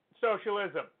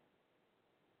socialism.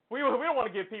 We don't want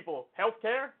to give people health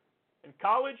care and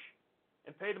college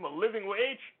and pay them a living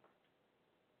wage.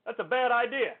 That's a bad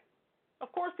idea.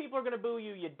 Of course people are going to boo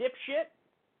you, you dipshit.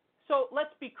 So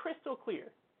let's be crystal clear.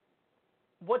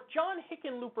 What John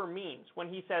Hickenlooper means when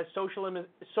he says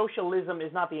socialism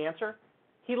is not the answer,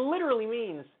 he literally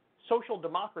means social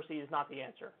democracy is not the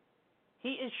answer.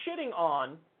 He is shitting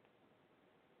on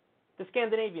the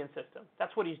Scandinavian system.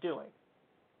 That's what he's doing.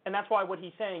 And that's why what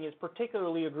he's saying is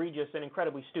particularly egregious and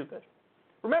incredibly stupid.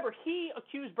 Remember, he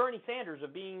accused Bernie Sanders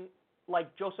of being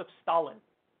like Joseph Stalin.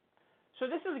 So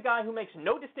this is a guy who makes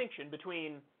no distinction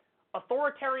between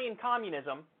authoritarian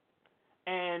communism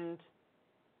and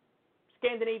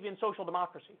Scandinavian social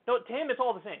democracy. No, to him it's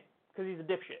all the same because he's a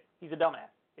dipshit. He's a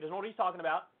dumbass. He doesn't know what he's talking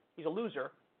about. He's a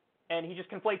loser. And he just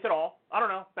conflates it all. I don't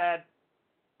know, bad.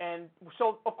 And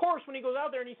so, of course, when he goes out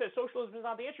there and he says socialism is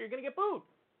not the answer, you're going to get booed.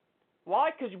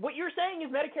 Why? Because what you're saying is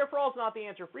Medicare for all is not the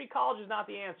answer. Free college is not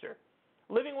the answer.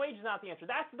 Living wage is not the answer.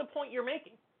 That's the point you're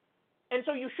making. And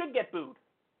so you should get booed.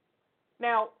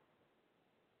 Now,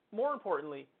 more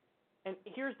importantly, and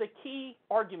here's the key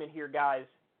argument here, guys.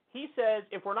 He says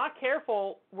if we're not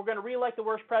careful, we're going to reelect the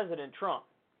worst president, Trump.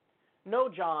 No,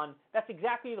 John, that's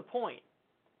exactly the point.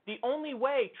 The only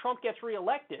way Trump gets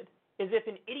reelected is if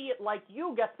an idiot like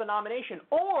you gets the nomination,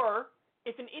 or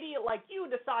if an idiot like you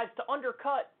decides to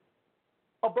undercut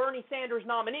a Bernie Sanders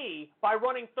nominee by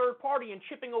running third party and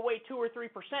chipping away 2 or 3%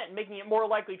 and making it more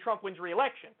likely Trump wins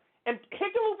re-election. And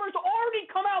Hickenlooper's already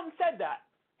come out and said that.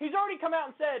 He's already come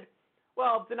out and said,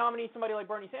 well, to nominate somebody like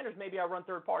Bernie Sanders, maybe I run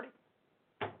third party.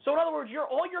 So in other words,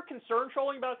 all your concern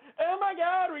trolling about, oh my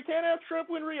God, we can't have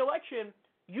Trump win re-election,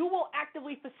 you will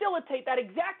actively facilitate that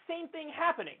exact same thing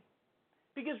happening.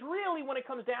 Because really, when it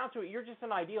comes down to it, you're just an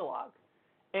ideologue.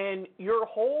 And your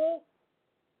whole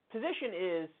position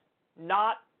is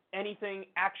not anything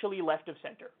actually left of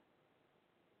center.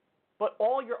 But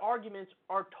all your arguments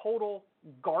are total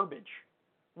garbage.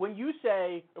 When you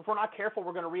say, if we're not careful,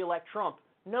 we're going to reelect Trump,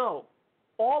 no.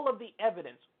 All of the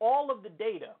evidence, all of the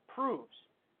data proves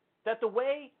that the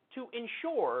way to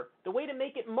ensure, the way to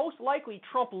make it most likely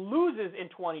Trump loses in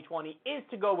 2020 is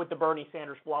to go with the Bernie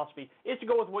Sanders philosophy, is to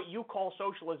go with what you call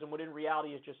socialism, when in reality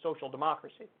is just social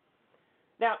democracy.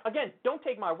 Now, again, don't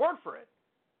take my word for it.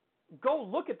 Go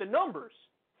look at the numbers.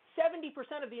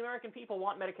 70% of the American people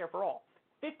want Medicare for all.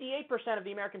 58% of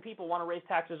the American people want to raise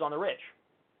taxes on the rich.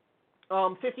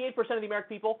 58% of the American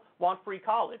people want free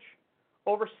college.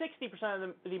 Over 60%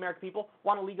 of the American people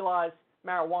want to legalize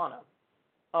marijuana.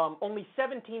 Only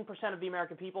 17% of the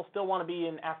American people still want to be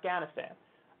in Afghanistan.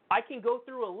 I can go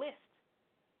through a list,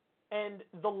 and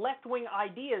the left-wing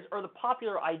ideas are the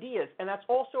popular ideas, and that's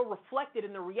also reflected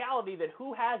in the reality that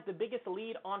who has the biggest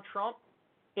lead on Trump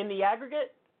in the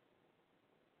aggregate?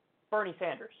 Bernie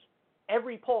Sanders.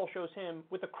 Every poll shows him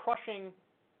with a crushing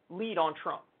lead on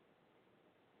Trump.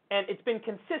 And it's been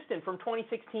consistent from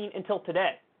 2016 until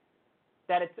today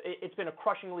that it's been a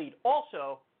crushing lead.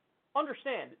 Also,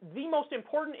 understand, the most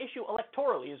important issue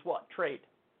electorally is what? Trade.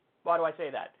 Why do I say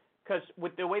that? Because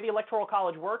with the way the Electoral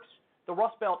College works, the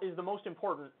Rust Belt is the most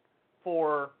important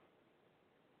for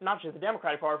not just the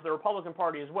Democratic Party, for the Republican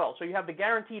Party as well. So you have the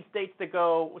guaranteed states that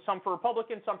go, some for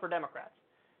Republicans, some for Democrats.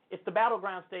 It's the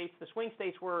battleground states, the swing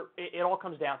states where it all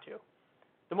comes down to.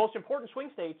 The most important swing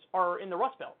states are in the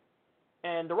Rust Belt.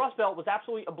 And the Rust Belt was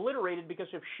absolutely obliterated because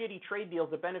of shitty trade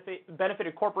deals that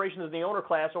benefited corporations and the owner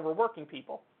class over working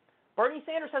people. Bernie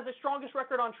Sanders has the strongest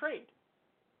record on trade.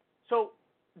 So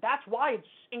that's why it's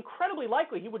incredibly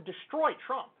likely he would destroy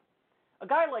Trump. A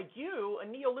guy like you, a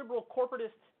neoliberal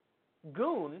corporatist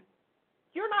goon,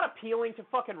 you're not appealing to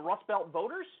fucking Rust Belt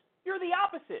voters. You're the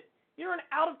opposite. You're an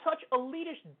out-of-touch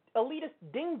elitist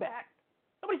dingbat.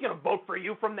 Nobody's going to vote for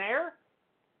you from there.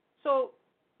 So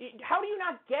how do you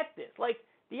not get this? Like,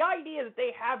 the idea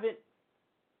that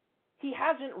he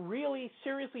hasn't really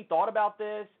seriously thought about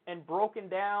this and broken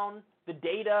down the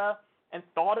data and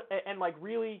thought and like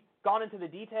really gone into the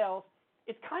details,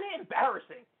 it's kind of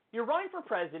embarrassing. You're running for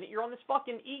president, you're on this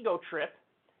fucking ego trip,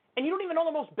 and you don't even know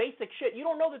the most basic shit. You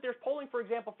don't know that there's polling, for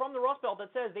example, from the Rust Belt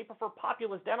that says they prefer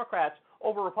populist Democrats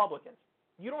over Republicans.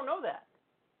 You don't know that.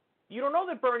 You don't know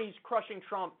that Bernie's crushing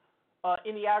Trump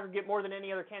in the aggregate more than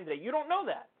any other candidate. You don't know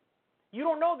that. You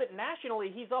don't know that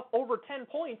nationally he's up over 10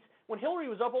 points when Hillary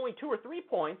was up only 2 or 3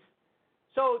 points.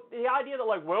 So the idea that,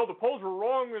 like, well, the polls were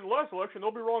wrong in the last election,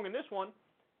 they'll be wrong in this one.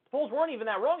 The polls weren't even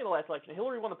that wrong in the last election.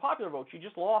 Hillary won the popular vote. She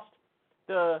just lost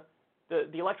the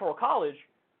Electoral College.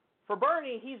 For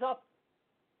Bernie, he's up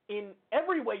in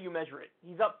every way you measure it.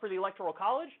 He's up for the Electoral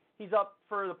College. He's up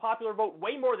for the popular vote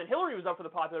way more than Hillary was up for the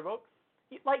popular vote.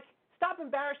 Stop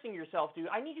embarrassing yourself, dude.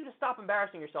 I need you to stop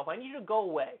embarrassing yourself. I need you to go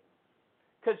away.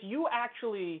 Because you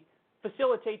actually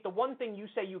facilitate the one thing you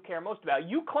say you care most about.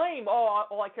 You claim, oh,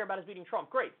 all I care about is beating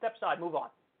Trump. Great, step aside, move on.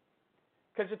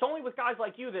 Because it's only with guys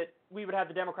like you that we would have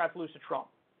the Democrats lose to Trump.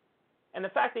 And the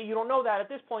fact that you don't know that at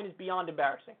this point is beyond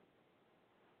embarrassing.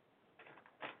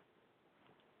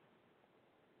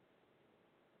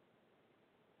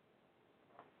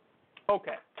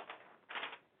 Okay.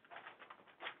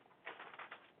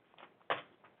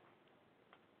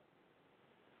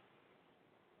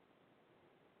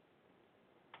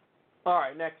 All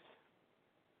right, next.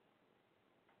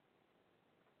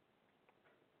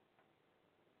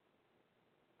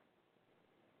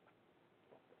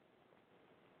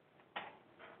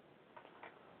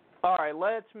 All right,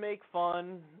 let's make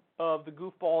fun of the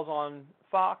goofballs on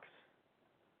Fox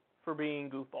for being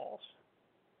goofballs.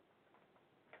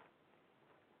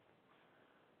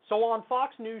 So on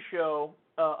Fox News show,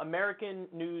 American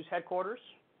News Headquarters,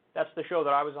 that's the show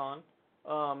that I was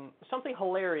on, something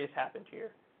hilarious happened here.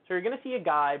 So you're going to see a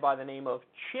guy by the name of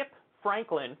Chip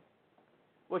Franklin,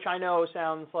 which I know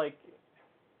sounds like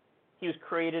he was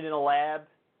created in a lab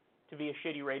to be a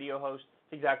shitty radio host.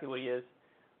 That's exactly what he is.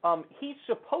 He's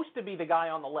supposed to be the guy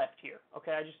on the left here.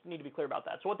 Okay, I just need to be clear about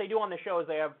that. So what they do on the show is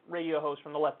they have radio hosts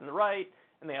from the left and the right,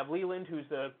 and they have Leland, who's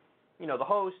the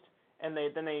host, and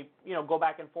they go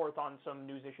back and forth on some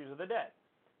news issues of the day.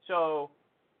 So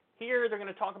here they're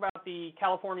going to talk about the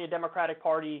California Democratic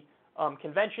Party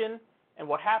convention and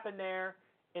what happened there,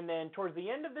 and then towards the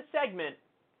end of the segment,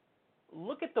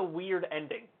 look at the weird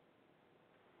ending.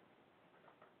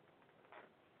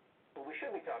 What we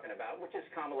should be talking about, which is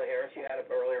Kamala Harris. You had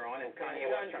it earlier on, and Kanye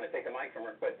was trying to take the mic from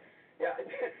her. But Yeah,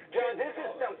 John, this is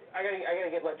I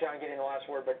gotta let John get in the last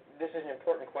word, but this is an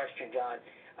important question, John.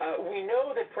 We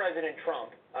know that President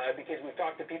Trump, because we've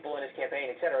talked to people in his campaign,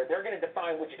 et cetera, they're going to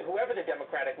define whoever the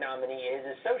Democratic nominee is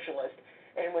as socialist,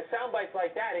 and with sound bites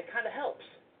like that, it kind of helps.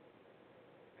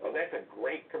 Well, that's a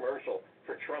great commercial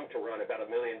for Trump to run about 1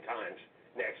 million times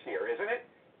next year, isn't it?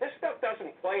 This stuff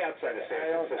doesn't play outside of San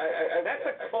Francisco. That's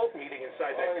a cult meeting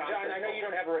inside that conference. John, I know you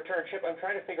don't have a return trip. I'm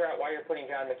trying to figure out why you're putting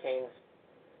John McCain's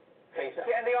face up.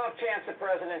 Yeah, and the off chance the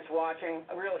president's watching,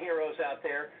 real heroes out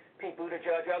there, Pete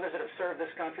Buttigieg, others that have served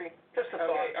this country. Just a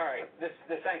thought. Okay, all right. This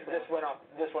went off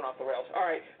the rails. All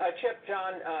right, Chip,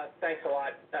 John, thanks a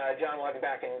lot. John, we'll have you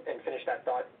back and finish that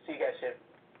thought. See you guys soon.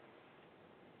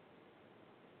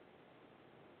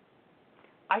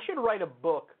 I should write a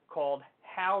book called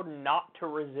How Not to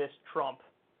Resist Trump.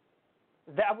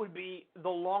 That would be the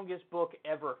longest book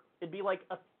ever. It'd be like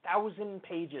 1,000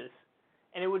 pages.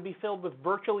 And it would be filled with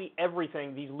virtually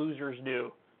everything these losers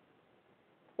do.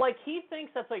 Like, he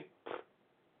thinks that's like,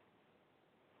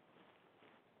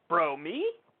 bro, me?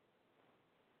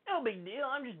 No big deal.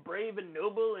 I'm just brave and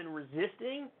noble and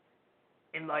resisting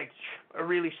in, like, a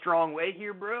really strong way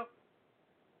here, bro.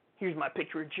 Here's my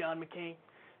picture of John McCain.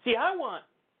 See, I want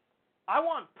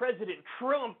President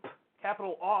Trump,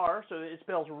 capital R, so it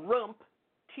spells rump,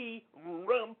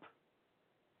 T-rump.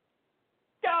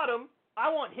 Got him. I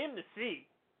want him to see,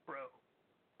 bro.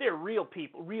 They're real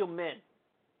people, real men.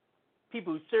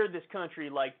 People who served this country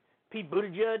like Pete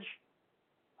Buttigieg,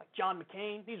 like John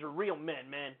McCain. These are real men,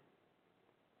 man.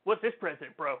 What's this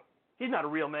president, bro? He's not a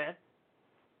real man.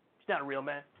 He's not a real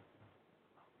man.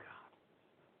 Oh,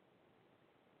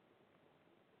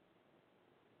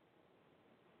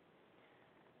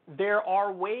 God. There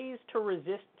are ways to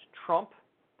resist Trump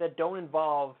that don't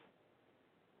involve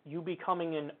you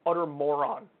becoming an utter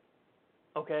moron.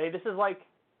 Okay, this is like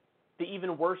the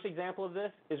even worse example of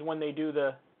this is when they do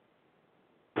the.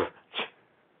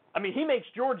 I mean, he makes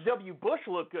George W. Bush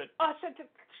look good. I said,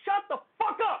 shut the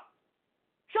fuck up!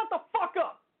 Shut the fuck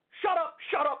up! Shut up!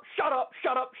 Shut up! Shut up!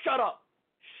 Shut up! Shut up!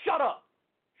 Shut up!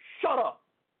 Shut up!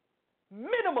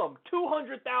 Minimum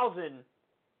 200,000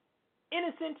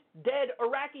 innocent, dead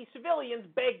Iraqi civilians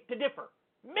beg to differ.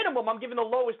 Minimum, I'm giving the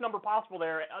lowest number possible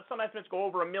there. Some estimates go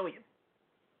over 1 million.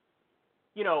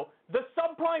 You know, the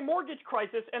subprime mortgage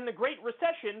crisis and the Great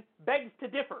Recession begs to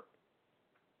differ.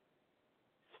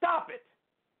 Stop it.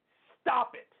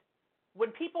 Stop it.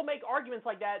 When people make arguments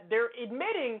like that, they're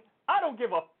admitting, I don't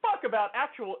give a fuck about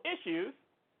actual issues.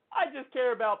 I just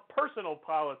care about personal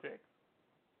politics.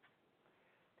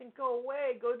 Then go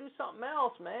away. Go do something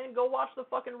else, man. Go watch the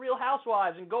fucking Real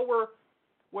Housewives and go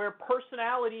where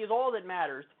personality is all that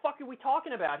matters. The fuck are we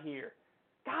talking about here?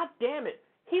 God damn it.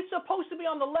 He's supposed to be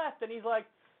on the left, and he's like,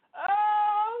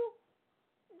 oh,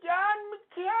 John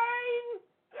McCain.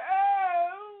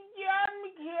 Oh, John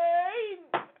McCain.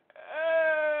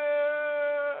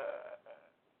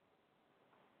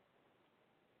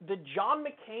 The John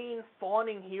McCain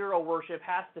fawning hero worship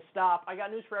has to stop. I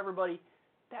got news for everybody.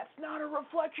 That's not a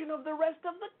reflection of the rest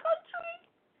of the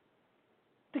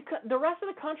country. The rest of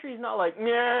the country is not like,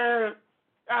 yeah,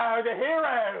 the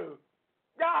hero.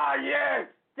 Ah, yes.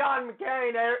 John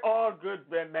McCain, all good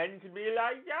men can be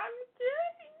like John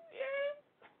McCain,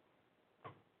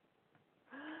 yeah.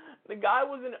 The guy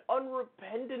was an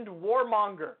unrepentant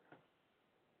warmonger.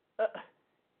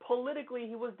 Politically,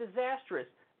 he was disastrous.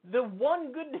 The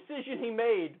one good decision he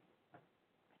made,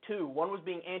 one was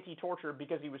being anti-torture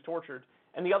because he was tortured,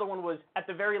 and the other one was, at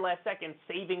the very last second,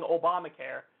 saving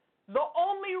Obamacare. The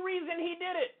only reason he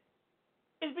did it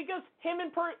is because him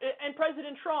and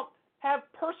President Trump have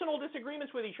personal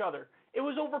disagreements with each other. It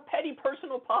was over petty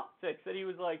personal politics that he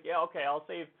was like, yeah, okay, I'll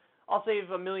save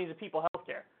millions of people health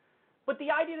care. But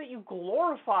the idea that you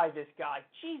glorify this guy,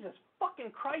 Jesus fucking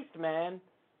Christ, man.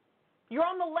 You're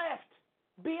on the left.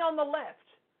 Be on the left.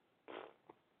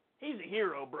 He's a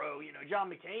hero, bro. You know, John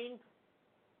McCain.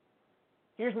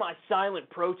 Here's my silent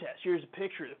protest. Here's a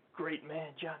picture of the great man,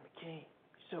 John McCain.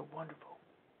 He's so wonderful.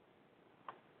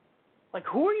 Like,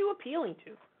 who are you appealing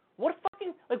to? What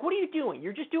are you doing?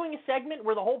 You're just doing a segment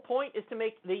where the whole point is to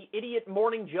make the idiot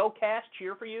Morning Joe cast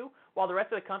cheer for you while the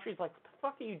rest of the country is like, what the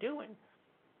fuck are you doing?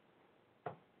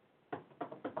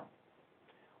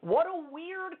 What a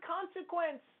weird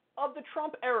consequence of the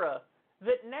Trump era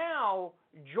that now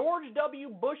George W.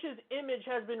 Bush's image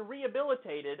has been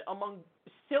rehabilitated among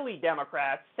silly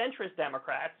Democrats, centrist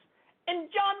Democrats, and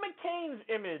John McCain's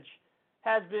image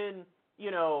has been,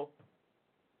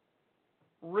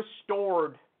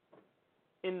 restored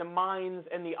in the minds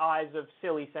and the eyes of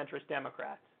silly centrist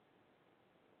Democrats.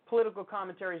 Political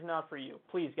commentary is not for you.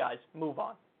 Please, guys, move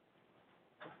on.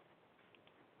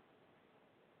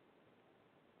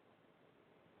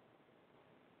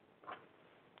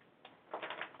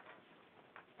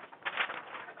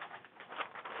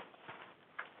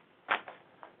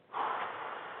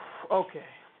 Okay.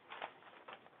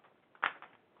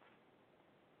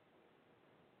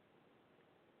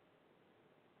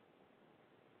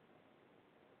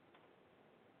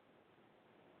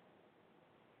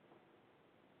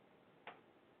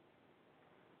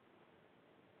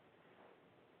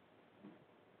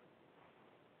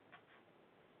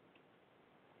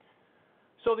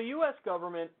 So the U.S.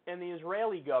 government and the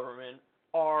Israeli government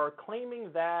are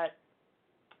claiming that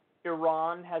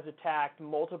Iran has attacked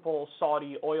multiple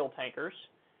Saudi oil tankers,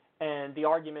 and the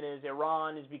argument is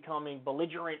Iran is becoming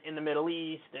belligerent in the Middle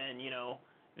East, and,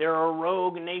 they're a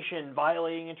rogue nation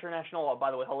violating international law.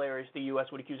 By the way, hilarious, the U.S.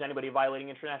 would accuse anybody of violating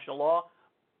international law.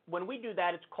 When we do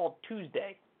that, it's called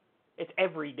Tuesday. It's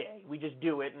every day. We just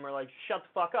do it, and we're like, shut the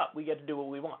fuck up. We get to do what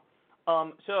we want.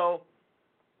 So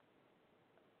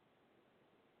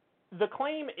the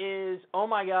claim is, oh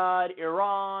my God,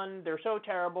 Iran, they're so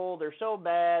terrible, they're so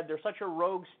bad, they're such a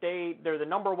rogue state, they're the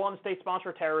number one state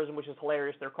sponsor of terrorism, which is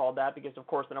hilarious they're called that because, of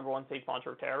course, the number one state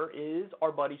sponsor of terror is our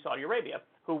buddy Saudi Arabia,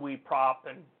 who we prop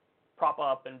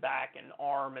up and back and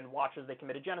arm and watch as they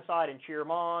commit a genocide and cheer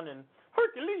them on and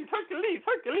Hercules, Hercules,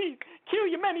 Hercules, kill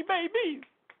your many babies.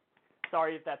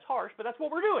 Sorry if that's harsh, but that's what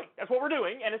we're doing. That's what we're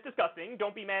doing, and it's disgusting.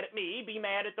 Don't be mad at me. Be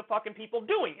mad at the fucking people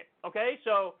doing it, okay?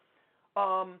 So,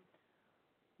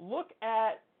 look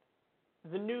at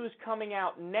the news coming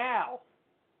out now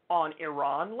on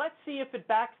Iran. Let's see if it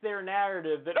backs their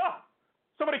narrative that,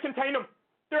 somebody contain them.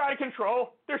 They're out of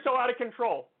control. They're so out of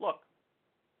control. Look,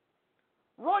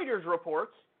 Reuters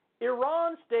reports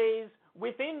Iran stays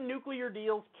within nuclear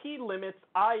deal's key limits,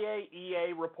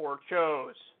 IAEA report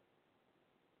shows.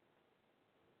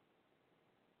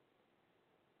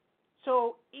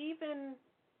 So even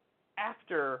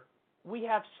after we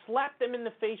have slapped them in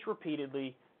the face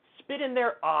repeatedly, spit in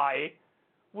their eye,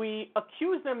 we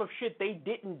accuse them of shit they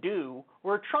didn't do,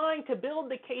 we're trying to build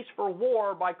the case for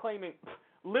war by claiming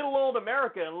little old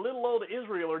America and little old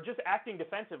Israel are just acting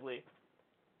defensively.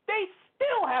 They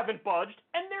still haven't budged,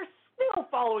 and they're still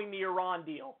following the Iran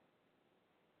deal.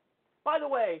 By the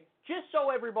way, just so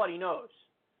everybody knows,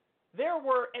 there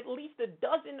were at least a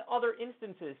dozen other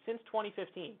instances since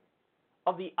 2015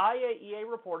 of the IAEA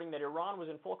reporting that Iran was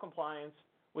in full compliance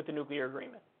with the nuclear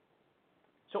agreement.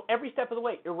 So every step of the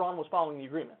way, Iran was following the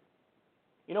agreement.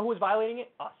 You know who was violating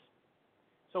it? Us.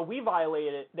 So we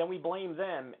violated it, then we blame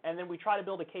them, and then we try to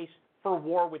build a case for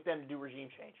war with them to do regime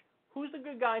change. Who's the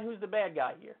good guy and who's the bad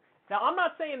guy here? Now, I'm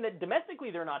not saying that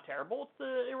domestically they're not terrible. It's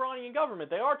the Iranian government.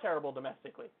 They are terrible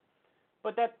domestically.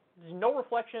 But that's no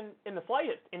reflection in the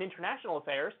slightest in international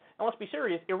affairs. And let's be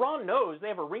serious, Iran knows they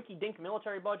have a rinky-dink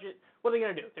military budget. What are they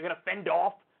going to do? They're going to fend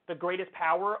off the greatest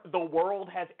power the world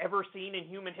has ever seen in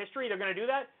human history? They're going to do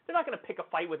that? They're not going to pick a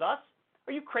fight with us.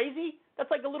 Are you crazy?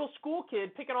 That's like a little school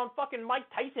kid picking on fucking Mike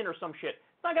Tyson or some shit.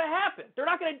 It's not going to happen. They're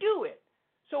not going to do it.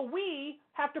 So we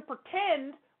have to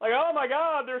pretend like, oh my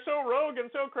God, they're so rogue and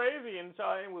so crazy, and so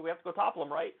we have to go topple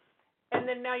them, right? And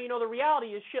then now you know the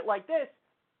reality is shit like this.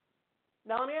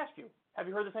 Now let me ask you, have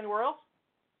you heard this anywhere else?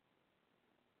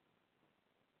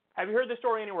 Have you heard this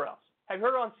story anywhere else? Have you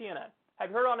heard it on CNN?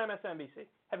 Have you heard it on MSNBC?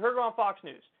 Have you heard it on Fox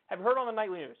News? Have you heard it on the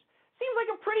nightly news? Seems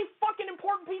like a pretty fucking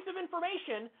important piece of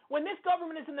information when this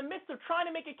government is in the midst of trying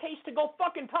to make a case to go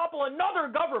fucking topple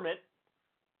another government.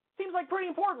 Seems like pretty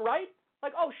important, right?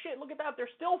 Like, oh shit, look at that.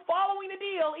 They're still following the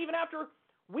deal even after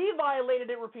we violated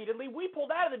it repeatedly. We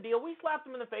pulled out of the deal. We slapped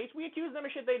them in the face. We accused them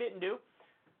of shit they didn't do.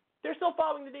 They're still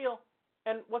following the deal.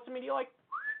 And what's the media like?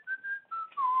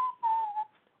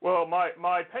 Well,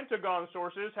 my Pentagon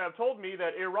sources have told me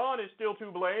that Iran is still to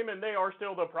blame and they are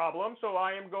still the problem, so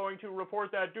I am going to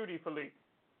report that dutifully.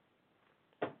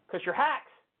 Because you're hacks.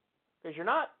 Because you're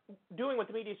not doing what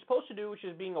the media is supposed to do, which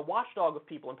is being a watchdog of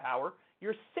people in power.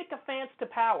 You're sycophants to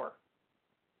power.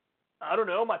 I don't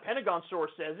know, my Pentagon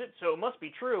source says it, so it must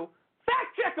be true.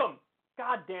 Fact check them!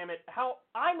 God damn it.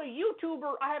 I'm a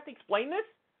YouTuber. I have to explain this?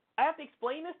 I have to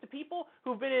explain this to people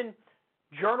who've been in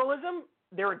journalism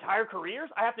their entire careers?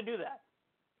 I have to do that.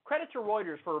 Credit to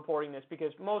Reuters for reporting this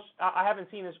because I haven't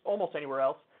seen this almost anywhere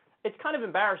else. It's kind of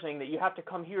embarrassing that you have to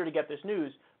come here to get this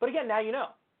news. But again, now you know.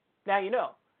 Now you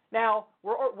know. Now,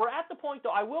 we're at the point,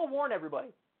 though, I will warn everybody.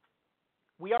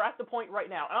 We are at the point right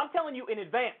now, and I'm telling you in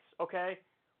advance, okay?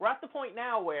 We're at the point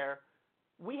now where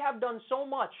we have done so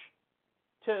much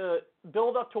to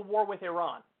build up to war with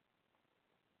Iran.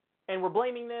 And we're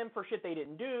blaming them for shit they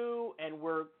didn't do, and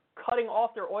we're cutting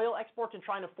off their oil exports and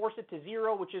trying to force it to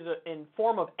zero, which is in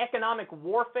form of economic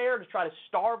warfare to try to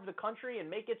starve the country and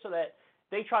make it so that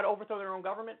they try to overthrow their own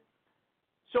government.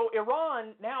 So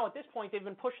Iran, now at this point, they've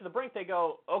been pushed to the brink. They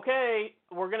go, okay,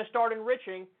 we're going to start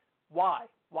enriching. Why?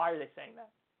 Why are they saying that?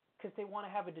 Because they want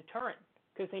to have a deterrent.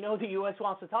 because they know the U.S.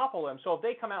 wants to topple them. So if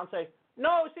they come out and say,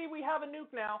 no, see, we have a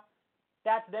nuke now,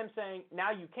 that's them saying,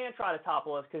 now you can't try to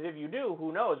topple us, because if you do,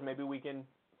 who knows, maybe we can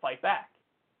fight back.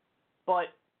 But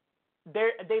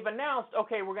they've announced,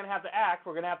 okay, we're going to have to act,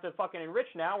 we're going to have to fucking enrich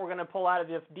now, we're going to pull out of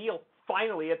this deal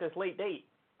finally at this late date.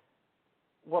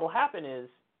 What will happen is,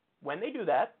 when they do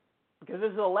that, because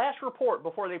this is the last report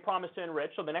before they promise to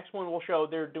enrich, so the next one will show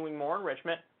they're doing more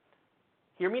enrichment.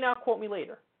 Hear me now, quote me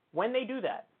later. When they do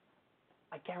that,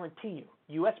 I guarantee you,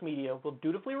 U.S. media will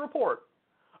dutifully report,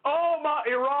 oh,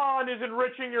 Iran is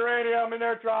enriching uranium and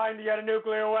they're trying to get a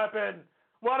nuclear weapon.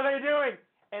 What are they doing?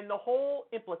 And the whole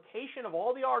implication of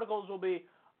all the articles will be,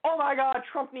 oh my God,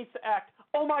 Trump needs to act.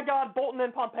 Oh my God, Bolton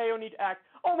and Pompeo need to act.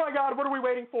 Oh my God, what are we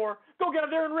waiting for? Go get them,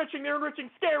 they're enriching,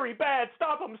 scary, bad,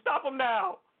 stop them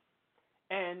now.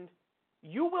 And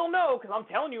you will know, because I'm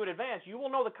telling you in advance, you will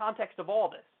know the context of all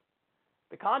this.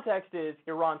 The context is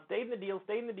Iran stayed in the deal,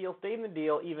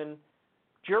 even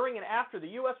during and after the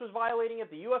U.S. was violating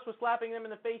it, the U.S. was slapping them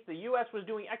in the face, the U.S. was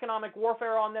doing economic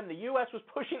warfare on them, the U.S. was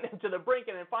pushing them to the brink,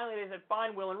 and then finally they said,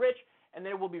 fine, we'll enrich, and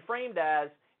then it will be framed as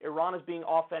Iran is being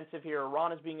offensive here,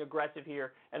 Iran is being aggressive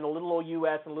here, and the little old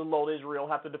U.S. and little old Israel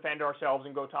have to defend ourselves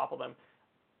and go topple them.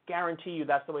 Guarantee you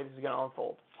that's the way this is going to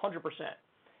unfold, 100%.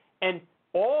 And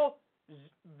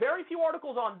very few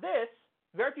articles on this,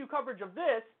 very few coverage of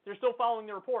this, they're still following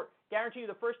the report. Guarantee you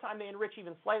the first time they enrich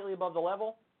even slightly above the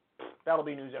level, that'll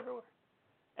be news everywhere.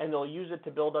 And they'll use it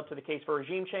to build up to the case for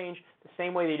regime change, the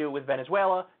same way they do it with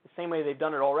Venezuela, the same way they've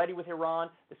done it already with Iran,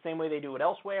 the same way they do it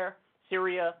elsewhere,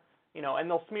 Syria, and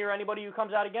they'll smear anybody who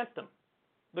comes out against them.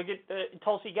 Look at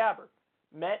Tulsi Gabbard,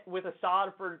 met with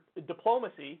Assad for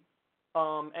diplomacy,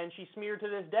 and she's smeared to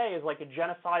this day as like a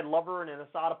genocide lover and an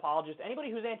Assad apologist.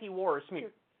 Anybody who's anti-war is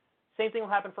smeared. Same thing will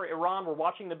happen for Iran. We're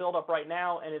watching the build-up right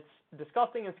now, and it's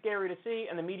disgusting and scary to see,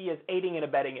 and the media is aiding and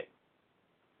abetting it.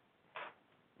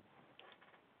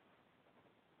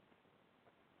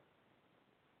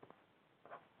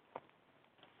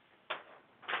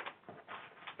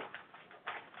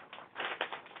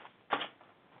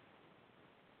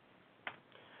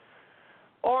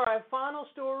 All right, final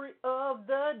story of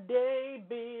the day,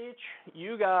 bitch.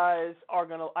 You guys are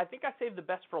going to, I think I saved the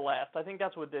best for last. I think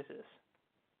that's what this is.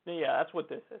 Yeah, that's what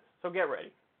this is. So get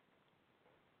ready.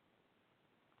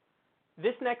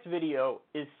 This next video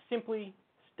is simply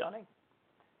stunning.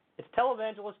 It's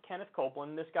televangelist Kenneth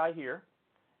Copeland, this guy here,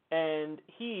 and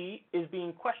he is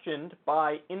being questioned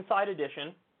by Inside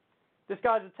Edition. This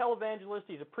guy's a televangelist.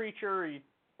 He's a preacher. He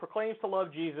proclaims to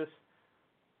love Jesus.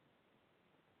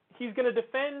 He's going to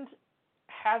defend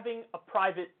having a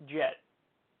private jet.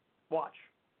 Watch.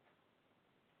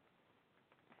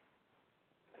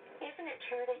 Isn't it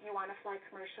true that you want to fly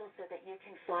commercial so that you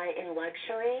can fly in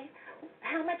luxury?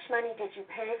 How much money did you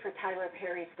pay for Tyler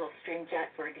Perry's Gulfstream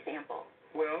jet, for example?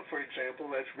 Well, for example,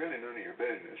 that's really none of your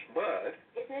business, but...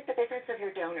 Isn't it the business of your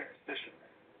donors? Listen,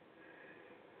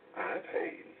 I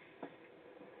paid.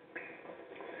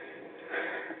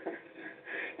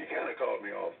 You kind of caught me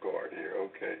off guard here,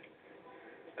 okay.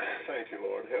 Thank you,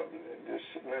 Lord. Help me.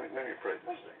 Just let me pray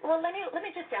this thing. Well, let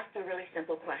me just ask a really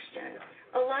simple question.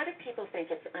 A lot of people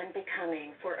think it's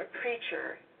unbecoming for a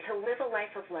preacher to live a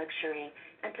life of luxury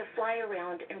and to fly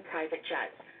around in private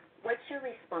jets. What's your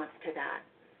response to that?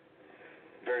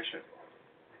 Very simple.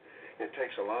 It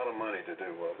takes a lot of money to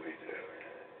do what we do.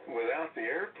 Without the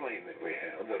airplane that we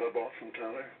have that I bought from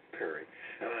Tyler Perry,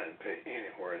 and I didn't pay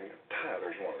anywhere, and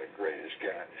Tyler's one of the greatest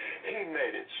guys. He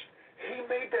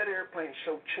made that airplane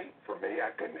so cheap for me,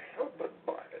 I couldn't help but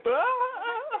buy it. Okay,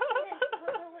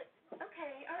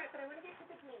 all right, but I want to get to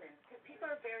the demons, because people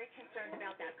are very concerned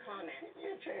about that comment.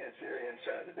 Your chance here,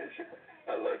 Inside Edition.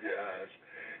 I love your eyes.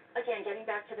 Again, getting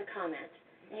back to the comment.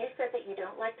 You said that you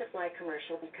don't like to fly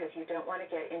commercial because you don't want to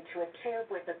get into a tube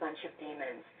with a bunch of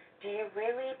demons. Do you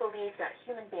really believe that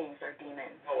human beings are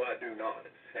demons? No, I do not.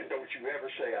 And don't you ever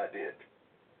say I did.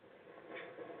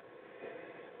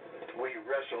 We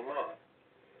wrestle not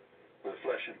with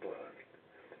flesh and blood,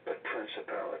 but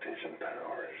principalities and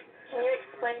powers. Can you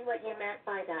explain what you meant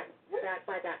by that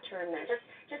term then?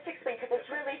 Just explain, because it's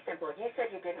really simple. You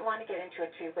said you didn't want to get into a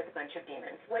tube with a bunch of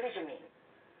demons. What did you mean?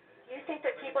 You think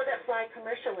that people that fly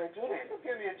commercial are demons? Well,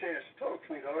 give me a chance to talk,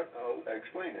 sweetheart. I'll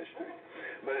explain this to you.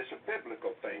 But it's a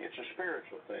biblical thing. It's a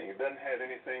spiritual thing. It doesn't have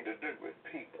anything to do with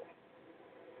people.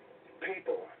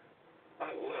 People.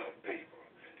 I love people.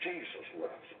 Jesus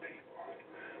loves people.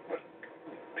 But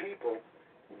people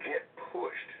get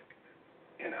pushed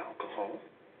in alcohol.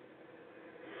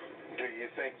 Do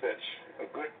you think that's a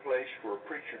good place for a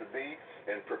preacher to be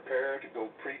and prepare to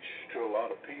go preach to a lot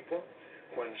of people?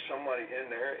 when somebody in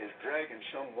there is dragging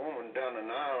some woman down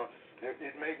an aisle.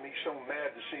 It made me so mad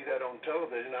to see that on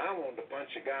television. I wanted to punch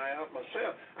a guy out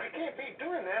myself. I can't be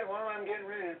doing that while I'm getting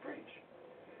ready to preach.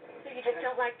 So you just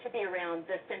don't like to be around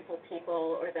the sinful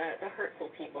people or the hurtful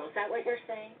people. Is that what you're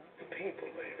saying? The people,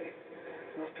 baby.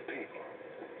 Not the people.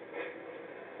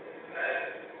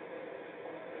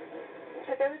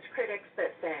 To those critics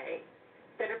that say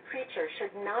that a preacher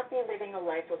should not be living a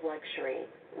life of luxury,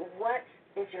 what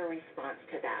is your response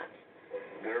to that?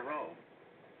 They're wrong.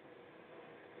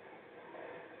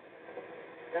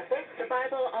 The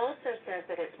Bible also says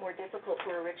that it's more difficult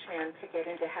for a rich man to get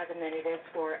into heaven than it is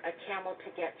for a camel to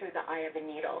get through the eye of a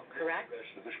needle, correct? The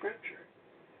rest of the scripture.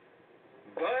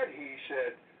 But he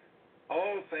said,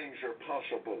 all things are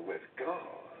possible with God.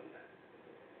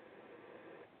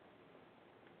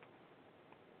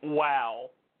 Wow.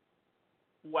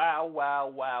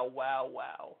 Wow.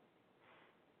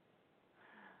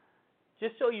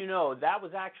 Just so you know, that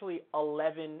was actually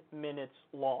 11 minutes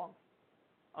long.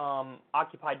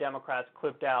 Occupy Democrats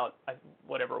clipped out,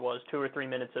 whatever it was, 2 or 3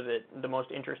 minutes of it, the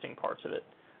most interesting parts of it.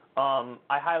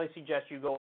 I highly suggest you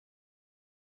go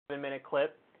 7-minute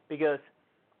clip, because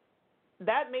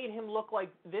that made him look like,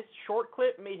 this short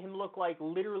clip made him look like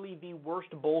literally the worst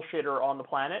bullshitter on the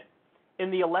planet. In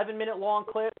the 11-minute long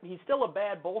clip, he's still a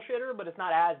bad bullshitter, but it's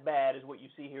not as bad as what you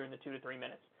see here in the 2 to 3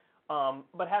 minutes.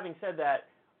 But having said that,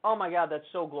 oh my God, that's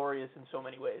so glorious in so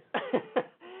many ways.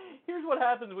 Here's what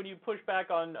happens when you push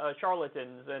back on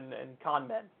charlatans and con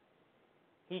men.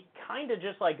 He kind of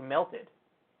just like melted.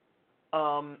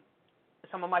 Some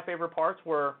of my favorite parts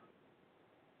were,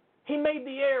 he made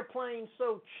the airplane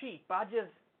so cheap, I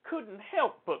just couldn't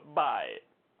help but buy it.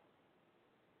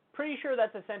 Pretty sure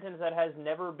that's a sentence that has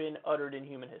never been uttered in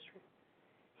human history.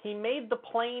 He made the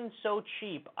plane so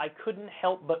cheap, I couldn't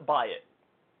help but buy it.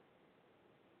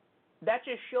 That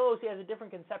just shows he has a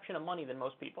different conception of money than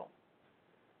most people.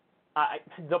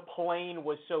 The plane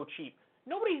was so cheap.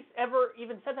 Nobody's ever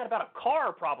even said that about a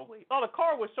car, probably. Oh, the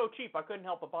car was so cheap, I couldn't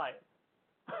help but buy it.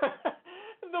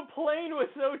 The plane was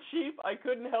so cheap, I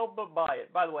couldn't help but buy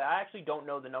it. By the way, I actually don't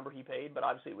know the number he paid, but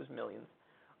obviously it was millions.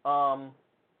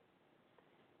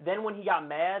 Then when he got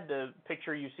mad, the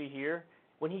picture you see here,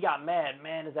 when he got mad,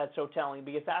 man, is that so telling,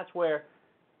 because that's where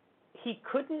he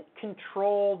couldn't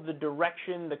control the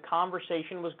direction the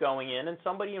conversation was going in, and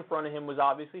somebody in front of him was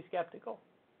obviously skeptical.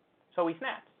 So he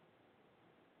snaps.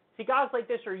 See, guys like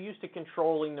this are used to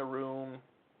controlling the room.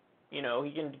 You know,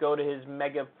 he can go to his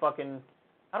mega fucking,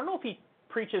 I don't know if he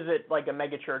preaches at like a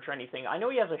mega church or anything. I know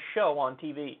he has a show on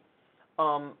TV.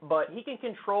 But he can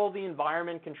control the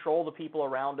environment, control the people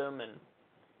around him, and,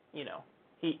 you know,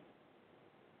 he's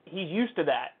used to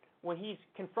that. When he's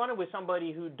confronted with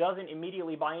somebody who doesn't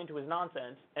immediately buy into his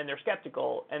nonsense, and they're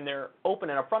skeptical, and they're open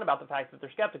and upfront about the fact that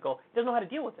they're skeptical, he doesn't know how to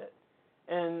deal with it.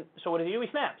 And so what does he do? He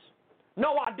snaps.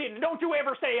 No, I didn't. Don't you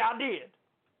ever say I did.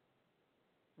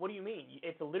 What do you mean?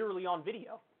 It's literally on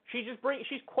video. She's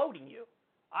quoting you.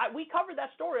 We covered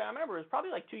that story. I remember it was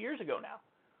probably like 2 years ago now,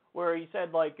 where he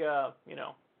said like, you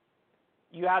know,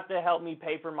 you have to help me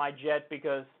pay for my jet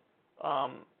because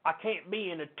I can't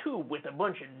be in a tube with a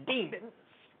bunch of demons.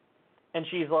 And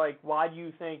she's like, why do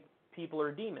you think people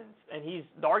are demons? And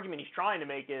the argument he's trying to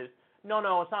make is,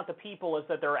 no, it's not the people, it's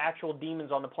that there are actual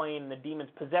demons on the plane, and the demons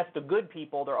possess the good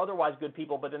people. They're otherwise good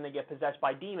people, but then they get possessed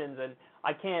by demons, and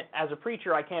I can't, as a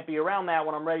preacher, I can't be around that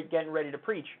when I'm getting ready to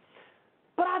preach.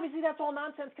 But obviously that's all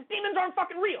nonsense, because demons aren't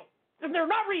fucking real. If they're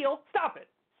not real, stop it.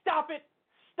 Stop it.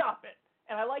 Stop it.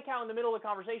 And I like how in the middle of the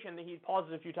conversation he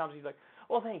pauses a few times. He's like,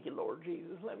 well, thank you, Lord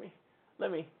Jesus. Let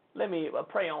me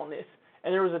pray on this.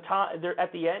 And there was a time there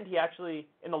at the end. He actually,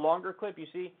 in the longer clip, you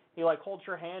see, he like holds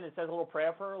her hand and says a little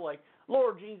prayer for her, like,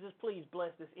 Lord Jesus, please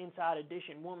bless this Inside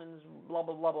Edition woman's blah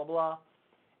blah blah blah blah.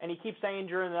 And he keeps saying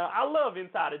during I love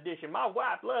Inside Edition. My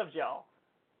wife loves y'all.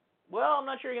 Well, I'm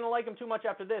not sure you're gonna like him too much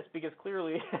after this, because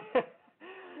clearly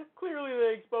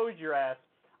they exposed your ass.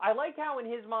 I like how in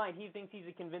his mind he thinks he's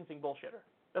a convincing bullshitter.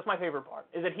 That's my favorite part,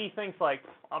 is that he thinks like,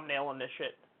 I'm nailing this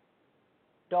shit.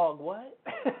 Dog, what?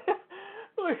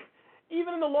 Look,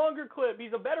 even in the longer clip,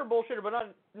 he's a better bullshitter, but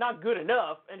not good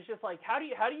enough. And it's just like, how do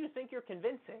you think you're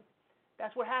convincing?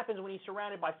 That's what happens when he's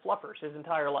surrounded by fluffers his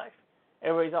entire life.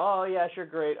 Everybody's, oh yeah, sure,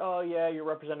 great. Oh yeah, you're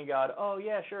representing God. Oh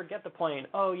yeah, sure, get the plane.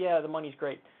 Oh yeah, the money's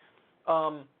great.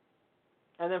 And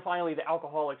then finally the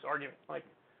alcoholics argument, like,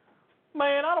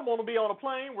 man, I don't want to be on a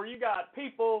plane where you got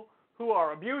people who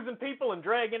are abusing people and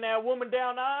dragging that woman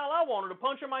down the aisle. I wanted to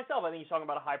punch her myself. I think he's talking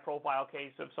about a high-profile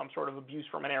case of some sort of abuse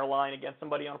from an airline against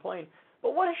somebody on a plane.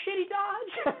 But what a shitty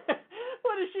dodge.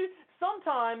 What a shit.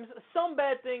 Sometimes some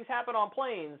bad things happen on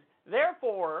planes.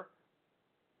 Therefore,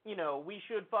 we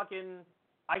should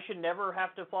I should never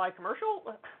have to fly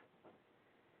commercial?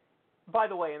 By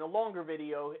the way, in the longer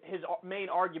video, his main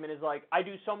argument is like, I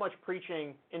do so much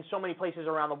preaching in so many places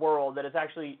around the world that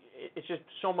it's just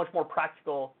so much more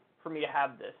practical for me to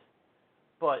have this.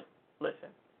 But listen,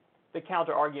 the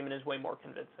counter argument is way more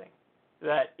convincing.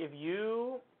 That if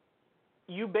you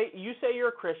say you're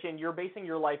a Christian, you're basing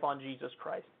your life on Jesus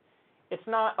Christ. It's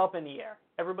not up in the air.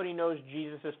 Everybody knows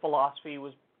Jesus' philosophy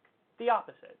was the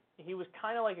opposite. He was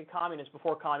kind of like a communist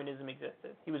before communism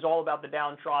existed. He was all about the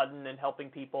downtrodden and helping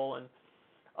people, and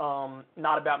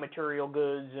not about material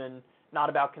goods and not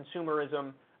about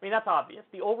consumerism. I mean, that's obvious.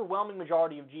 The overwhelming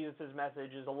majority of Jesus'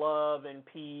 message is love and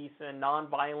peace and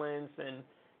nonviolence and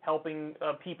helping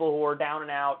people who are down and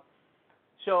out.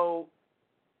 So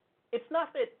it's not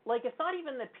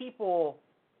even that people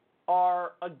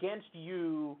are against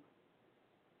you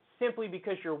simply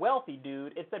because you're wealthy,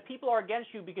 dude. It's that people are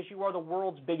against you because you are the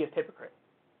world's biggest hypocrite.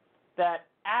 That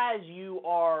as you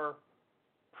are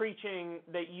preaching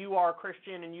that you are a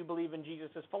Christian and you believe in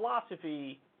Jesus'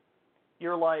 philosophy,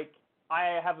 you're like,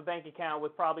 I have a bank account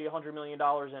with probably $100 million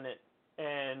in it,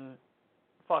 and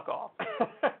fuck off.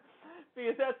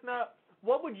 Because that's not,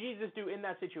 what would Jesus do in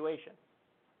that situation?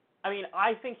 I mean,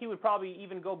 I think he would probably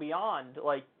even go beyond,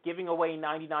 like, giving away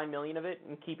 99 million of it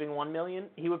and keeping 1 million.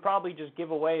 He would probably just give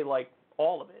away, like,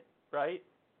 all of it, right?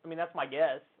 I mean, that's my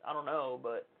guess. I don't know,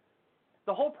 but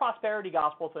the whole prosperity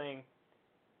gospel thing,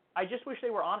 I just wish they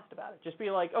were honest about it. Just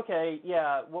be like, okay,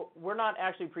 yeah, we're not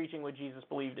actually preaching what Jesus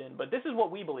believed in, but this is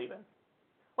what we believe in.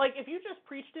 Like, if you just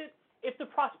preached it, if the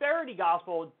prosperity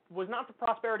gospel was not the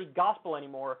prosperity gospel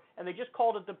anymore, and they just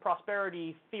called it the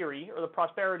prosperity theory or the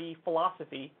prosperity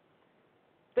philosophy,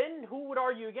 then who would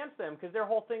argue against them? Because their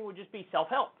whole thing would just be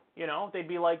self-help, They'd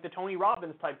be like the Tony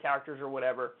Robbins type characters or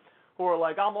whatever, who are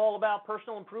like, I'm all about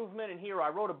personal improvement, and here I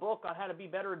wrote a book on how to be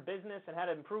better in business and how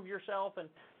to improve yourself, and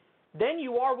then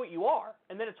you are what you are,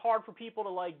 and then it's hard for people to,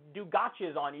 like, do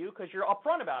gotchas on you because you're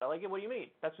upfront about it. Like, what do you mean?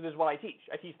 This is what I teach.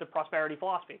 I teach the prosperity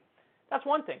philosophy. That's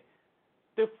one thing.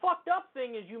 The fucked up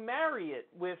thing is you marry it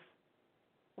with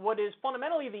what is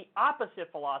fundamentally the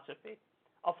opposite philosophy,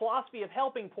 a philosophy of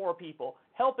helping poor people,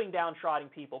 helping downtrodden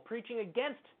people, preaching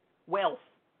against wealth.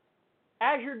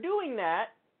 As you're doing that,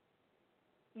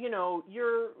 you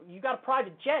got a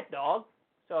private jet, dog.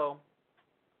 So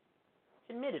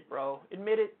admit it, bro.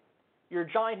 Admit it. You're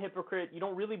a giant hypocrite. You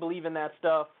don't really believe in that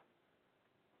stuff.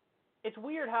 It's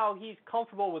weird how he's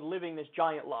comfortable with living this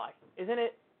giant lie, isn't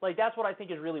it? Like, that's what I think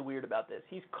is really weird about this.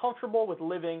 He's comfortable with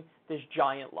living this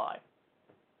giant lie.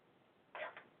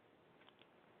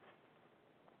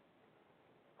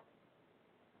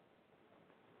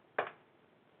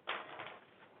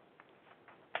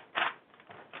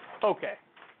 Okay.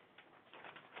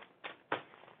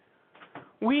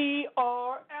 We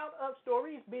are out of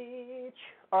stories, bitch.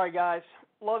 All right, guys.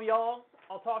 Love y'all.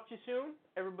 I'll talk to you soon.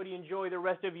 Everybody enjoy the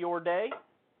rest of your day.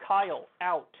 Kyle,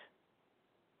 out.